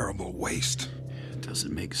 terrible waste. It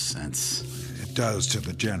doesn't make sense. It does to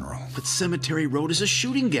the general. But Cemetery Road is a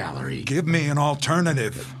shooting gallery. Give me an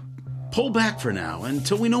alternative. Pull back for now,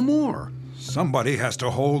 until we know more. Somebody has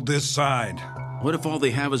to hold this side. What if all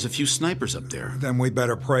they have is a few snipers up there? Then we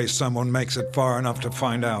better pray someone makes it far enough to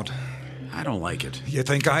find out. I don't like it. You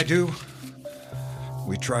think I do?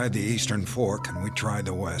 We tried the Eastern Fork and we tried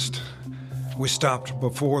the West. We stopped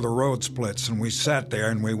before the road splits and we sat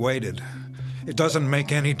there and we waited. It doesn't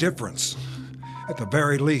make any difference. At the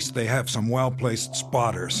very least, they have some well-placed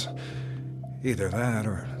spotters. Either that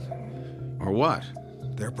or... Or what?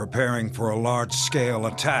 They're preparing for a large-scale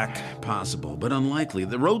attack. Possible, but unlikely.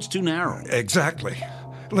 The road's too narrow. Exactly.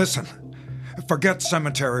 Listen, forget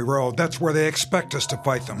Cemetery Road. That's where they expect us to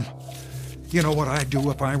fight them. You know what I'd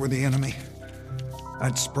do if I were the enemy?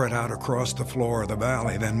 I'd spread out across the floor of the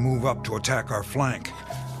valley, then move up to attack our flank.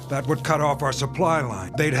 That would cut off our supply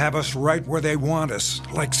line. They'd have us right where they want us,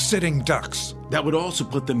 like sitting ducks. That would also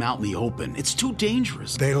put them out in the open. It's too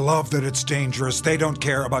dangerous. They love that it's dangerous. They don't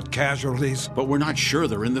care about casualties. But we're not sure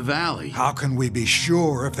they're in the valley. How can we be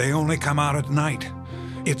sure if they only come out at night?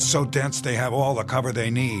 It's so dense they have all the cover they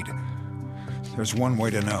need. There's one way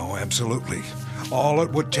to know, absolutely. All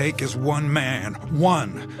it would take is one man.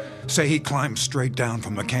 One. Say he climbs straight down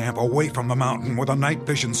from the camp, away from the mountain, with a night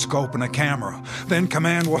vision scope and a camera. Then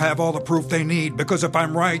command will have all the proof they need, because if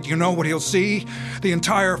I'm right, you know what he'll see? The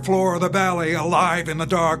entire floor of the valley alive in the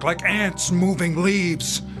dark, like ants moving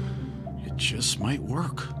leaves. It just might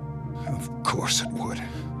work. Of course it would.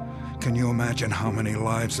 Can you imagine how many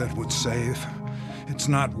lives that would save? It's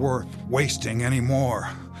not worth wasting any more.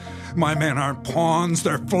 My men aren't pawns,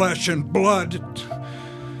 they're flesh and blood.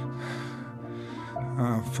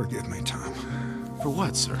 Oh, forgive me, Tom. For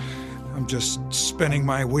what, sir? I'm just spinning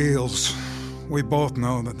my wheels. We both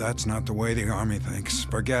know that that's not the way the Army thinks.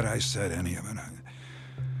 Forget I said any of it.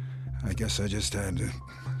 I guess I just had to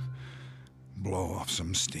blow off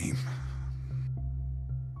some steam.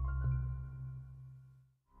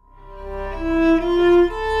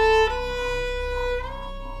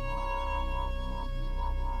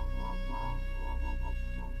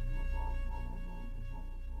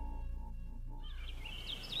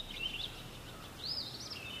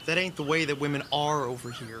 That ain't the way that women are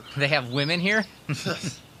over here. They have women here?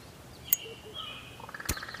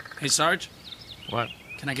 Hey, Sarge, What?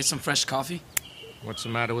 Can I get some fresh coffee? What's the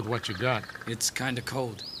matter with what you got? It's kind of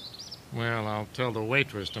cold. Well, I'll tell the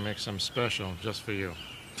waitress to make some special just for you.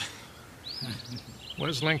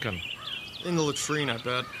 Where's Lincoln? In the latrine, I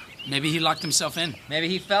bet. Maybe he locked himself in. Maybe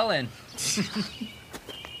he fell in.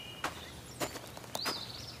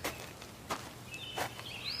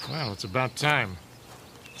 Well, it's about time.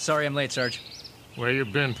 Sorry I'm late, Sarge. Where you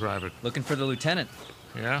been, Private? Looking for the lieutenant.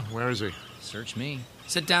 Yeah? Where is he? Search me.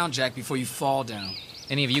 Sit down, Jack, before you fall down.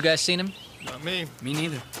 Any of you guys seen him? Not me. Me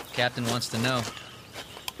neither. Captain wants to know.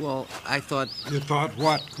 Well, I thought... You thought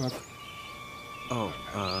what, Cook? Oh,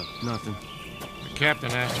 nothing. The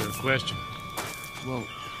captain asked you a question. Well,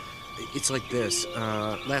 it's like this.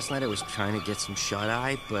 Last night I was trying to get some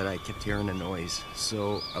shut-eye, but I kept hearing a noise.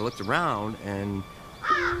 So I looked around and...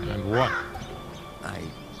 And what? I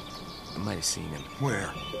might have seen him.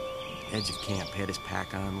 Where? Edge of camp, had his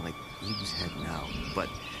pack on, like he was heading out. But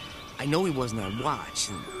I know he wasn't on watch,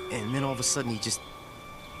 and then all of a sudden he just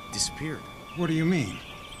disappeared. What do you mean?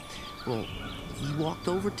 Well, he walked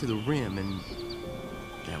over to the rim, and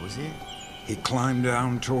that was it. He climbed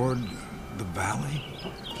down toward the valley?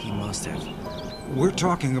 He must have. We're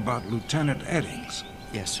talking about Lieutenant Eddings.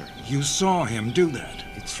 Yes, sir. You saw him do that.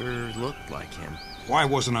 It sure looked like him. Why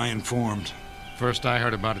wasn't I informed? First I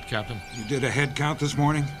heard about it, Captain. You did a head count this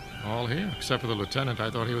morning? All here, except for the lieutenant. I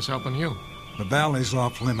thought he was helping you. The valley's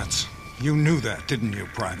off limits. You knew that, didn't you,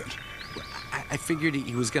 Private? I figured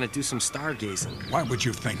he was going to do some stargazing. Why would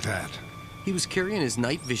you think that? He was carrying his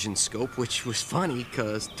night vision scope, which was funny,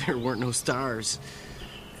 because there weren't no stars.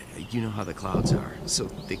 You know how the clouds are, so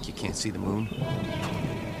thick you can't see the moon.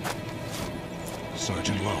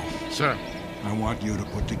 Sergeant Lowe. Sir. I want you to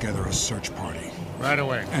put together a search party. Right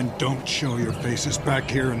away. And don't show your faces back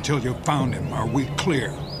here until you've found him. Are we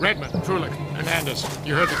clear? Redmond, Trulick, Hernandez,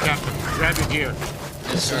 you heard the captain. Grab your gear.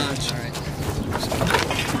 Yes, sir. All right.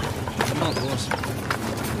 Come on, boys.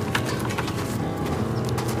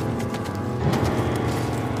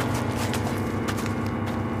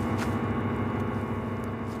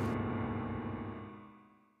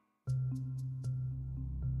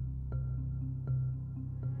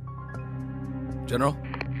 General?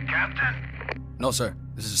 Captain? No, sir.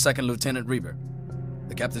 This is Second Lieutenant Reber.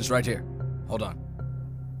 The captain's right here. Hold on.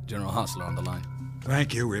 General Hassler on the line.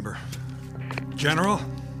 Thank you, Reber. General?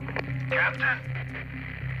 Captain?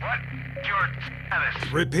 What's your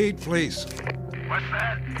status? Repeat, please. What's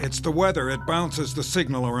that? It's the weather. It bounces the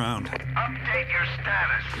signal around. Update your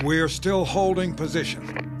status. We're still holding position.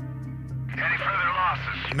 Any further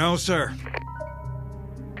losses? No, sir.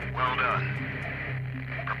 Well done.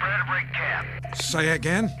 Prepare to break camp. Say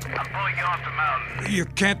again? I'm pulling you off the mountain. You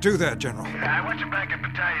can't do that, General. I want you back in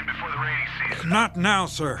battalion before the rainy season. Not now,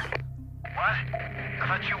 sir. What? I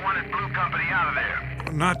thought you wanted Blue Company out of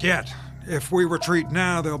there. Not yet. If we retreat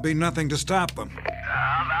now, there'll be nothing to stop them.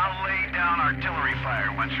 I'll lay down artillery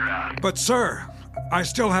fire once you're out. But, sir, I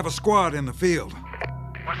still have a squad in the field.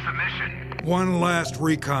 What's the mission? One last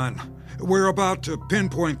recon. We're about to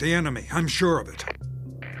pinpoint the enemy. I'm sure of it.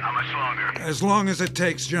 How much longer? As long as it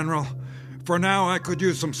takes, General. For now, I could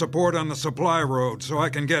use some support on the supply road so I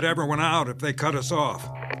can get everyone out if they cut us off.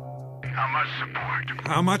 How much support?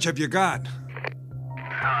 How much have you got?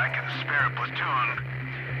 I can spare a platoon,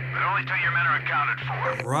 but only till your men are accounted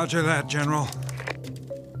for. Roger that, General.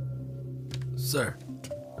 Sir.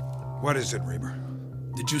 What is it, Reber?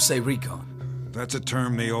 Did you say recon? That's a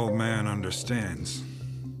term the old man understands.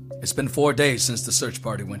 It's been 4 days since the search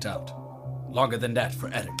party went out. Longer than that for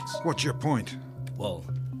Eddings. What's your point? Well,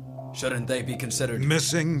 shouldn't they be considered...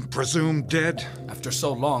 Missing, presumed dead? After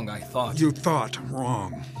so long, I thought... You thought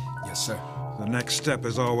wrong. Yes, sir. The next step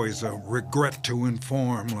is always a regret to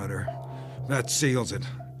inform letter. That seals it.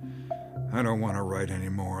 I don't want to write any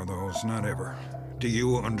more of those, not ever. Do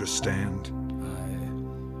you understand?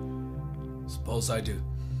 I suppose I do.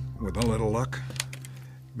 With a little luck,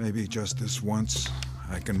 maybe just this once,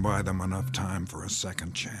 I can buy them enough time for a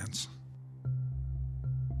second chance.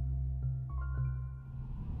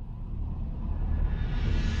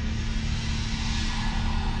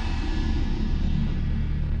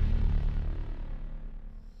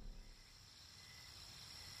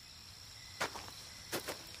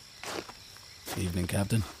 Evening,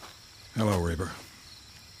 Captain. Hello, Reber.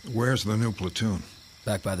 Where's the new platoon?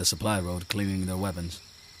 Back by the supply road, cleaning their weapons.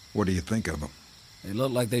 What do you think of them? They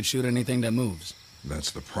look like they'd shoot anything that moves. That's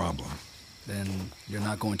the problem. Then you're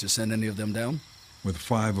not going to send any of them down? With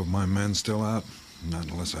 5 of my men still out? Not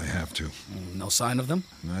unless I have to. No sign of them?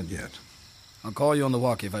 Not yet. I'll call you on the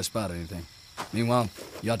walkie if I spot anything. Meanwhile,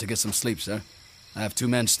 you ought to get some sleep, sir. I have 2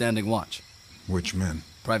 men standing watch. Which men?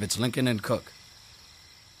 Privates Lincoln and Cook.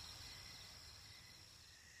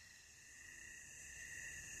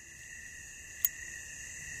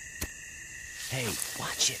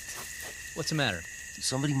 Watch it. What's the matter?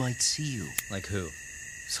 Somebody might see you. Like who?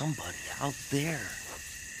 Somebody out there.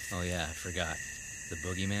 Oh, yeah, I forgot. The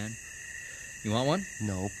boogeyman? You want one?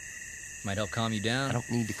 Nope. Might help calm you down. I don't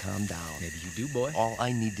need to calm down. Maybe you do, boy. All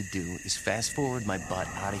I need to do is fast forward my butt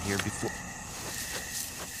out of here before...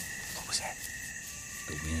 What was that?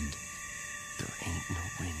 The wind. There ain't no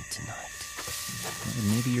wind tonight.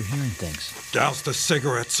 Well, maybe you're hearing things. Douse the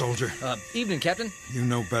cigarette, soldier. Evening, Captain. You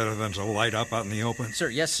know better than to light up out in the open. Sir,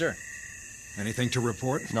 yes, sir. Anything to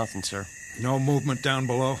report? Nothing, sir. No movement down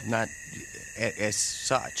below? Not as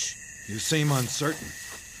such. You seem uncertain.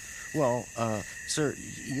 Well, sir,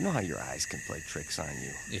 you know how your eyes can play tricks on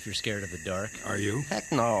you. If you're scared of the dark. Are you?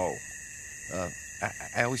 Heck no.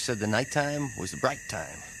 I always said the nighttime was the bright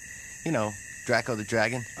time. You know, Draco the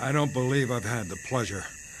Dragon. I don't believe I've had the pleasure.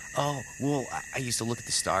 Oh, well, I used to look at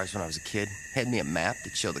the stars when I was a kid. Had me a map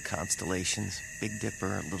that showed the constellations. Big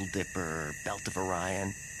Dipper, Little Dipper, Belt of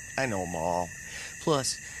Orion. I know them all.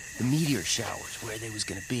 Plus, the meteor showers, where they was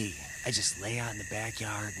gonna be. I just lay out in the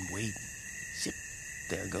backyard and wait. Zip,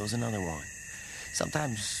 there goes another one.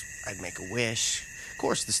 Sometimes I'd make a wish. Of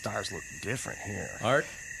course, the stars look different here. Art?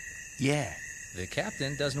 Yeah. The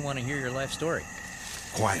captain doesn't want to hear your life story.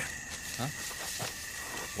 Quiet. Huh?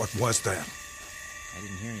 What was that? I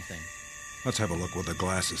didn't hear anything. Let's have a look with the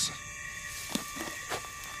glasses.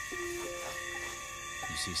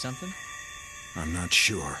 You see something? I'm not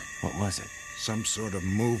sure. What was it? Some sort of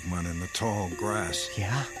movement in the tall grass.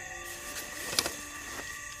 Yeah?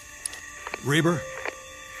 Reber?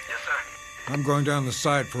 Yes, sir. I'm going down the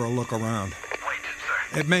side for a look around. Wait,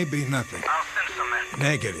 sir. It may be nothing. I'll send some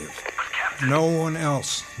men. Negative. But, Captain... No one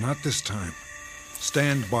else. Not this time.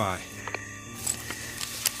 Stand by.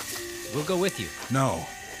 We'll go with you. No.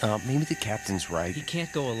 Maybe the captain's right. He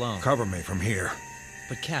can't go alone. Cover me from here.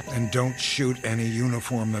 But, Captain... And don't shoot any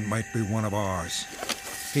uniform that might be one of ours.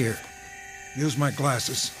 Here. Use my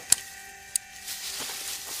glasses.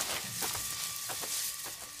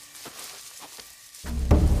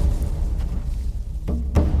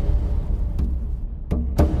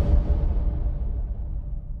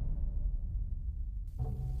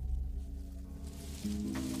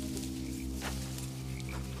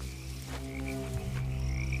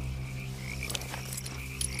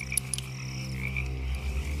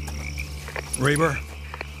 Reber?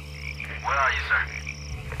 Where are you,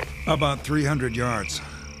 sir? About 300 yards.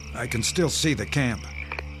 I can still see the camp.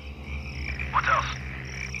 What else?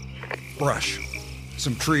 Brush.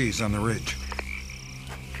 Some trees on the ridge.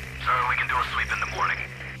 Sir, we can do a sweep in the morning.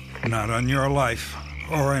 Not on your life,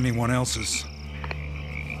 or anyone else's.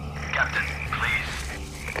 Captain,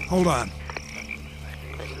 please. Hold on.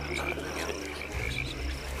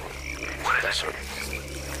 What is it?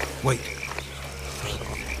 Wait.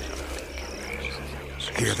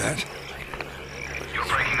 Hear that? You're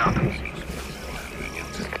breaking up.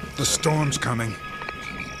 The storm's coming.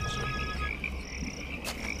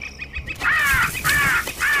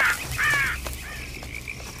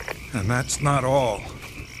 And that's not all.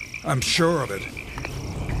 I'm sure of it.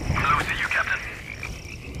 I'm losing you, Captain.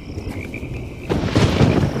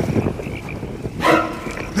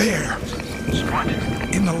 There! What?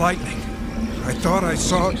 In the lightning. I thought I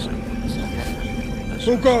saw it.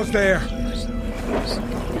 Who goes there?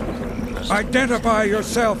 Identify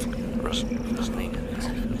yourself.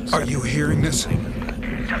 Are you hearing this? Signal.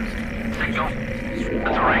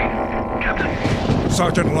 That's a rain. Captain.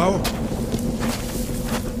 Sergeant Lowe?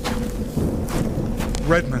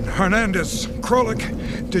 Redmond, Hernandez,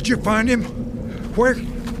 Krolik, did you find him? Where?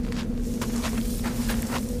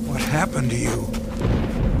 What happened to you?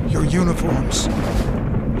 Your uniforms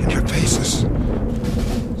and your faces.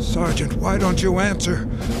 Sergeant, why don't you answer?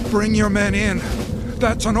 Bring your men in.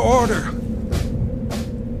 That's an order.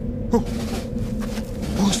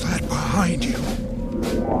 Who's that behind you?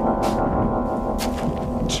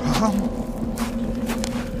 Tom?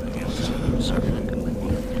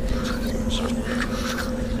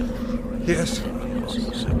 Yes.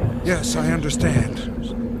 Yes, I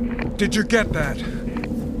understand. Did you get that?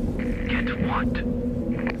 Get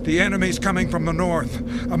what? The enemy's coming from the north.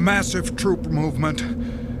 A massive troop movement.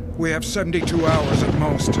 We have 72 hours at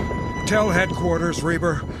most. Tell headquarters,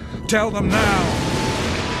 Reber. Tell them now.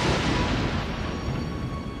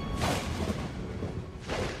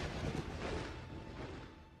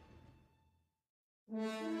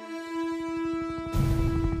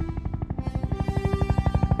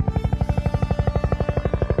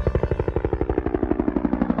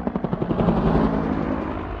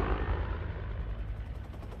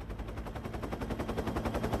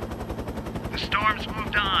 The storm's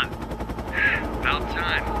moved on. About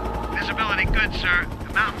time. Visibility good, sir.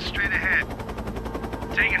 The mountain's straight ahead.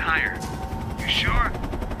 Take it higher. You sure?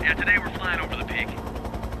 Yeah, today we're flying over the peak.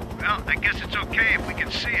 Well, I guess it's okay if we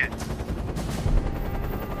can see it.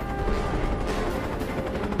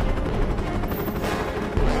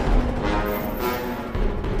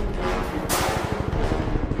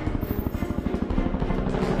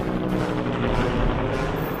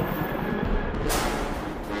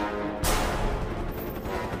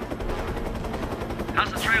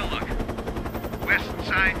 How's the trail look? West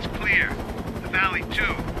side's clear. The valley,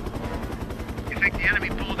 too. You think the enemy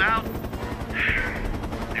pulled out?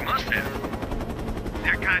 They must have.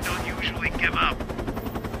 Their kind don't usually give up.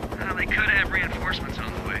 Well, they could have reinforcements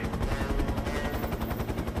on the way.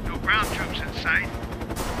 No ground troops in sight.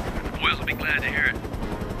 The boys will be glad to hear it.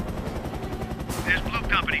 There's Blue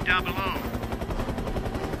Company down below.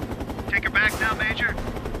 Take her back now, Major?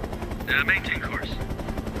 Maintain course.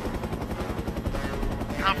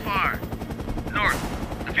 How far?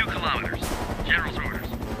 North. A few kilometers. General's orders.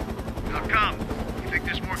 How come? You think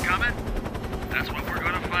there's more coming? That's what we're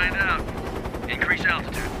going to find out. Increase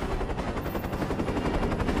altitude.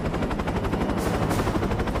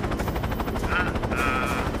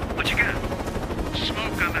 What you got?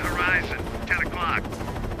 Smoke on the horizon. 10 o'clock.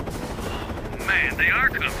 Oh, man, they are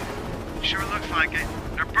coming. Sure looks like it.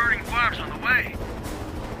 They're burning barbs on the way.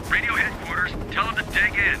 Radio headquarters, tell them to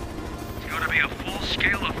dig in. It's going to be a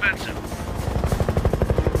full-scale offensive.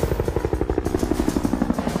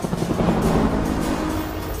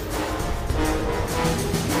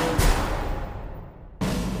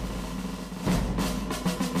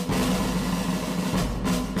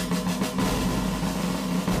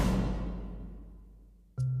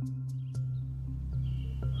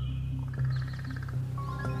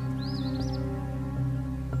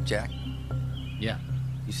 Jack? Yeah.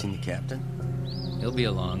 You seen the captain? He'll be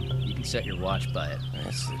along. You can set your watch by it.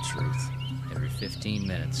 That's the truth. Every 15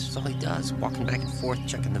 minutes. That's all he does, walking back and forth,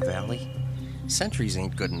 checking the valley. Sentries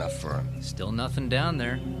ain't good enough for him. Still nothing down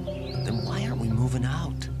there. Then why aren't we moving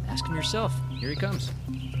out? Ask him yourself. Here he comes.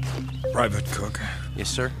 Private Cook. Yes,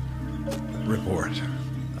 sir? Report.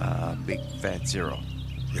 Big fat zero.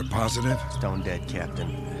 You're positive? Stone dead, Captain.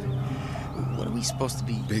 What are we supposed to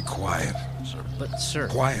be? Be quiet. Sir. But, sir...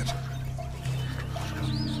 Quiet.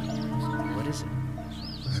 What is it?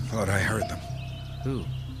 I thought I heard them. Who?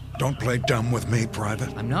 Don't play dumb with me,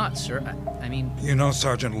 Private. I'm not, sir. I mean... You know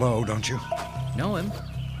Sergeant Lowe, don't you? Know him?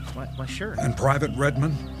 Why, sure. And Private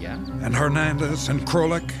Redmond? Yeah. And Hernandez and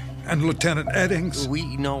Krolik and Lieutenant Eddings?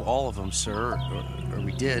 We know all of them, sir. Or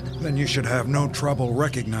we did. Then you should have no trouble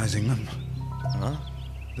recognizing them. Huh?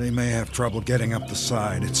 They may have trouble getting up the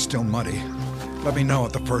side. It's still muddy. Let me know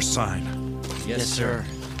at the first sign. Yes, sir.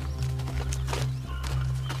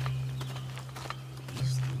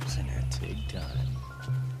 He's losing it. Big time.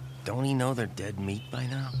 Don't he know they're dead meat by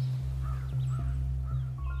now?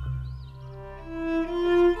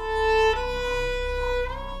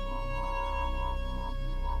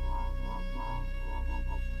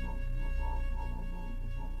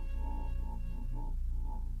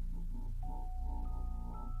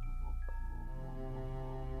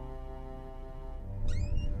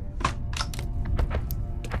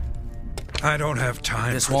 I don't have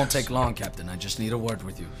time. This won't take long, Captain. I just need a word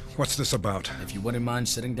with you. What's this about? If you wouldn't mind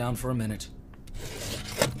sitting down for a minute.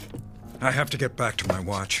 I have to get back to my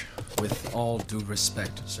watch. With all due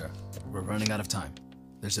respect, sir, we're running out of time.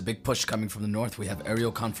 There's a big push coming from the north. We have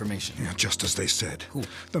aerial confirmation. Yeah, just as they said. Who?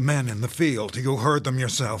 The men in the field. You heard them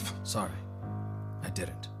yourself. Sorry. I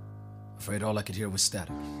didn't. Afraid all I could hear was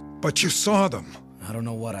static. But you saw them. I don't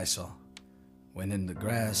know what I saw. Went in the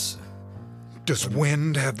grass. Does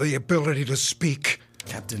wind have the ability to speak?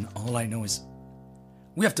 Captain, all I know is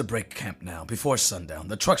we have to break camp now, before sundown.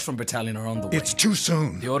 The trucks from battalion are on the way. It's too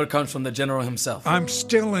soon. The order comes from the general himself. I'm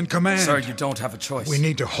still in command. Sir, you don't have a choice. We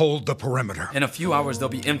need to hold the perimeter. In a few hours, there'll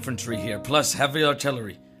be infantry here, plus heavy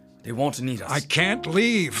artillery. They won't need us. I can't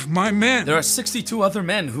leave. My men. There are 62 other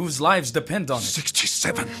men whose lives depend on it.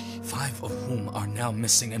 67. 5 of whom are now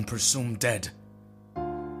missing and presumed dead.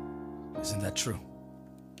 Isn't that true?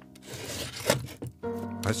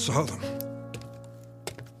 I saw them.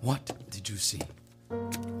 What did you see?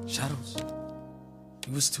 Shadows?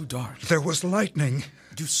 It was too dark. There was lightning.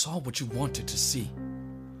 You saw what you wanted to see.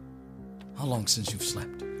 How long since you've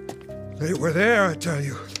slept? They were there, I tell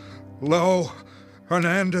you. Lowe,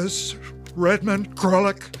 Hernandez, Redmond,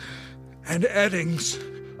 Krolik, and Eddings.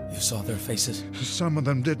 You saw their faces? Some of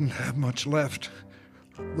them didn't have much left,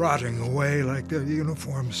 rotting away like their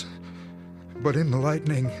uniforms. But in the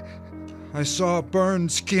lightning, I saw burned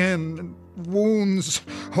skin and wounds,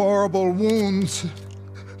 horrible wounds.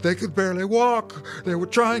 They could barely walk. They were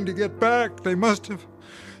trying to get back. They must have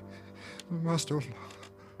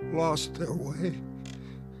lost their way.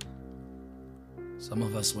 Some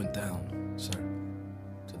of us went down, sir,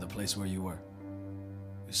 to the place where you were.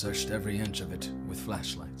 We searched every inch of it with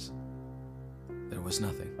flashlights. There was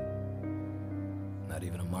nothing. Not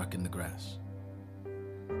even a mark in the grass.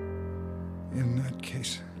 In that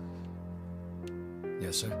case,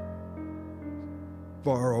 Yes, sir.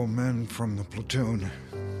 borrow men from the platoon.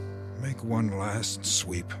 Make one last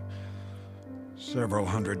sweep. Several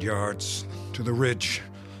hundred yards to the ridge.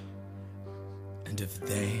 And if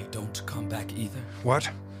they don't come back either? What?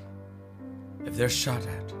 If they're shot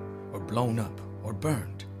at, or blown up, or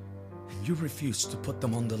burned, and you refuse to put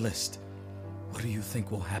them on the list, what do you think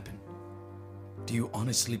will happen? Do you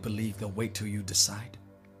honestly believe they'll wait till you decide?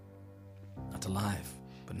 Not alive,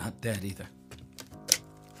 but not dead either.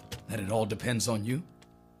 That it all depends on you?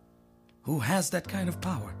 Who has that kind of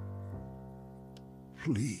power?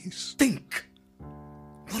 Please. Think!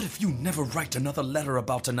 What if you never write another letter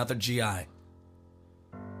about another GI?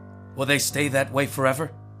 Will they stay that way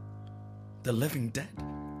forever? The living dead?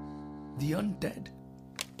 The undead?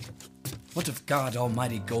 What if God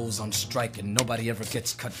Almighty goes on strike and nobody ever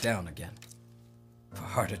gets cut down again? For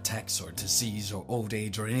heart attacks or disease or old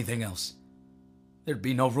age or anything else? There'd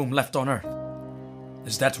be no room left on Earth.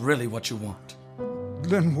 Is that really what you want?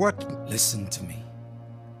 Then what? Listen to me.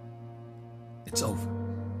 It's over.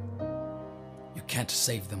 You can't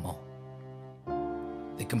save them all.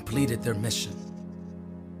 They completed their mission.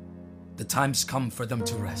 The time's come for them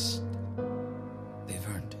to rest. They've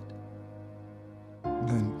earned it.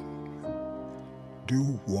 Then do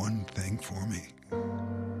one thing for me.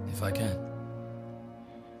 If I can.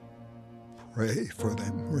 Pray for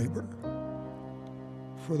them, Reaper.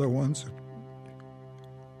 For the ones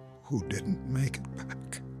who didn't make it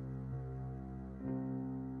back.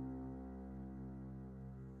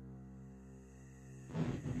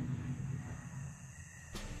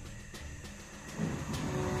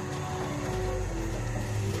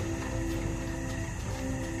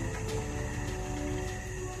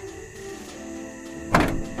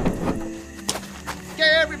 Okay,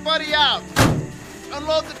 everybody out.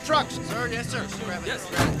 Unload the trucks. Sir, yes, sir. Yes.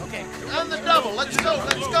 Okay. On the double. Let's go,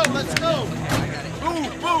 let's go, let's go. Boom,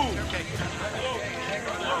 boom.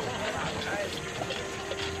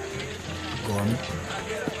 Gorman?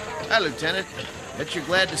 Hi, Lieutenant. Bet you're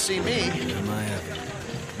glad to see me. Am I happy?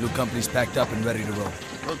 New company's packed up and ready to roll.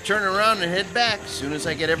 We'll turn around and head back as soon as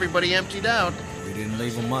I get everybody emptied out. We didn't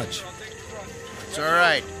leave them much. It's all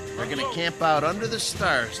right. We're gonna camp out under the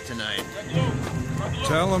stars tonight.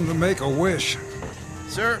 Tell them to make a wish.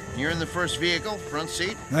 Sir, you're in the first vehicle, front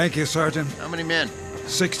seat. Thank you, Sergeant. How many men?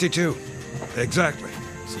 62. Exactly.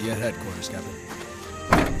 See you at headquarters,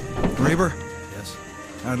 Captain. Reaper? Yes?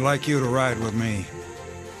 I'd like you to ride with me.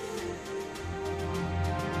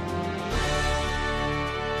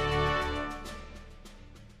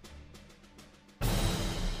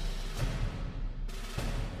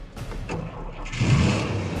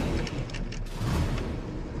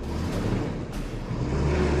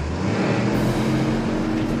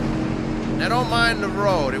 Now don't mind the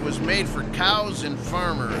road. It was made for cows and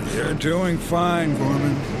farmers. You're doing fine,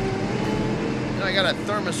 Gorman. I got a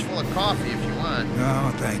thermos full of coffee if you want.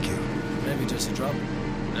 No, thank you. Maybe just a drop.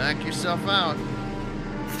 Knock yourself out.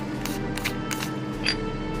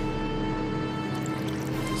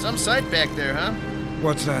 Some sight back there, huh?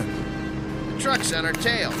 What's that? The truck's on our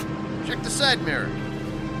tail. Check the side mirror.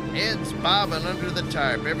 Heads bobbing under the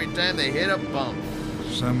tarp every time they hit a bump.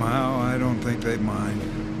 Somehow, I don't think they'd mind.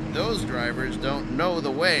 Those drivers don't know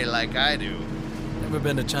the way like I do. Ever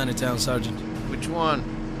been to Chinatown, Sergeant? Which one?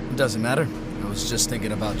 It doesn't matter. I was just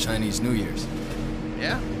thinking about Chinese New Year's.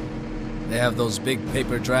 Yeah? They have those big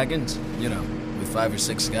paper dragons, you know, with 5 or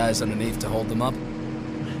 6 guys underneath to hold them up.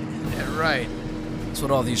 Yeah, right. That's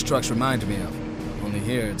what all these trucks remind me of. Only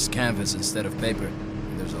here it's canvas instead of paper.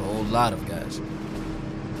 And there's a whole lot of guys.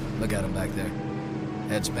 Look at them back there.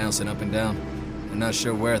 Heads bouncing up and down. They're not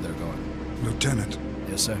sure where they're going. Lieutenant.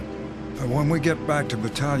 Yes, sir. When we get back to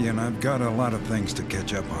battalion, I've got a lot of things to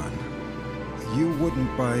catch up on. You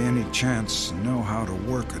wouldn't by any chance know how to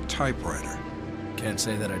work a typewriter. Can't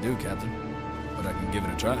say that I do, Captain. But I can give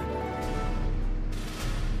it a try.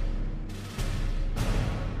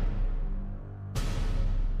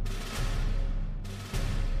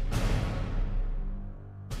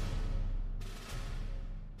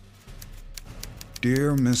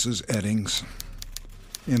 Dear Mrs. Eddings,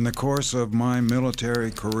 in the course of my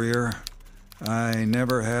military career, I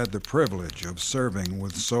never had the privilege of serving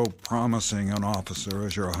with so promising an officer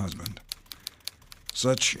as your husband.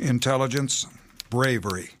 Such intelligence,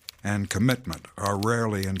 bravery, and commitment are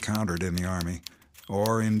rarely encountered in the Army,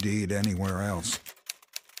 or indeed anywhere else.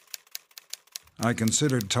 I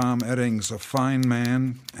considered Tom Eddings a fine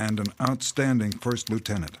man and an outstanding first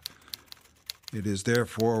lieutenant. It is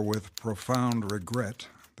therefore with profound regret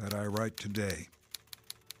that I write today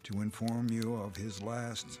to inform you of his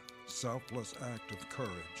last selfless act of courage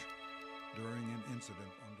during an incident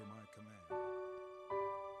under my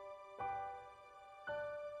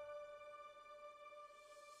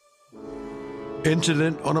command.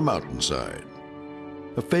 Incident on a Mountainside,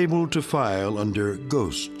 a fable to file under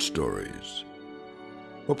ghost stories,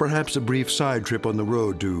 or perhaps a brief side trip on the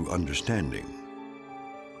road to understanding.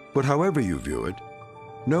 But however you view it,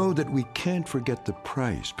 know that we can't forget the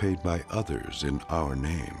price paid by others in our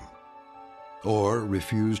name, or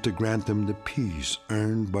refuse to grant them the peace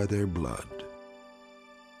earned by their blood.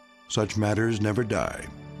 Such matters never die,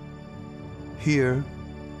 here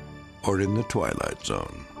or in the Twilight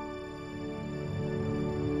Zone.